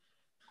fan.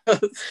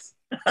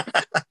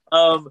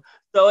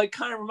 So it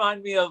kind of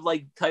reminded me of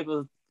type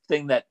of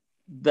thing that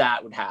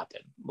would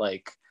happen.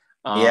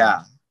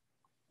 Yeah.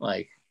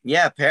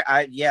 Yeah,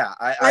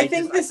 I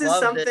think I this is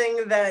love that.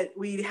 something that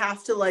we'd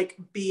have to like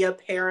be a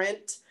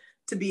parent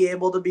to be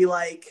able to be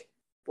like,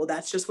 well,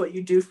 that's just what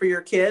you do for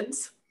your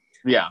kids,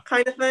 Yeah.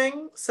 kind of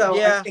thing. So I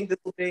Yeah. think this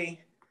will be.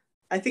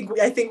 I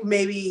think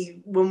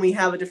maybe when we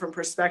have a different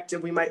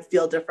perspective, we might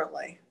feel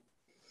differently.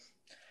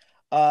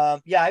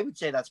 Yeah, I would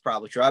say that's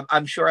probably true.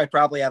 I'm sure I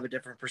probably have a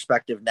different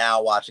perspective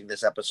now watching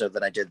this episode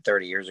than I did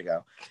 30 years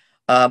ago.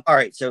 All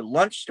right, so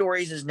Lunch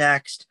Stories is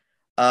next.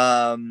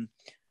 I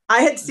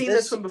had seen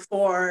this one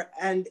before,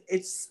 and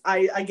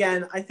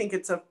I think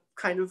it's a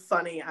kind of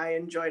funny. I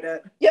enjoyed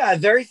it. Yeah, a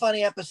very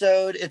funny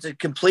episode. It's a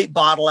complete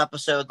bottle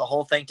episode. The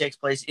whole thing takes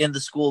place in the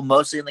school,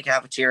 mostly in the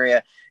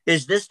cafeteria.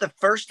 Is this the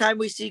first time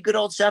we see good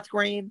old Seth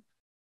Green?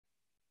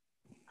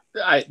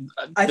 I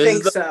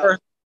think so.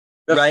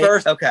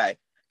 First, okay,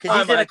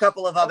 because he's in a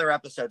couple of other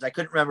episodes. I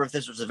couldn't remember if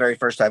this was the very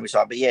first time we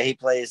saw him, but yeah, he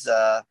plays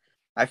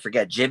I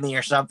forget, Jimmy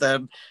or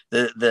something.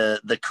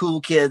 The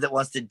cool kid that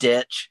wants to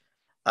ditch.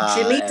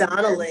 Jimmy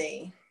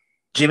Donnelly.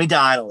 Jimmy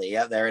Donnelly,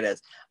 yeah, there it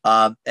is.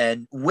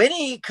 And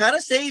Winnie kind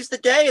of saves the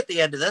day at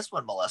the end of this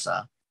one,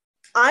 Melissa.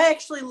 I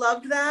actually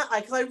loved that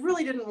because I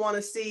really didn't want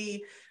to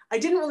see. I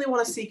didn't really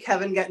want to see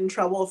Kevin get in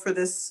trouble for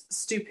this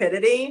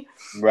stupidity.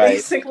 Right.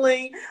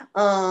 Basically,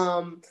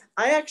 I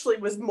actually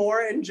was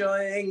more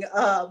enjoying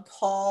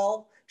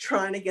Paul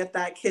trying to get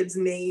that kid's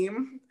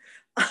name.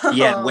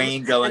 Yeah,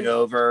 Wayne going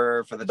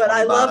over for the. But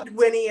I loved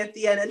Winnie at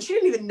the end, and she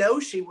didn't even know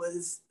she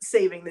was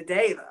saving the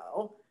day,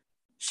 though.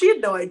 She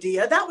had no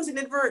idea. That was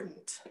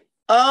inadvertent.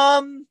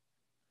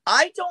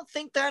 I don't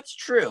think that's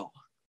true.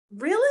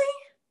 Really?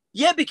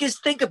 Yeah, because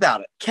think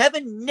about it.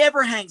 Kevin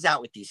never hangs out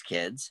with these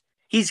kids.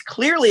 He's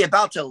clearly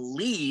about to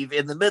leave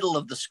in the middle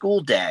of the school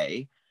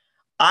day.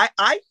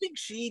 I think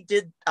she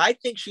did. I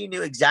think she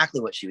knew exactly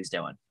what she was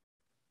doing.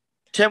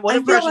 Tim, what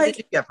impression did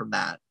you get from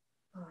that?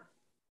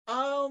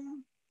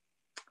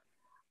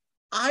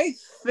 I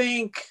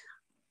think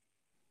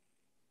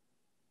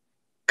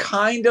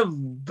kind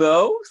of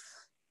both.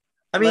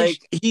 I mean,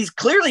 he's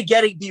clearly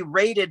getting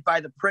berated by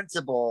the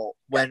principal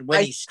when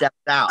he stepped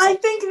out. I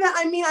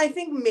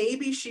think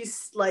maybe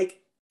she's like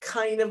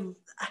kind of,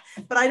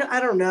 but I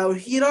don't know.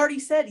 He had already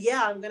said,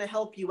 "Yeah, I'm going to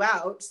help you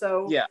out."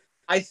 So yeah,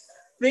 I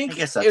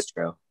guess that's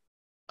true.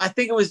 I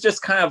think it was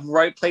just kind of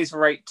right place,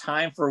 right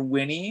time for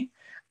Winnie.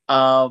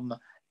 And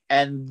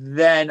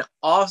then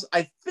also,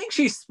 I think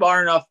she's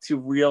smart enough to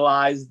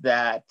realize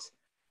that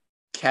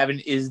Kevin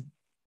is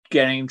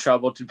getting in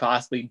trouble to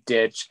possibly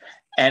ditch.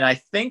 And I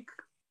think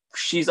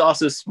she's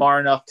also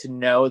smart enough to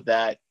know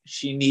that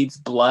she needs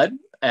blood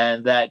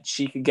and that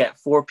she can get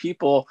 4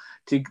 people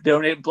to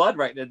donate blood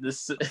right in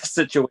this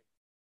situation.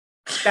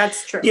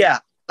 That's true. Yeah,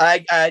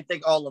 I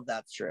think all of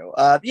that's true.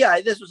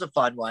 Yeah, this was a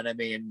fun one. I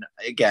mean,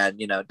 again,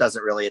 it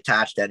doesn't really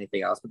attach to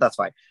anything else, but that's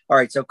fine. All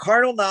right, so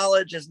Carnal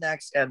Knowledge is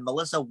next, and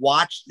Melissa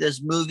watched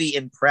this movie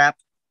in prep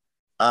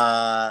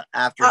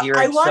after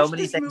hearing so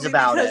many things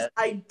about it.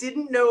 I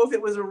didn't know if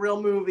it was a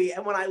real movie,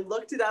 and when I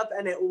looked it up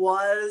and it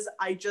was,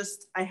 I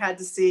had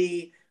to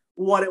see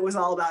what it was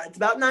all about. It's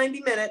about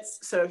 90 minutes,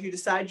 so if you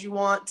decide you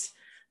want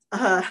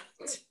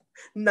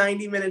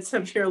 90 minutes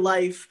of your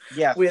life.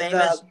 Yeah, with,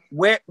 famous.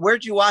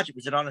 Where'd you watch it?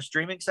 Was it on a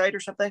streaming site or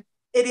something?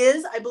 It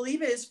is. I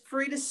believe it is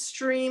free to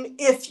stream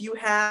if you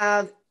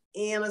have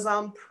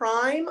Amazon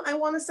Prime, I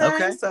want to say.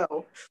 Okay.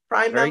 So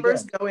Prime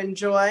members, go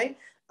enjoy.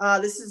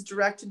 This is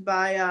directed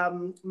by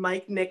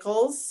Mike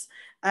Nichols,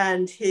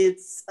 and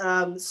his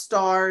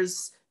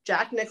stars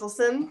Jack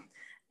Nicholson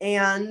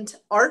and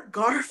Art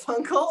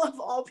Garfunkel, of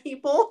all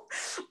people,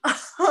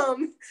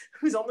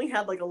 who's only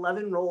had like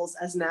 11 roles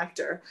as an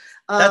actor.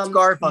 That's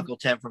Garfunkel,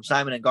 Tim, from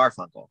Simon and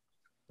Garfunkel.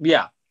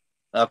 Yeah.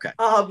 Okay.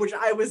 Which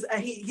I was,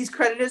 he's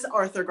credited as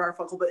Arthur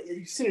Garfunkel, but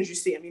as soon as you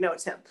see him, you know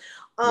it's him.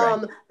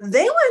 Right.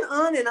 They went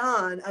on and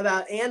on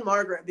about Anne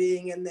Margaret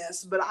being in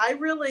this, but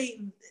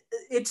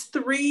it's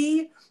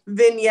 3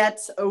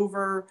 vignettes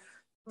over,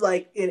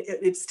 like,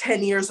 it's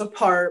 10 years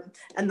apart.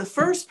 And the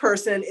first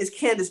person is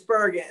Candice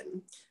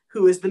Bergen,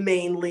 who is the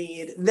main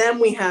lead. Then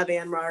we have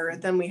Anne Margaret.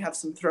 Then we have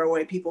some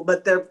throwaway people,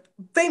 but they're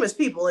famous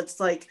people. It's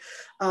like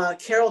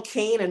Carol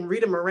Kane and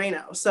Rita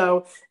Moreno.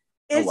 So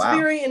it's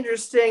very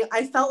interesting.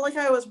 I felt like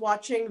I was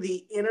watching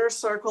the inner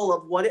circle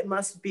of what it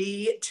must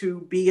be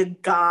to be a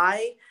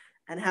guy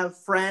and have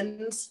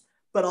friends,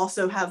 but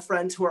also have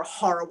friends who are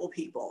horrible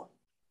people.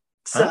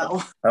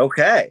 So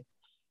okay.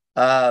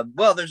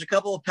 Well, there's a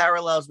couple of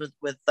parallels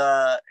with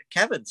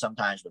Kevin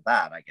sometimes with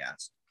that, I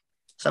guess.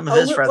 Some of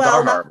his friends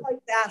are horrible. Not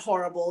like that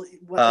horrible if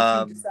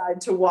you decide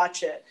to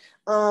watch it.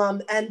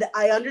 And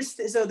I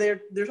understand. So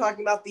they're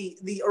talking about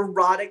the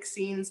erotic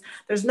scenes.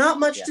 There's not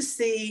much to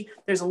see.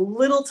 There's a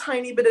little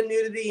tiny bit of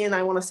nudity, and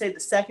I want to say the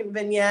second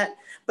vignette,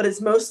 but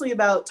it's mostly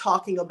about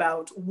talking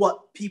about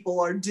what people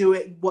are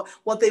doing,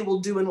 what they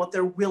will do, and what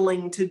they're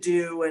willing to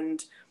do,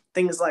 and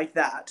things like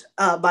that.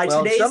 Today's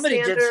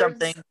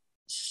standards,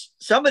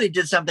 somebody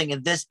did something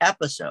in this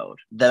episode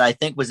that I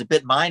think was a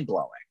bit mind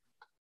blowing.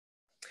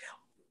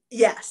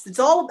 Yes, it's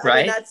all about.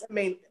 Right.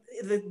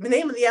 The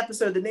name of the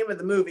episode, the name of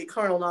the movie,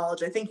 Carnal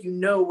Knowledge. I think you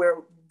know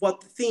what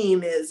the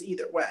theme is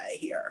either way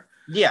here.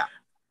 Yeah.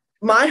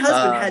 My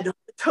husband had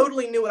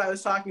totally knew what I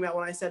was talking about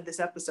when I said this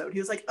episode. He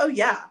was like, "Oh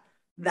yeah,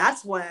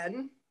 that's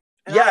when."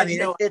 And yeah, I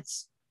mean,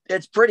 it's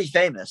pretty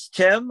famous.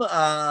 Tim,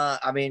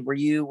 I mean, were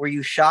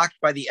you shocked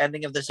by the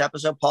ending of this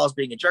episode? Paul's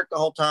being a jerk the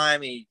whole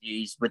time.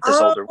 He's with this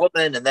older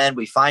woman, and then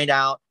we find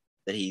out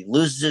that he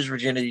loses his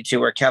virginity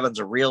to her. Kevin's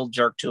a real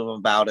jerk to him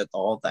about it. The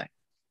whole thing.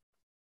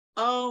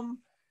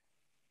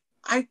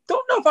 I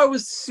don't know if I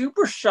was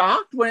super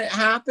shocked when it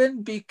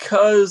happened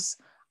because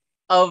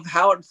of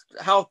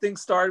how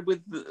things started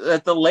with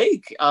at the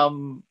lake.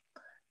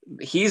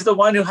 He's the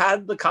one who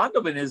had the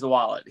condom in his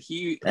wallet.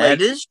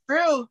 That is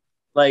true.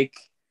 Like,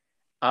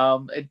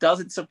 it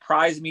doesn't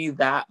surprise me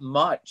that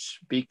much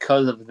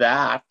because of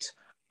that.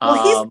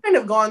 Well, he's kind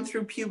of gone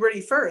through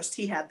puberty first.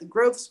 He had the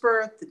growth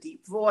spurt, the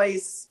deep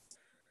voice.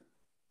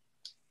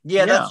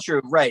 Yeah, that's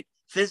true. Right.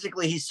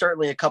 Physically, he's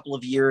certainly a couple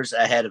of years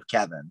ahead of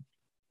Kevin.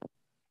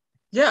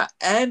 Yeah,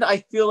 and I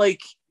feel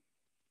like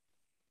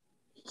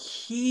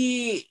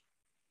he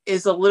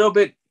is a little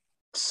bit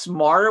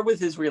smarter with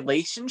his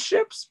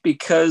relationships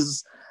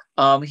because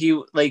he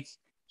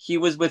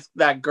was with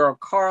that girl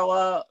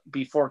Carla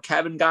before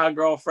Kevin got a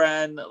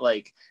girlfriend,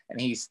 and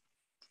he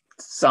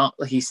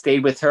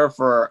stayed with her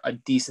for a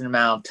decent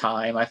amount of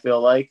time, I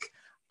feel like.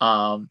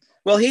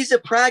 Well, he's a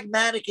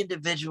pragmatic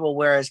individual,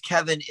 whereas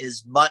Kevin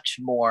is much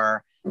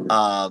more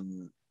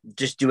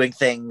just doing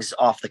things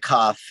off the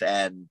cuff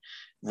and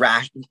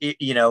a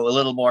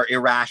little more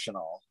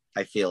irrational,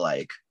 I feel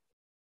like.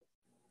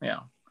 Yeah.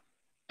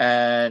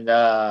 And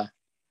I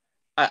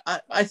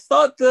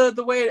thought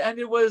the way it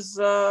ended was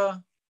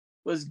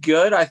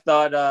good. I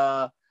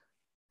thought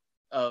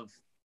of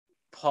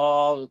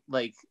Paul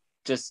it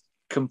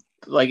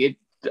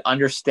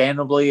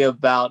understandably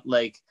about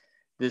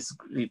this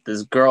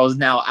girl is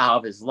now out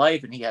of his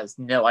life and he has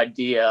no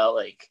idea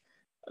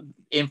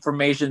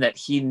information that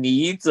he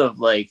needs of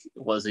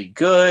was he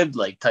good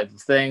type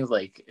of things.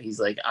 He's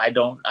like, I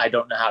don't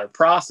know how to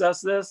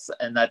process this,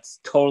 and that's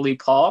totally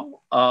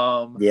Paul.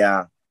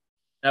 Yeah.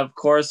 And of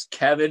course,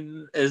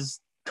 Kevin is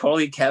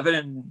totally Kevin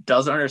and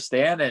doesn't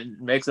understand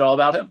and makes it all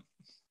about him.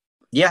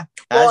 Yeah.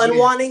 Well, and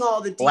wanting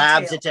all the details.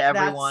 Blabs it to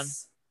everyone.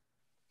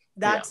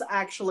 That's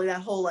actually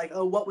that whole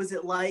what was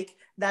it like?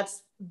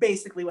 That's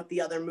basically what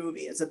the other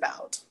movie is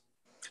about.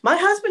 My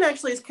husband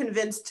actually is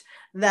convinced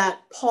that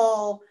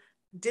Paul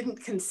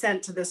didn't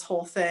consent to this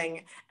whole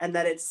thing and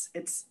that it's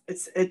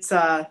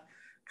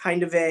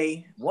kind of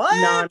a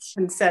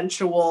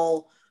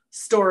non-consensual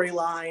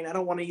storyline. I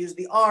don't want to use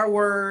the R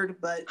word,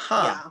 but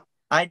yeah.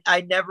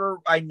 I never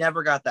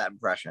got that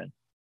impression.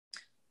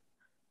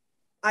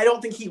 I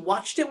don't think he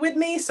watched it with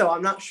me, so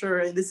I'm not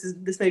sure. This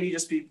maybe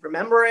just be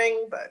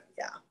remembering, but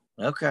yeah.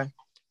 Okay.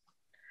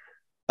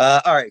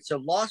 All right. So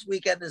Lost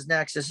Weekend is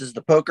next. This is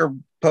the poker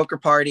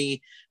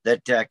party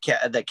that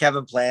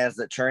Kevin plans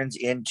that turns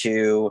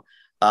into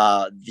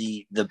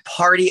the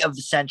party of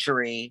the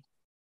century.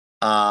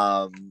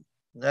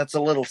 That's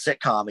a little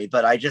sitcom-y,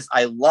 but I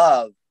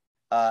love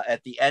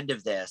at the end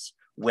of this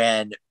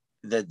when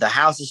the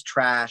house is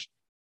trashed.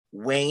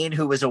 Wayne,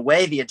 who was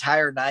away the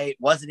entire night,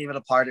 wasn't even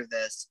a part of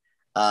this,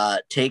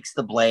 takes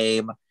the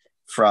blame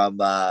from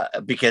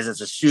because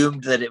it's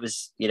assumed that it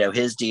was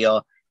his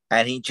deal,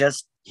 and he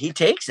takes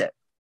it.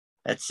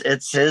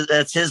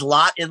 It's his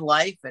lot in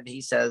life, and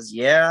he says,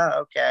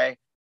 yeah, okay,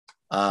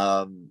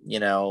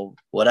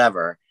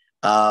 whatever.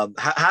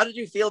 How did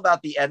you feel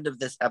about the end of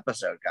this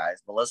episode,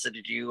 guys? Melissa,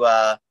 did you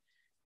I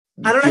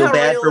don't feel know how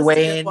bad for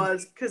realistic Wayne? it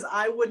was, because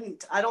I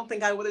don't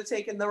think I would have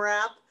taken the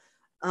rap.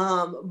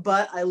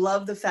 But I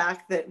love the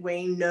fact that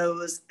Wayne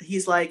knows.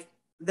 He's like,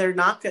 they're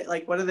not good.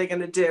 What are they going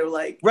to do?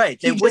 Right.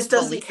 He just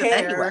doesn't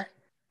care. Anyway.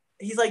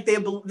 He's like, they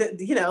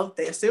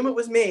assume it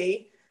was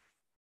me.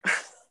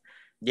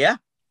 Yeah.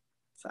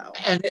 So.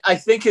 And I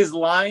think his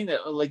line,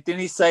 didn't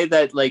he say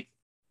that,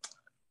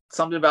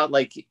 something about,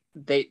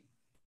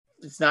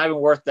 it's not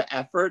even worth the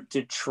effort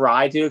to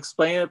try to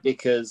explain it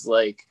because,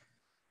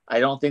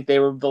 I don't think they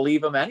would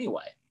believe him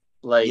anyway.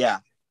 Yeah.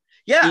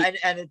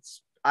 And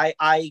it's,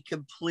 I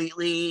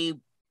completely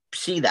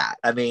see that.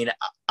 I mean,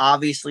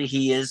 obviously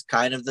he is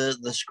kind of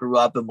the screw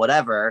up and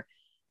whatever.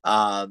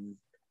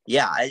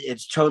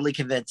 It's totally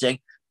convincing.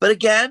 But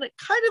again,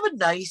 kind of a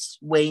nice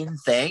Wayne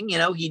thing.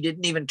 He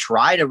didn't even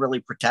try to really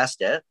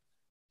protest it.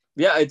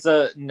 Yeah, it's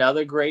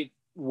another great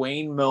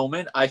Wayne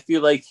moment. I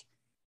feel like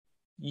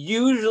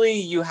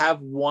usually you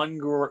have one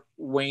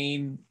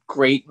Wayne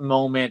great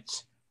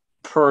moment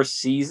per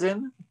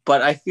season,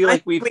 but I feel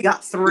like we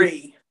got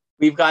three.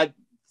 We've got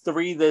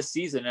three this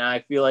season, and I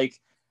feel like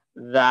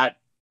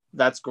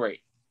that's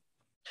great.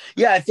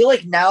 Yeah, I feel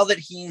like now that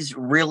he's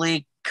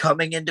really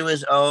coming into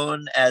his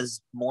own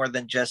as more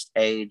than just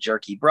a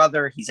jerky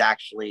brother, he's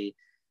actually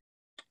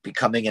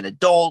becoming an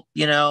adult,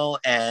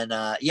 and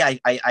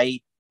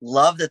I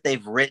love that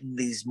they've written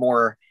these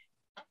more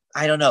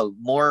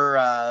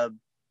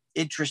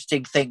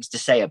interesting things to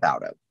say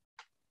about him.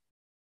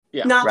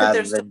 Yeah, not that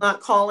they're still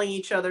not calling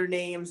each other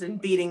names and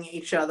beating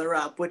each other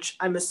up, which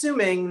I'm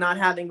assuming, not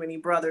having many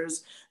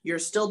brothers, you're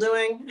still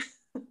doing.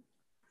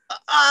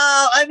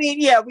 I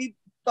mean, yeah,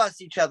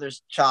 bust each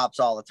other's chops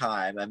all the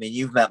time. I mean,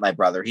 you've met my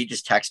brother. He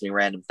just texts me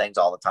random things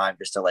all the time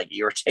just to like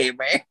irritate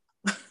me.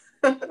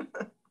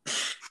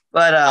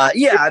 But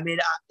yeah, I mean,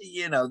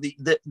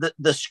 the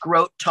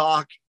scrote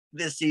talk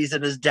this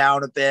season is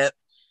down a bit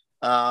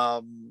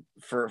for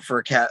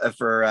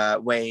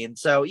Wayne.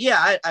 So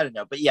yeah, I don't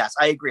know, but yes,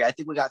 I agree. I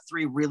think we got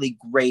 3 really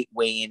great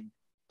Wayne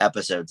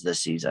episodes this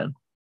season.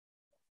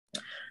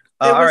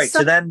 All right,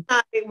 so then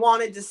I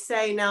wanted to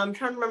say, now I'm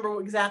trying to remember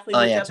exactly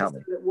which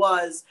episode it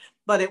was,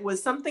 but it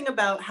was something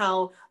about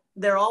how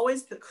they're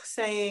always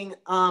saying,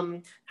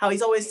 how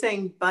he's always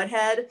saying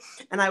butthead.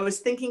 And I was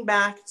thinking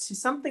back to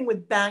something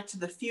with Back to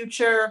the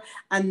Future,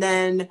 and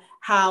then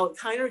how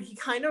he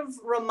kind of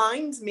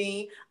reminds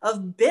me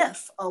of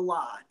Biff a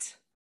lot.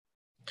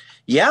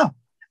 Yeah.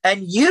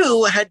 And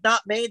you had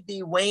not made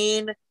the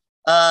Wayne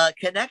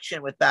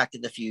connection with Back to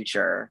the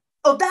Future.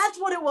 Oh, that's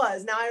what it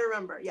was. Now I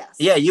remember. Yes.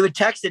 Yeah, you had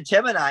texted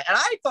Tim and I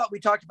thought we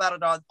talked about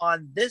it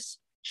on this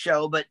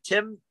show, but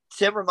Tim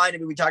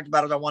reminded me we talked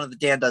about it on one of the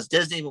Dan Does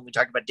Disney when we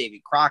talked about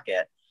Davy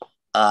Crockett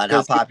and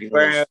how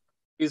popular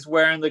he's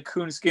wearing the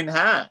coonskin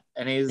hat,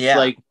 and he's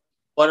like,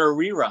 what are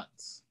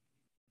reruns?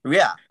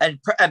 Yeah, and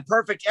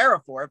perfect era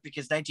for it,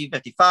 because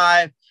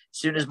 1955, as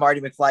soon as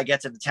Marty McFly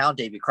gets into town,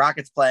 Davy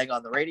Crockett's playing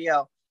on the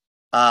radio.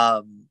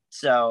 Yes,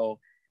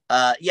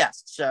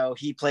 so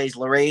he plays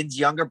Lorraine's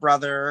younger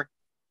brother,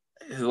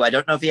 who I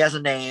don't know if he has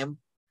a name.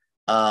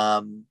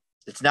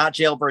 It's not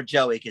Jailbird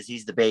Joey because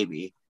he's the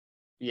baby.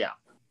 Yeah.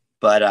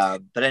 But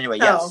anyway,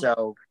 yes.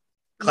 So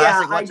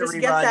classic What's a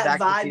Rerun, Back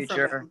to the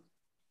Future.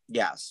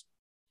 Yes.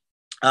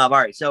 All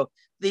right. So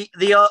the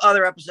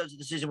other episodes of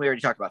the season we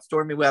already talked about: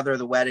 Stormy Weather,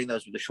 The Wedding.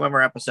 Those were the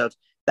Schwimmer episodes.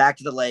 Back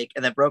to the Lake,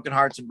 and then Broken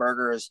Hearts and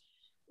Burgers.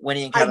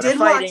 Winnie and Kevin are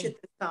fighting. I did watch it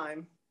this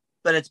time.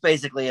 But it's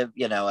basically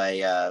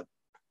a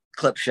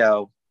clip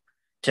show.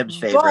 Tim's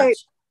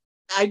favorites.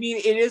 I mean,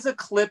 it is a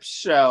clip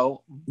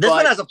show. This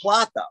one has a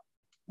plot, though.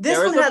 This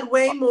one had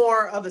way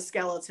more of a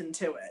skeleton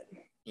to it.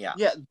 Yeah.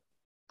 Yeah.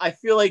 I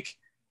feel like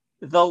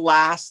the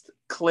last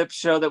clip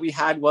show that we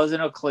had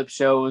wasn't a clip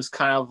show. It was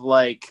kind of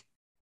like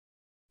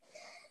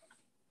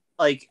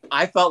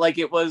I felt like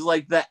it was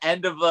like the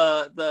end of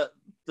the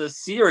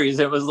series.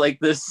 It was like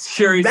this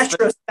series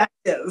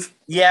retrospective.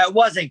 Yeah, it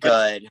wasn't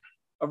good.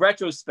 A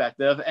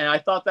retrospective, and I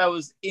thought that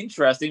was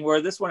interesting.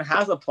 Where this one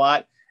has a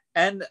plot,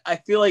 and I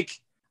feel like,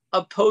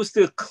 opposed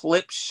to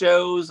clip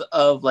shows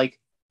of like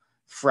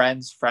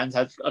Friends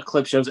has a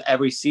clip shows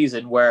every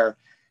season where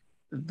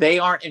they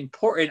aren't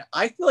important.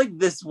 I feel like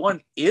this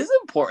one is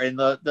important.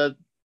 The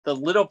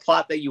little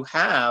plot that you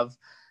have,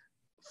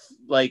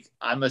 like,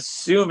 I'm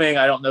assuming,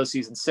 I don't know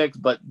season 6,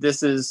 but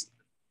this is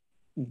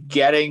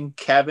getting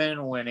Kevin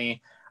and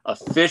Winnie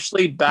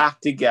officially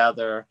back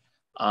together,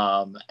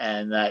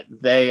 and that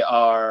they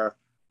are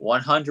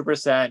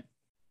 100%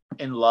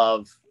 in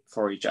love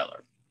for each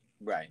other.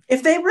 Right.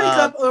 If they break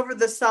up over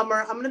the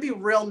summer, I'm going to be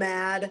real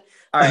mad.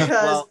 All right,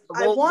 because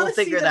I want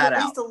to see them at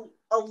least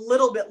a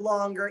little bit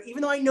longer,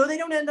 even though I know they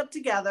don't end up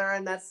together,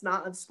 and that's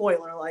not a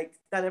spoiler. Like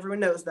that,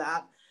 everyone knows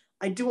that.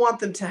 I do want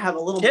them to have a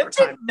little more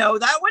time. Didn't know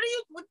that.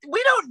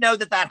 We don't know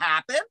that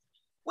happened.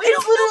 We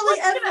don't know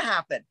what's going to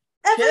happen.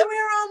 Everywhere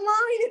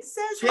online it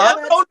says.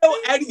 I don't know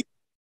anything.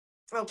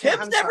 Okay,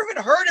 Tim's never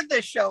even heard of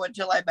this show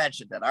until I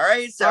mentioned it. All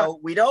right, so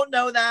we don't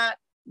know that.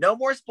 No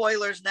more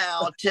spoilers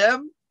now,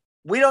 Tim.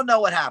 We don't know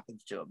what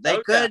happens to him.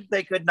 They could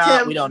not.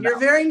 Tim, we don't know. You're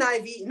very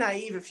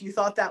naive if you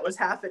thought that was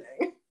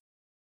happening.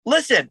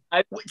 Listen,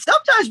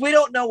 sometimes we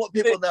don't know what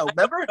people know.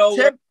 Remember,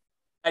 Tim?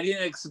 I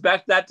didn't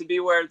expect that to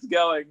be where it's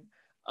going.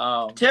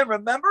 Tim,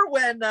 remember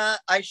when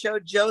I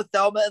showed Joe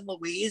Thelma and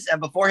Louise, and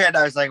beforehand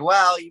I was like,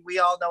 "Well, we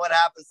all know what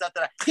happens."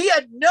 He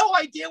had no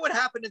idea what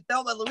happened in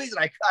Thelma and Louise,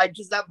 and I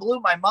just that blew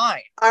my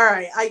mind. All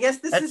right, I guess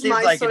this is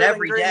my like sort of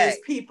Grady's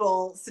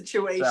people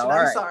situation. So,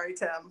 I'm sorry,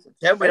 Tim.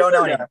 Tim, we don't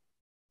know anything.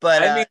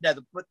 But I mean,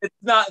 it's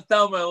not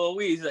Thelma and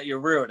Louise that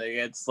you're ruining.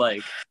 It's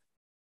like,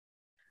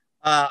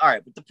 all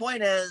right. But the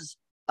point is,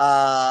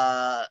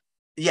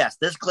 yes,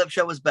 this clip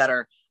show was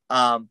better.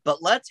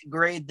 But let's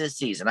grade this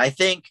season. I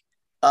think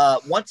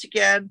once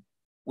again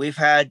we've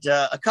had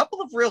a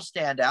couple of real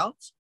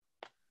standouts,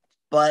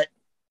 but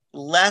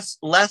less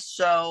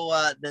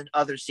so than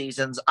other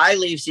seasons. I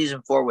leave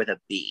season 4 with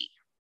a B.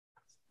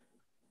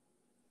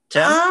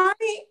 Tim? I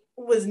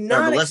was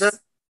not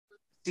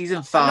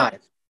season 5.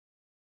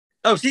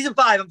 Oh, season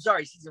 5. I'm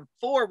sorry. Season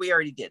 4, we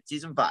already did.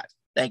 Season 5.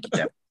 Thank you,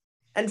 Tim.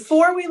 And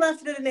 4, we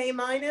left it at an A-.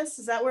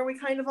 Is that where we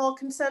kind of all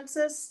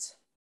consensus?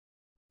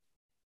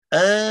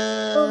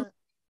 I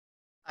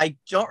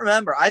don't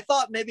remember. I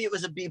thought maybe it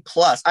was a B+.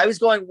 I was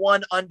going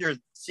 1 under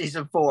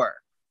season 4.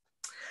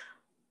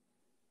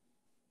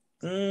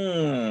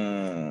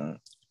 I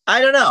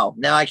don't know.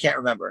 Now I can't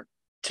remember.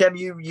 Tim,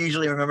 you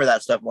usually remember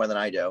that stuff more than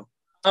I do.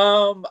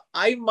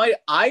 I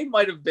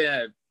might have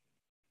been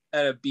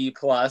at a B+.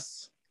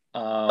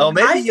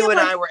 Maybe you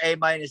and I were A-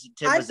 and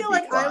Tim was I feel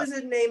like I was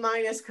an A-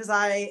 because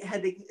I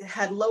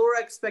had lower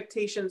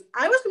expectations.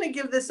 I was going to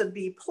give this a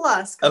B+.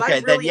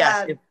 Okay, then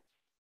yes.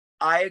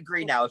 I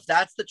agree now. If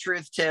that's the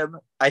truth, Tim,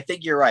 I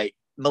think you're right.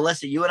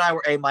 Melissa, you and I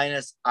were A-.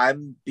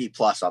 I'm B+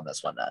 on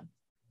this one then.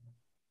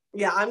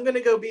 Yeah, I'm going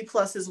to go B+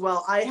 as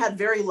well. I had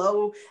very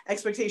low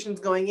expectations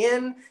going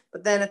in,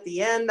 but then at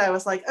the end, I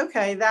was like,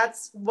 okay,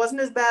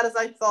 wasn't as bad as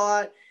I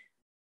thought.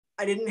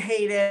 I didn't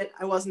hate it.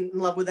 I wasn't in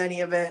love with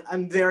any of it.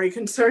 I'm very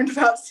concerned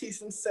about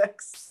season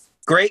 6.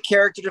 Great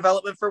character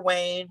development for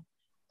Wayne.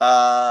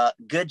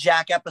 Good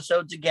Jack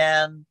episodes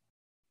again.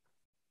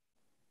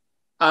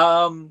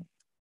 I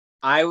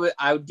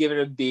would give it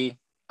a B.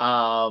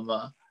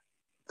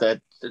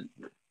 That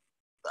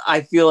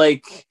I feel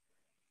like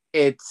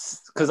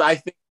it's because I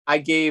think I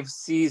gave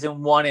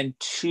season 1 and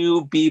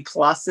 2 B+,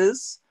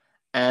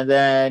 and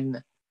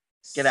then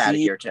Get out of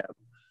here, Tim.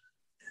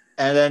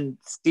 And then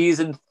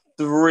season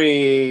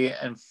 3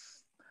 and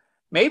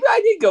maybe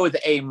I did go with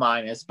A-,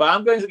 but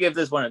I'm going to give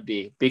this one a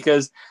B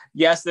because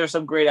yes, there's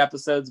some great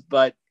episodes,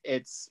 but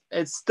it's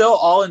still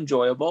all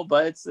enjoyable,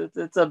 but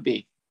it's a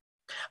B.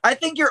 I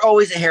think you're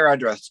always a hair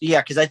under us.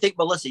 Yeah, because I think,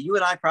 Melissa, you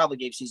and I probably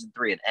gave season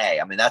 3 an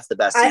A. I mean, that's the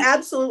best season. I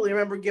absolutely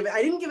remember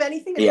I didn't give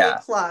anything an A+.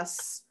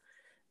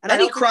 And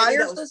any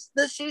criers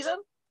this season?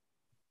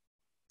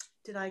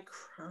 Did I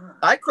cry?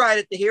 I cried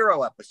at the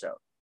hero episode.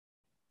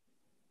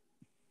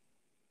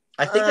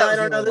 I think that was I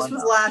don't know. This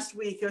was last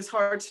week. It was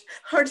hard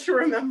to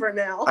remember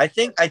now. I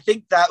think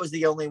that was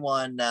the only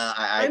one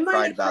I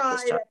cried about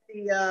this time. At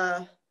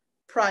the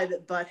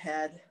private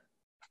butthead.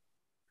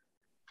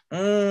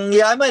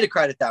 Yeah, I might have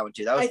cried at that one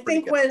too. That was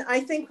I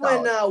think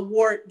when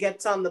Wart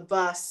gets on the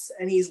bus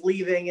and he's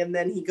leaving, and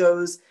then he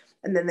goes,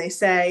 and then they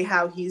say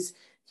how he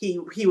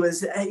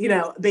was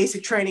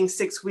basic training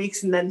 6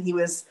 weeks, and then he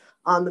was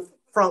on the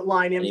front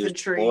line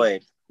infantry. He was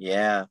deployed.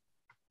 Yeah.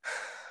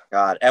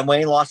 God, and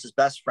Wayne lost his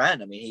best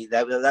friend. I mean,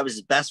 that was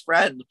his best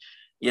friend.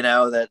 You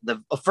know,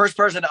 the first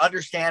person to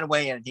understand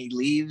Wayne, and he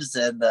leaves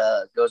and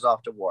goes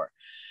off to war.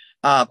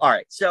 All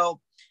right, so.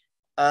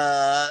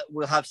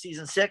 We'll have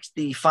season 6,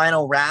 the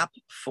final wrap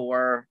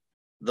for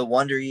the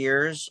Wonder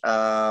Years,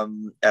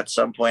 at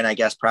some point, I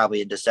guess, probably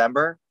in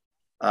December.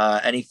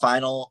 Any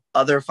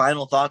other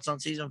final thoughts on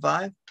season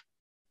 5?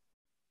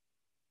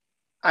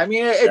 I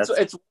mean,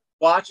 it's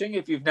watching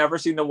if you've never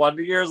seen the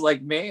Wonder Years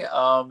like me.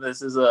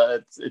 This is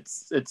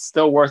it's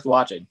still worth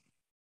watching.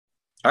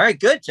 All right,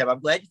 good, Tim. I'm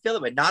glad you feel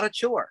that way. Not a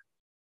chore.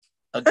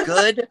 A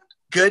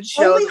good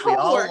show. Only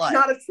homework,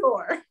 not a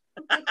chore.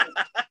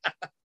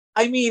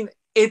 I mean,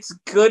 it's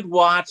good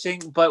watching,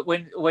 but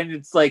when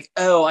it's like,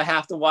 oh, I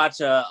have to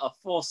watch a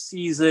full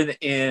season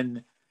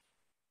in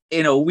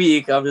a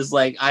week, I'm just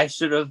like, I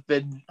should have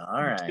been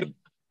all right.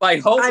 My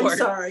homework. I'm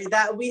sorry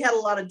that we had a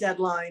lot of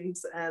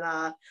deadlines, and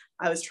I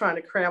was trying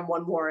to cram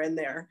one more in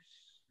there.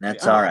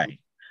 That's all right.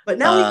 But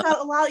now we got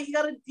a lot. You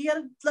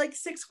gotta like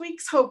 6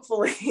 weeks,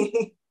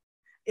 hopefully.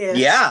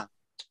 Yeah.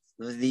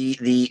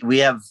 We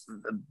have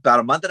about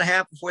a month and a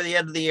half before the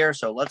end of the year,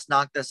 so let's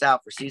knock this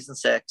out for season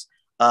 6.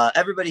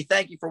 Everybody,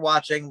 thank you for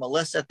watching.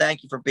 Melissa,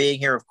 thank you for being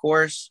here, of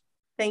course.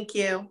 Thank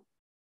you.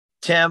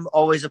 Tim,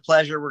 always a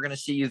pleasure. We're going to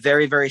see you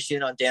very, very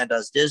soon on Dan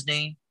Does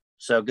Disney.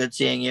 So good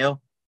seeing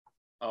you.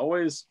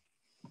 Always.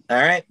 All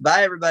right.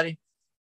 Bye, everybody.